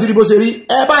òṣèyìn náà ti rí bó ṣe rí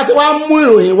ẹ bá ṣe wá mú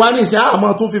ìròyìn wá ní ìṣẹ́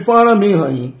àmọ́ tún fi fọ́nrán mi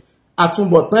hàn yín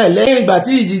àtúbọ̀tán ẹ̀ lẹ́yìn ìgbà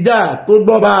tí ìjìjà tó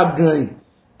gbọ́ bá gan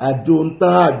àjò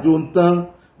ń tán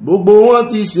gbogbo wọn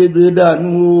ti ṣègbè dànù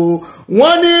o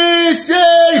wọ́n ní ṣé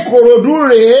Ìkòròdú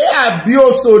rèé àbí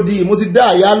Òṣòdì mo ti dá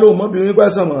àyálò mọ́bìnrin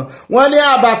pẹ́sàn mọ́ wọ́n ní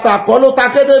àbàtà kọ́ ló ta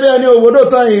kété bí ẹni òwòdó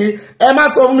tán yìí ẹ má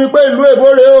sọ fún mi pé ìlú èbó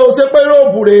rèé o ṣé pé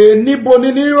Europe rèé níbo ni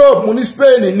ní Europe mo ní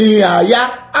Spain ní àyá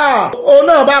òun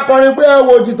náà bá kọrin pé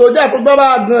ẹwọ òjì tó jà tó gbọ́ bá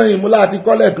gan ìmúlá àti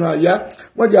kọ́lẹ̀ kan àyá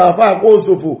wọ́n jẹ́ àfáà kó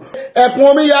ṣòfò ẹ̀kún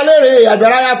omi yalére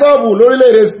àgbàrá ya sọ́ọ̀bù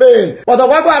lórílẹ̀‐èdè Spain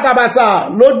pọ̀tọ̀pọ̀tọ̀ àtàbàṣà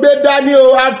ló gbé dání o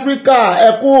Áfíríkà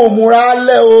ẹ̀kú òmùra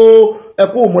lẹ́ o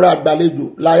ẹ̀kú òmùra àgbàlejò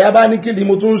làyà bá ní kí ni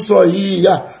mo tún sọ yìí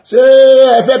yá ṣé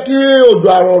ẹ fẹ́ kí òjò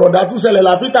àrọ̀ ọ̀rọ̀dá tún ṣẹlẹ̀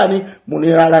láfíríkà ni mo ní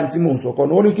rárá tí mò ń sọ̀kọ̀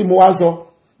ní ó ní kí mo wá ń sọ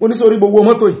mo ní sórí gbogbo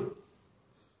mọ́tò yìí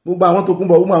gbogbo àwọn tó kún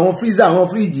bọ̀ gbogbo àwọn freezer àwọn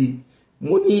fíríjì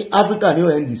mo ní Áfíríkà ní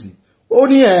ONDC ó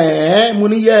ní mo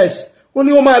ní yes ó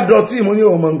ní ó máa dọ̀tí mo ní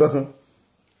ọmọ nǹkan kan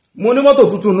mo ní mọ́tò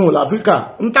tuntun nù láfíríkà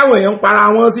ń táwọn èèyàn para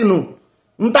wọn sínú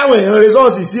ń táwọn èèyàn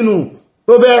rẹsọ́ọ̀sì sínú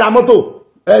tó fẹ́ ra mọ́tò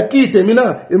kí tèmi náà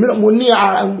èmi náà mo ní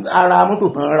ara mọ́tò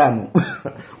tán rà nù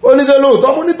ó ní ṣe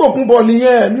lóòótọ́ mo ní tòkunbọ̀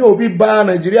nìyẹn mi ò fi bà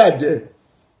Nàìjíríà jẹ́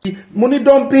mo ní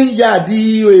dumping yard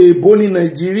èèbó ní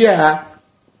Nàìjíríà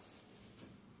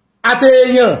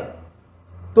àtẹ̀yàn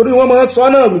torí wọ́n máa ń sọ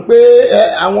náà wípé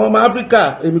àwọn ọmọ Áfíríkà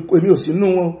èmi ò sínú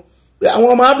wọn àwọn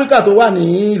ọmọ Áfíríkà tó wà ní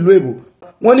ìlú èbó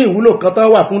wọ́n ní ìwúlò kan tán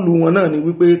wà fún ìlú wọn náà ni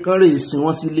wípé kán rè sin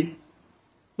wọ́n sílé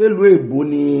pẹ̀lú èbó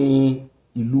ní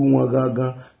ìlú wọn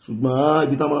gangan ṣùgbọ́n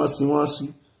ibi tán máa sin wọ́n sí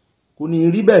kò ní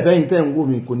rí bẹ́ẹ̀ fẹ́yìn tẹ́ ń wò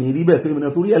mí kò ní rí bẹ́ẹ̀ fẹ́mi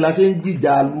náà torí ẹ̀ la ṣe ń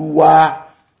jìjà lu wa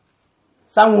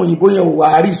sáwọn òyìnbó yẹn ò wà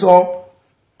rí sọ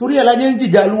torí ẹ̀ la ṣe ń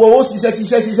jìjà lu wa ó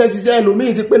ṣiṣẹ́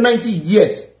ẹlòmíì ti pé 90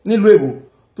 years nílùú èbó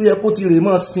tó yẹ kó ti rè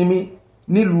mọ́ sinmi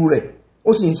nílùú rẹ̀ ó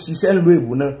sì ń ṣiṣẹ́ nílùú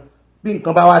èbó náà bí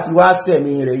nǹkan bá wá ti wá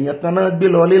sẹ̀mí rẹ̀ èèyàn kan náà gbé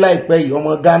lọ lé láìpẹ́ yìí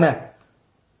ọmọ Ghana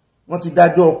wọ́n ti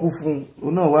dájọ́ ọkú fún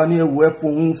un náà wá ní ẹwù ẹ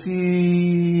fohun sí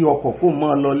ọkọ̀ kó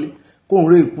mọ́ lọlé kó ń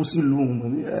ré ìkú sílùú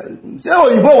ṣé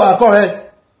òyìnbó wà correct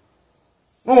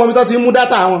wọ́n mọ̀ bí tó ti mú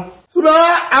dátà wọn ṣùgbọ́n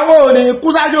àwọn ò ní kú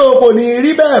sájò kò ní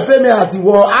rí bẹ́ẹ̀ fẹ́mi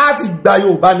àtiwọ́ á ti gba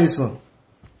Yorùbá nìsàn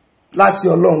láṣẹ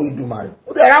Ọlọ́run Ìdùmarè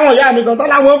ó tẹ̀lé àwọn ìyá mi kan tán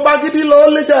láwọn fagídí lọ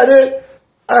lé jàre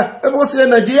ẹ bó ṣe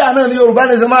Nàìjíríà náà ní Yorùbá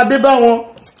nìsàn máa dé bá wọn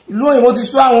ìlú òyìnbó ti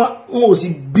sọ àwọn n ò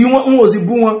sì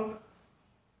bú wọn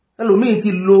ẹlòmíì ti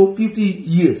lò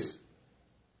 50 years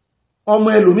ọmọ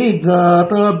ẹlòmíì gan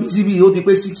tán bí síbí ó ti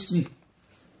pé 60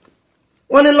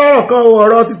 wọ́n ní lọ́rọ̀ kan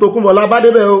ọ̀rọ̀ ti Tòkunbọ̀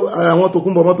lábádébẹ̀ àwọn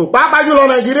Tòkunbọ̀ mọ́tò pàápàá jùlọ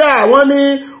Nàìjíríà wọ́n ní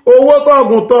owó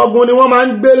tọ̀gùn ni wọ́n máa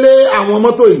ń gbélé àwọn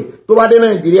mọ́tò yìí tó bá dé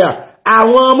Nàìjíríà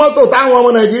àwọn mọ́tò táwọn ọmọ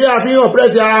Nàìjíríà fi hàn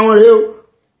pírẹ́sì ara wọn rèé o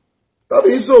tọ́bí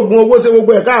ìṣògùn owó ṣe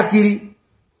gbogbo ẹ̀ káàkiri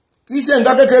kì í ṣe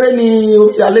nǹkan kékeré ní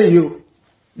oríyàlẹ́ yìí o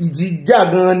ìjì jà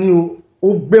gan ni o ó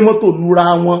gbé mọ́tò lura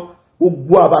wọn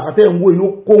gbogbo àbàṣàtẹ̀ ń wo yìí ó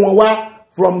kó wọn wá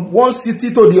from one city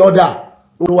to the other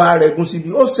ó wá rẹ̀gùn síbi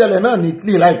ó ṣẹlẹ̀ náà ní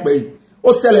Italy láìpẹ́ yìí ó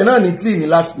ṣẹlẹ̀ náà ní Italy ní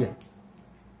last year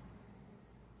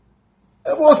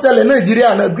ó ṣẹlẹ̀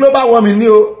Nàìjíríà náà global warming ni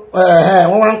o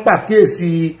wọ́n wá ń pàkíyèsí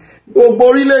gbogbo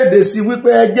orílẹ̀-èdè sí wípé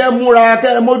ẹ jẹ́ múra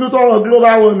kẹ́ ẹ mójútó ọ̀rọ̀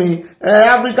global warming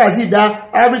Áfíríkà sì dá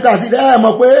ẹ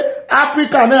mọ̀ pé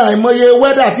Áfíríkà náà àìmọye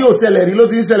wẹ́dà tí ò ṣẹlẹ̀ rí ló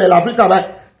ti ń ṣẹlẹ̀ láfíríkà báyìí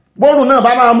bóòrùn náà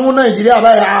bá máa mú Nàìjíríà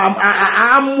báyìí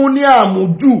á mú ní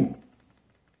àmújù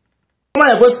wọ́n máa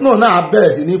yẹ pé snow náà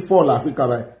bẹ̀rẹ̀ sí ní fall láfíríkà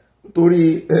báyìí torí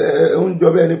oúnjẹ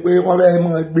bẹ́ẹ̀ ni pé wọ́n fẹ́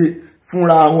máa gbé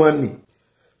fúnra wọn ni.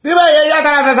 Bíbẹ̀ yẹ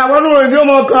yàtara ṣàṣàwọ́ nínú ìdí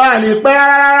ọmọ kan àní pẹ́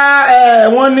rárá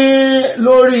wọ́n ní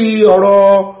lórí ọ̀rọ̀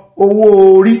owó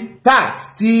orí tax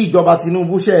tí ìjọba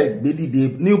Tinubu ṣe gbé dìde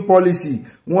new policy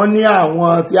wọ́n ní àwọn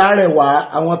tí Àrẹwà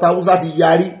àwọn tàwùsá ti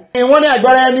yarí. Wọ́n ní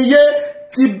àgbára ẹni yé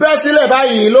ti bẹ́ sílẹ̀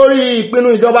báyìí lórí ìpinnu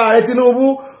ìjọba ààrẹ Tinubu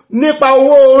nípa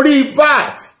owó orí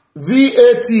VAT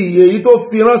èyí tó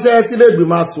fi ránṣẹ́ sílé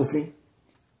ìgbìmọ̀ asòfin.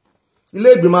 Ilé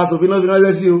ìgbìmọ̀ asòfin náà fi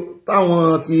ránṣẹ́ sí o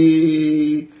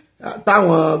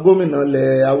táwọn gómìnà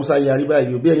ilẹ̀ Haúsá yarí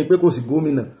báyìí bí ẹni pé kò sí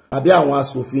gómìnà àbí àwọn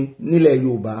asòfin nílẹ̀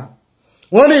Yorùbá.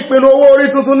 Wọ́n ní ìpinnu owó orí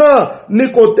tuntun náà ni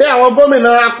kò tẹ́ àwọn gómìnà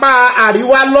apá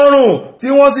àríwá lọ́rùn tí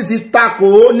wọ́n sì ti takò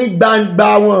ní gbangba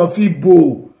wọn fi bò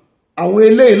àwọn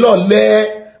eléyìí lọ́lẹ̀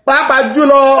pàápàá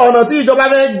jùlọ ọ̀nà tí ìjọba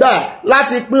fẹ́ gbà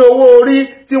láti pín owó orí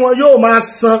tí wọn yóò máa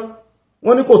san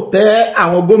wọ́n ní kò tẹ́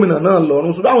àwọn gómìnà náà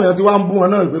lọ́rùn ṣùgbọ́n àwọn èèyàn ti wá ń bú wọn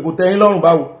náà pé kò tẹ́ yín lọ́rùn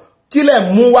báwo kí lẹ̀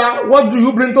mú wá what do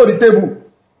you bring to the table?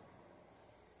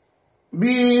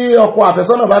 Bí ọkọ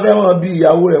àfẹ́sọ́nà bá fẹ́ wọn bí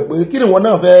ìyàwó rẹ̀ pé kí ni wọn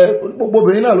náà fẹ́ gbogbo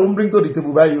obìnrin náà ló ń bring to the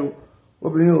table báyìí o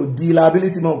obìnrin ò di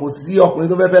liability mọ́ kò sí ọkùnrin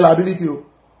tó fẹ́ liability o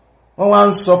wọ́n wá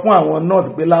ń sọ fún àwọn north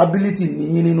pé liability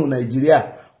níyín nínú Nàìjíríà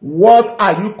what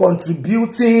are you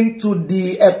contributing to the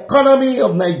economy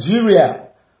of Nigeria?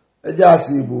 Ẹ jẹ́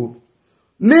àṣìbò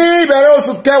ní ìbẹ̀rẹ̀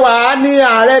oṣù kẹwàá ní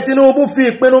ààrẹ Tinubu fi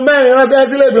ìpinnu 4 ránṣẹ́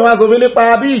sílé ìgbìmọ̀ asòfin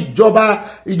nípa bí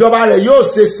ìjọba rẹ̀ yóò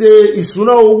ṣe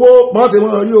ìṣúná owó wọ́n sì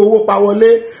máa rí owó pa wọlé.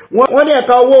 Wọ́n ní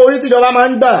ẹ̀ka owó orí tíjọba máa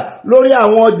ń gbà lórí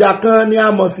àwọn ọjà kan ni a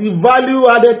mọ̀ sí value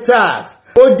added tax.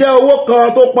 Ó jẹ́ owó kan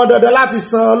tó pọn dandan láti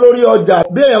san lórí ọjà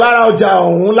bí èèyàn bá ra ọjà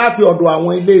ọ̀hún láti ọ̀dọ̀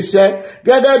àwọn ilé-iṣẹ́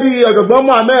gẹ́gẹ́ bí ọ̀jọ̀gbọ́n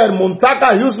Mohammed Muntaka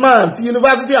Usman ti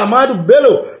Yunifásítì Ahmadu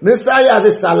Bello ní Zaria ṣe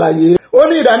ṣàlàyé. Ó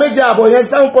ní 2.5% yẹn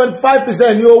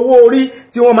 7.5% ní owó orí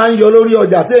tí wọ́n máa ń yọ lórí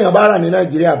ọjà tí èèyàn bá rà ní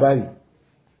Nàìjíríà báyìí.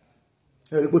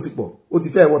 Ẹ̀rí kó ti pọ̀ ó ti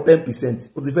fẹ́ wọ 10%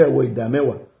 ó ti fẹ́ wọ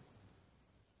 10%.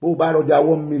 Bó o bá rọjà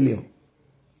 1 million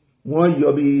wọ́n yọ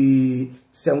bí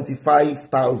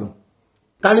 75,000.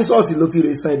 Kánísọ́ọ̀sì ló ti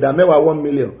rè san 10% 1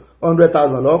 million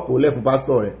 100,000 lọ́pọ̀ lẹ́fún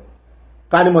pásítọ̀ rẹ̀.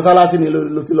 Ká ní mọ́sálásí ni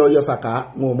ló ti lọ yọ sàká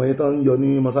wọn ò mọ̀ yẹn tán ń yọ ní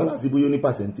mọ́sálásí bóyá ní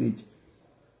percentage.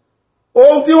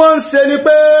 Ohun tí wọ́n ń ṣe ni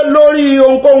pé lórí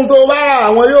ohunkóhun tó bá rà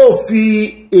àwọn yóò fi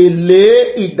èlé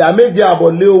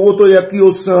 7.5% lé owó tó yẹ kí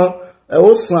ó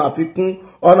san àfikún.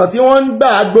 Ọ̀nà tí wọ́n ń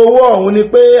gbà gbowó ọ̀hún ni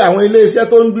pé àwọn iléeṣẹ́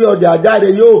tó ń gbé ọjà jáde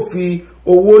yóò fi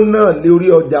owó náà lórí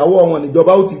ọjà ọwọ́ wọn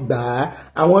níjọba ó ti gbà á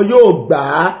àwọn yóò gbà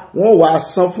á wọ́n wá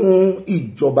san fún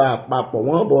ìjọba àpapọ̀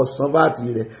wọ́n bọ̀ san VAT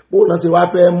rẹ̀ bó náà ṣe wá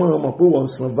fẹ́ mọ̀ pé wọ́n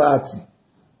san VAT.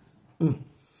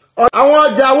 Àwọn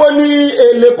ọjà wo ní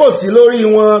èlé kò sí lórí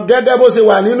wọn gẹ́gẹ́ bó ṣe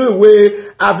wà nínú ìwé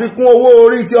àfikún owó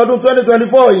orí ti ọdún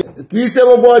 2024 yìí kì í ṣe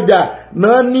gbogbo ọjà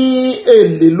náà ní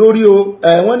èlé lórí o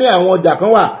wọ́n ní àwọn ọjà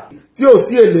kan wà tí ò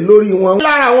sí èlé lórí wọn.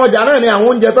 Lára àwọn ọjà náà ni àwọn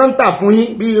oúnjẹ tó ń tà fún yín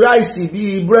bíi ráìsì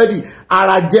bíi búrẹ́dì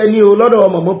ara jẹ ní o lọ́dọ̀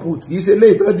mọ̀mọ́ put kì í ṣe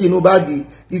léè tán di inú báàgì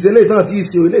kì í ṣe léè tán tí ì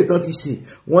ṣe o léè tán ti ṣe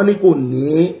wọ́n ní kò ní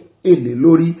èlé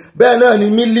lórí. Bẹ́ẹ̀ náà ni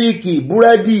mílíìkì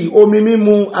búrẹ́dì omi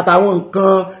mímu àtàwọn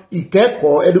nǹkan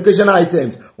ìkẹ́kọ̀ọ́ educational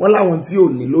items wọ́n láwọn tí ò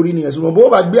ní lórí nìyẹn ṣùgbọ́n bó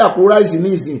bá gbé àpò ráìsì ní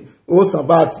ìsìn ó san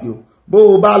VAT o bó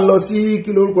o bá lọ sí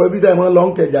kí lórúkọ ibi tẹ̀ mọ́ lọ ń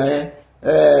kẹjà yẹn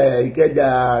ìkẹjà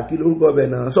kí lórúkọ bẹ̀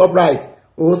náà Shoprite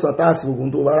ó san táàsì ogun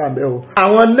tó bá rà ń bẹ́ o.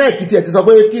 Àwọn NEC tiẹ̀ ti sọ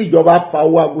pé kí ìjọba fa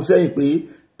owó aago sẹ́yìn pé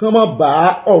kí wọ́n má bá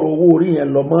ọ̀rọ̀ owó orí yẹn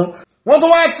lọ mọ́. Wọ́n tún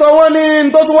wá sọ wọ́n ní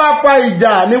tó tún wá fa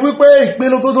ìjà ní wípé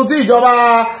ìpinnu tuntun tí ìjọba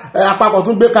àpapọ̀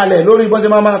tún gbé kalẹ̀ lórí bọ́n ṣe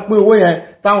máa pín owó yẹn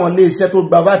táwọn ilé iṣẹ́ tó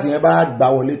gba VAT yẹn bá gbà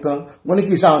wọlé tán wọ́n ní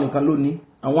kì í sáwọn nìkan lónìí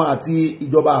àwọn àti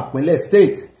ìjọba ìpínlẹ̀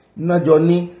state nájọ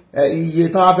ní iye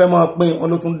tán wá fẹ́ máa pín wọn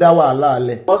ló tún dá wàhálà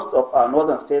alẹ̀. Most of our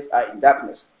northern states are in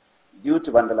darkness due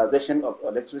to vandalization of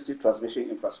electricity transmission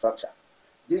infrastructure.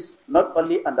 This not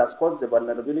only underscores the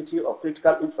vulnerability of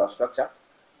critical infrastructure,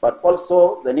 but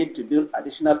also the need to build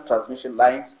additional transmission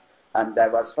lines and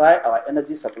diversify our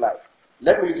energy supply.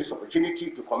 Let me use this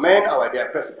opportunity to commend our dear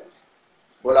President,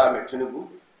 Bola Ahmed Tinubu,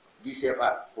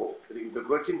 DCFR, for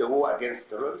reinvigorating the war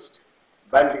against terrorists,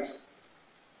 bandits,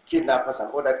 kidnappers, and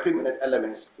other criminal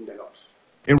elements in the north.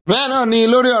 bẹ́ẹ̀ náà ni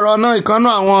lórí ọ̀rọ̀ náà ìkànnà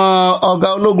àwọn ọ̀gá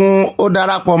ológun ó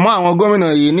darapọ̀ mọ́ àwọn gómìnà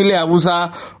yìí nílẹ̀ Haúsá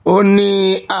ó ní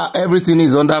everything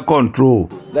is under control.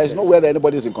 There is nowhere that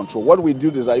anybody is in control. What we do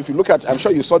is that if you look at, I'm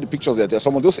sure you saw the pictures there,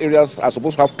 some of those areas are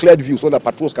supposed to have cleared view so that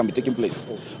patrols can be taking place.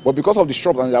 But because of the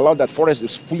shrubs and they allow that forest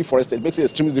is fully forested, it makes it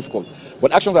extremely difficult.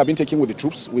 But actions have been taken with the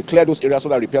troops. We clear those areas so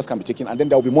that repairs can be taken, and then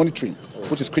there will be monitoring,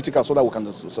 which is critical so that we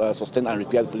can sustain and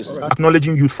repair the places.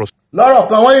 Acknowledging youth frustration. lọ́rọ̀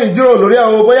kan wọ́n yìí ń jíròrò lórí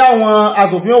àwọn bóyá àwọn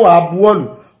aṣòfin ò wá buwọ́lù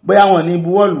bóyá wọn ní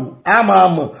buwọ́lù á máa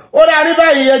mọ̀. Ó dá ní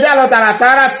báyìí ẹjá lọ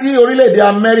tààràtàrà sí orílẹ̀-èdè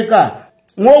Amẹ́ríkà.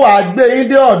 Wọ́n wá gbé yín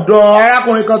dé ọ̀dọ̀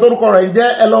arákùnrin kan tórúkọ rẹ̀ ń jẹ́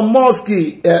Elon Musk,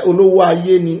 olówó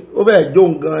ayé ni ó fẹ́ẹ̀ jó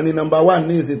nǹkan ní number 1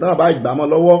 ní ìsìn tán bá ìgbàmọ́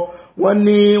lọ́wọ́. Wọ́n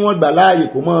ní wọ́n gbà láàyè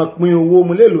kó máa pín owó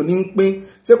mu léèlò ní pín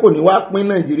ṣé kò ní wá pín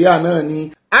Nàìjíríà náà ni.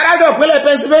 Adájọ́ ìpínlẹ̀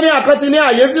Pennsylvania kan ti ní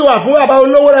àyè sì wà fún bàbá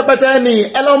olówó rẹpẹtẹ ní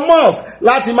Elon Musk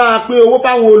láti máa pín owó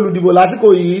fáwọn olùdìbò lásìkò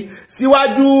yìí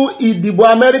síwájú ìdìbò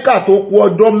Amẹ́ríkà tó kù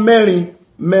ọjọ́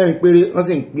mẹ́rin péré wọ́n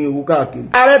sì ń pín owó káàkiri.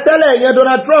 Ààrẹ tẹ́lẹ̀ ìyẹn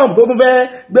Donald Trump tó tún fẹ́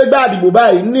gbégbá àdìbò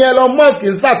báyìí ní Elon Musk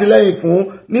ń ṣàtìlẹ́yìn fún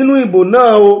nínú ìbò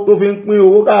náà o tó fi ń pín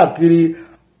owó káàkiri.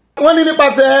 Wọ́n ní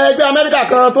nípasẹ̀ ẹgbẹ́ Amẹ́ríkà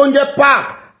kan tó ń jẹ́ PAC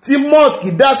tí Musk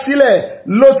dá sílẹ̀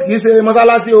ló ti kìí ṣe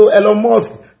mọ́sálásí o Elon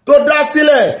Musk tó dá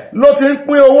sílẹ̀ ló ti ń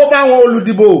pín owó fáwọn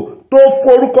olùdìbò tó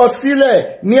forúkọ sílẹ̀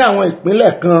ní àwọn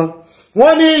ìpínlẹ̀ kan.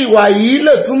 Wọ́n ní ìwà yìí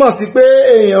lè túmọ̀ sí pé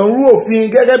èèyàn rú òfin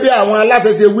gẹ́gẹ́ bí àwọn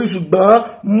aláṣẹ ṣe wí ṣùgbọ́n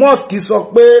Musk sọ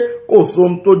pé kò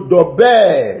sóhun tó jọ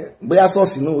bẹ́ẹ̀ bóyá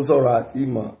sọ́ọ̀sì náà sọ̀rọ̀ àti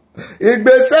ìmọ̀.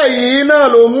 Ìgbésẹ̀ yìí náà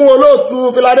ló mú olóòtú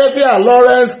Philadelphia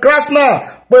Lawrence Krasner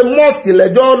pé Musk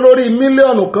lẹ́jọ́ lórí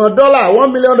mílíọ̀nù kan dọ́là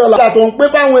 $1 million tó ń pín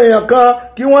fáwọn èèyàn kan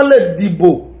kí wọ́n lè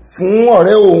dìbò fún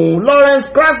ọ̀rẹ́ òun. Lawrence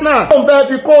Krasner tó ń fẹ́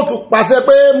fi kóòtù pàṣẹ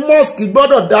pé Musk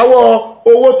gbọ́dọ̀ dáwọ́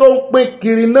owó tó ń pín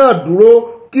kiri náà dúró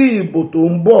kí ìbò tó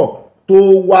ń bọ̀ tó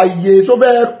wáyé. Só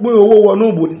fẹ́ pín owó wọnú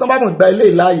ìbò ní tán bá mọ̀ gba ilé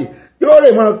ìláyè yóò rè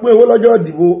mọ́ pín owó lọ́jọ́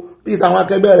ìdìbò bíi tàwọn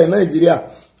akẹgbẹ́ rẹ̀ Nàìjíríà.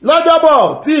 Lọ́jọ́bọ̀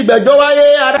tí ìgbẹ́jọ́ wáyé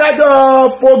adájọ́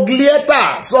Foglietta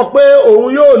sọ pé òun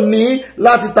yóò ní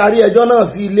láti tarí ẹjọ́ náà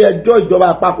sí ilé ẹjọ́ ìjọba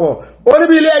àpapọ̀. Ó ní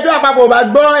bí ilé ẹjọ́ àpapọ̀ bá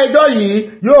gbọ́ ẹjọ́ yìí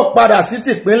yóò padà sí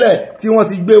tìpínlẹ̀ tí wọ́n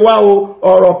ti gbé wá o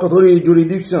ọ̀rọ̀ kan torí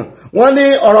jurisdiction. Wọ́n ní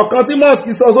ọ̀rọ̀ kan tí Musk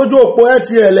sọ sójú òpó ẹ̀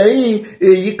tirẹ̀ lẹ́yìn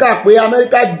èyí kà pé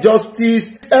America Justice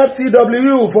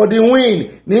FTW for the win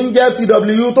ní jẹ́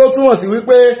FTW tó túmọ̀ sí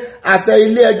wípé àṣẹ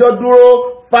ilé ẹjọ́ dúró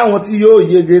fáwọn tí yóò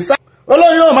yege sá.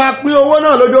 Olóyún yóò máa pín owó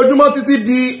náà lójoojúmọ́ títí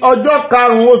di ọjọ́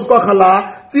 5 oṣù kọkànlá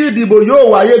tí ìdìbò yóò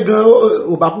wáyé gan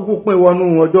ò bá kúkú pín wọnú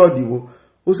ọjọ́ ìdìbò.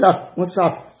 Wọ́n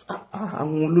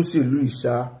àwọn olóṣèlú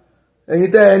ìṣá ẹ̀yin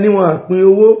tẹ́ ẹ ní wọ́n pín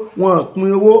owó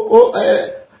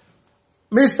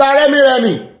Mr. Remi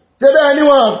ṣé bẹ́ẹ̀ ni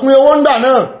wọ́n pín owó ńgbà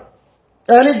náà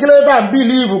ẹni kílódé ń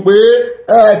bìlíìfù pé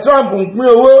Trump ń pín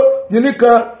owó yìí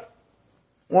kan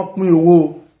wọ́n pín owó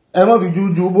ẹ má fi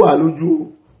jújú bò àlójú o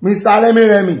Mr.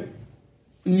 Remi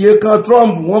iye kan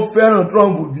Trump wọ́n fẹ́ràn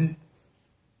Trump bí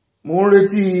mo ń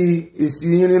retí èsì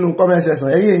yín nínú comment section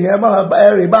ẹ̀yin èèyàn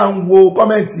ẹ̀rì bá ń wo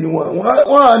kọ́mẹ̀ntì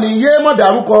wọ́n ní yé mọ̀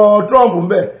dárúkọ Trump ń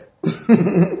bẹ̀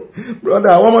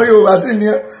brother àwọn ọmọ Yorùbá sì ní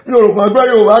mi ò rò pọ̀ gbọ́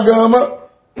Yorùbá gan mọ́.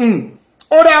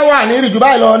 Ó dá wà ní ìrìjù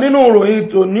báyìí lọ nínú ìròyìn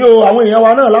tòní o àwọn èèyàn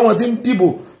wa náà láwọn tí ń dìbò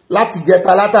láti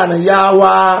jẹta látànà yá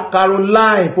wa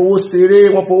Caroline fowó ṣeré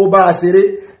wọ́n fowó bá a ṣeré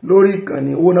lórí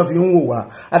ìkànnì owó náà fi ń wò wá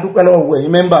adúpẹ́ lọ́wọ́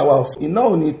ẹ̀yin mẹ́mbà wa iná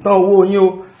ò ní tán owó yín o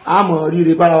àmọ́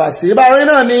ríre bára wa ṣe bá rìn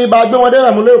náà ní bá gbé wọn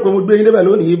débẹ̀ mo lérò pé mo gbé yín débẹ̀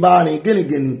lónìí bá rìn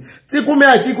gẹ́nìgẹ́nì tíkú mi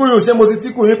àìtíkú yóò ṣe mo ti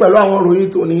tíkú yín pẹ̀lú àwọn ìròyìn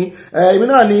tòní èmi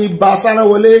náà ní ibà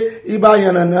sánáwọlé ibà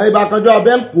yànnànà ibà kanjọ́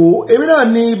abẹ́ǹkó èmi náà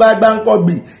ní ibà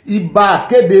gbáǹkọ́gbì ibà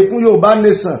kéde fún Yorùbá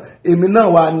nation èmi náà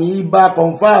wà ní ibà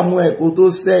kọ̀ǹfàmù ẹ̀kọ́ tó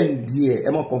sẹ́ǹdì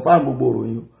ẹ̀ mọ̀ kọ̀ǹfàmù gbogbo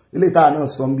ìròyìn ilé ìta náà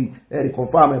sọ́ńbì ẹ̀rì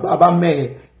kọ̀ǹfàmù ẹ̀ bá mẹ́ẹ̀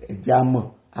ẹ̀já mọ̀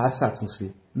á ṣàtúnṣe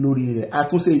lórí rẹ̀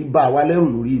àtúnṣe ibà wa lẹ́rù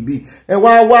lórí ibi ẹ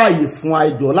wá wáàyè fún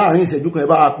àìjọ láàrin ìṣẹ́jú kan ẹ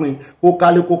bá pín kó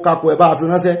kálé kó kákó ẹ bá fi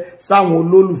ránṣẹ́ sáwọn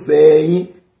olólùfẹ́ yín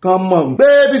kan mọ̀ wípé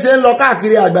bí ṣe ń lọ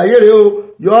káàkiri àgbáyé rẹ̀ o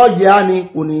yóò yẹ á ni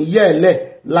kò ní yẹ ẹ lẹ̀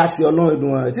láṣẹ Ọlọ́run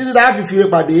ìdùn rẹ̀ títí tá a fi fire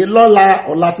pàdé lọ́la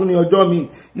ọ̀la tún ní ọjọ́ mi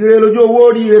ire lójú owó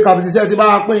rí ire kàbìtìṣẹ́ ti bá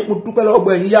a pín mo dúpẹ́ lọ́wọ́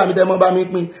gbọ́ ẹ̀yìn yá mi tẹ́ mọ́ bá mi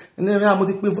pín ẹni mo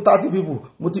ti pín fún 30 people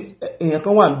mo ti èèyàn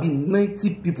kan wà bí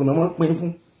 90 people náà mọ́ pín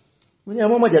fún wọ́n ní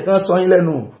ẹmọ́ mọ̀jẹ̀ kan sọ yín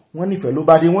lẹ́nu wọ́n nífẹ̀ẹ́ ló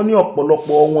bá dé wọ́n ní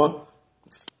ọ̀pọ̀lọpọ̀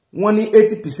wọ́n ní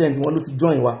 80% wọn ló ti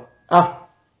join wa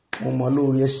mo mọ̀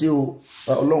lórí ẹ ṣé o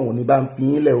Ọlọ́run ní bá ń fi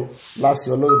yín lẹ̀ o láṣẹ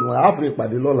Ọlọ́run wọn àáfíà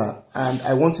ìpàdé lọ́la and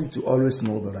I want you to always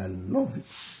know that I love you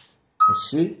ẹ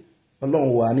ṣé Ọlọ́run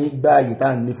wà ní gbáàyè tá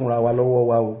à ń ní fúnra wa lọ́wọ́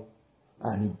wa o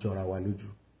à ní jọra wa lójú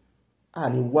à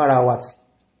ní wára wa tì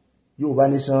Yorùbá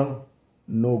nation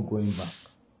no going back.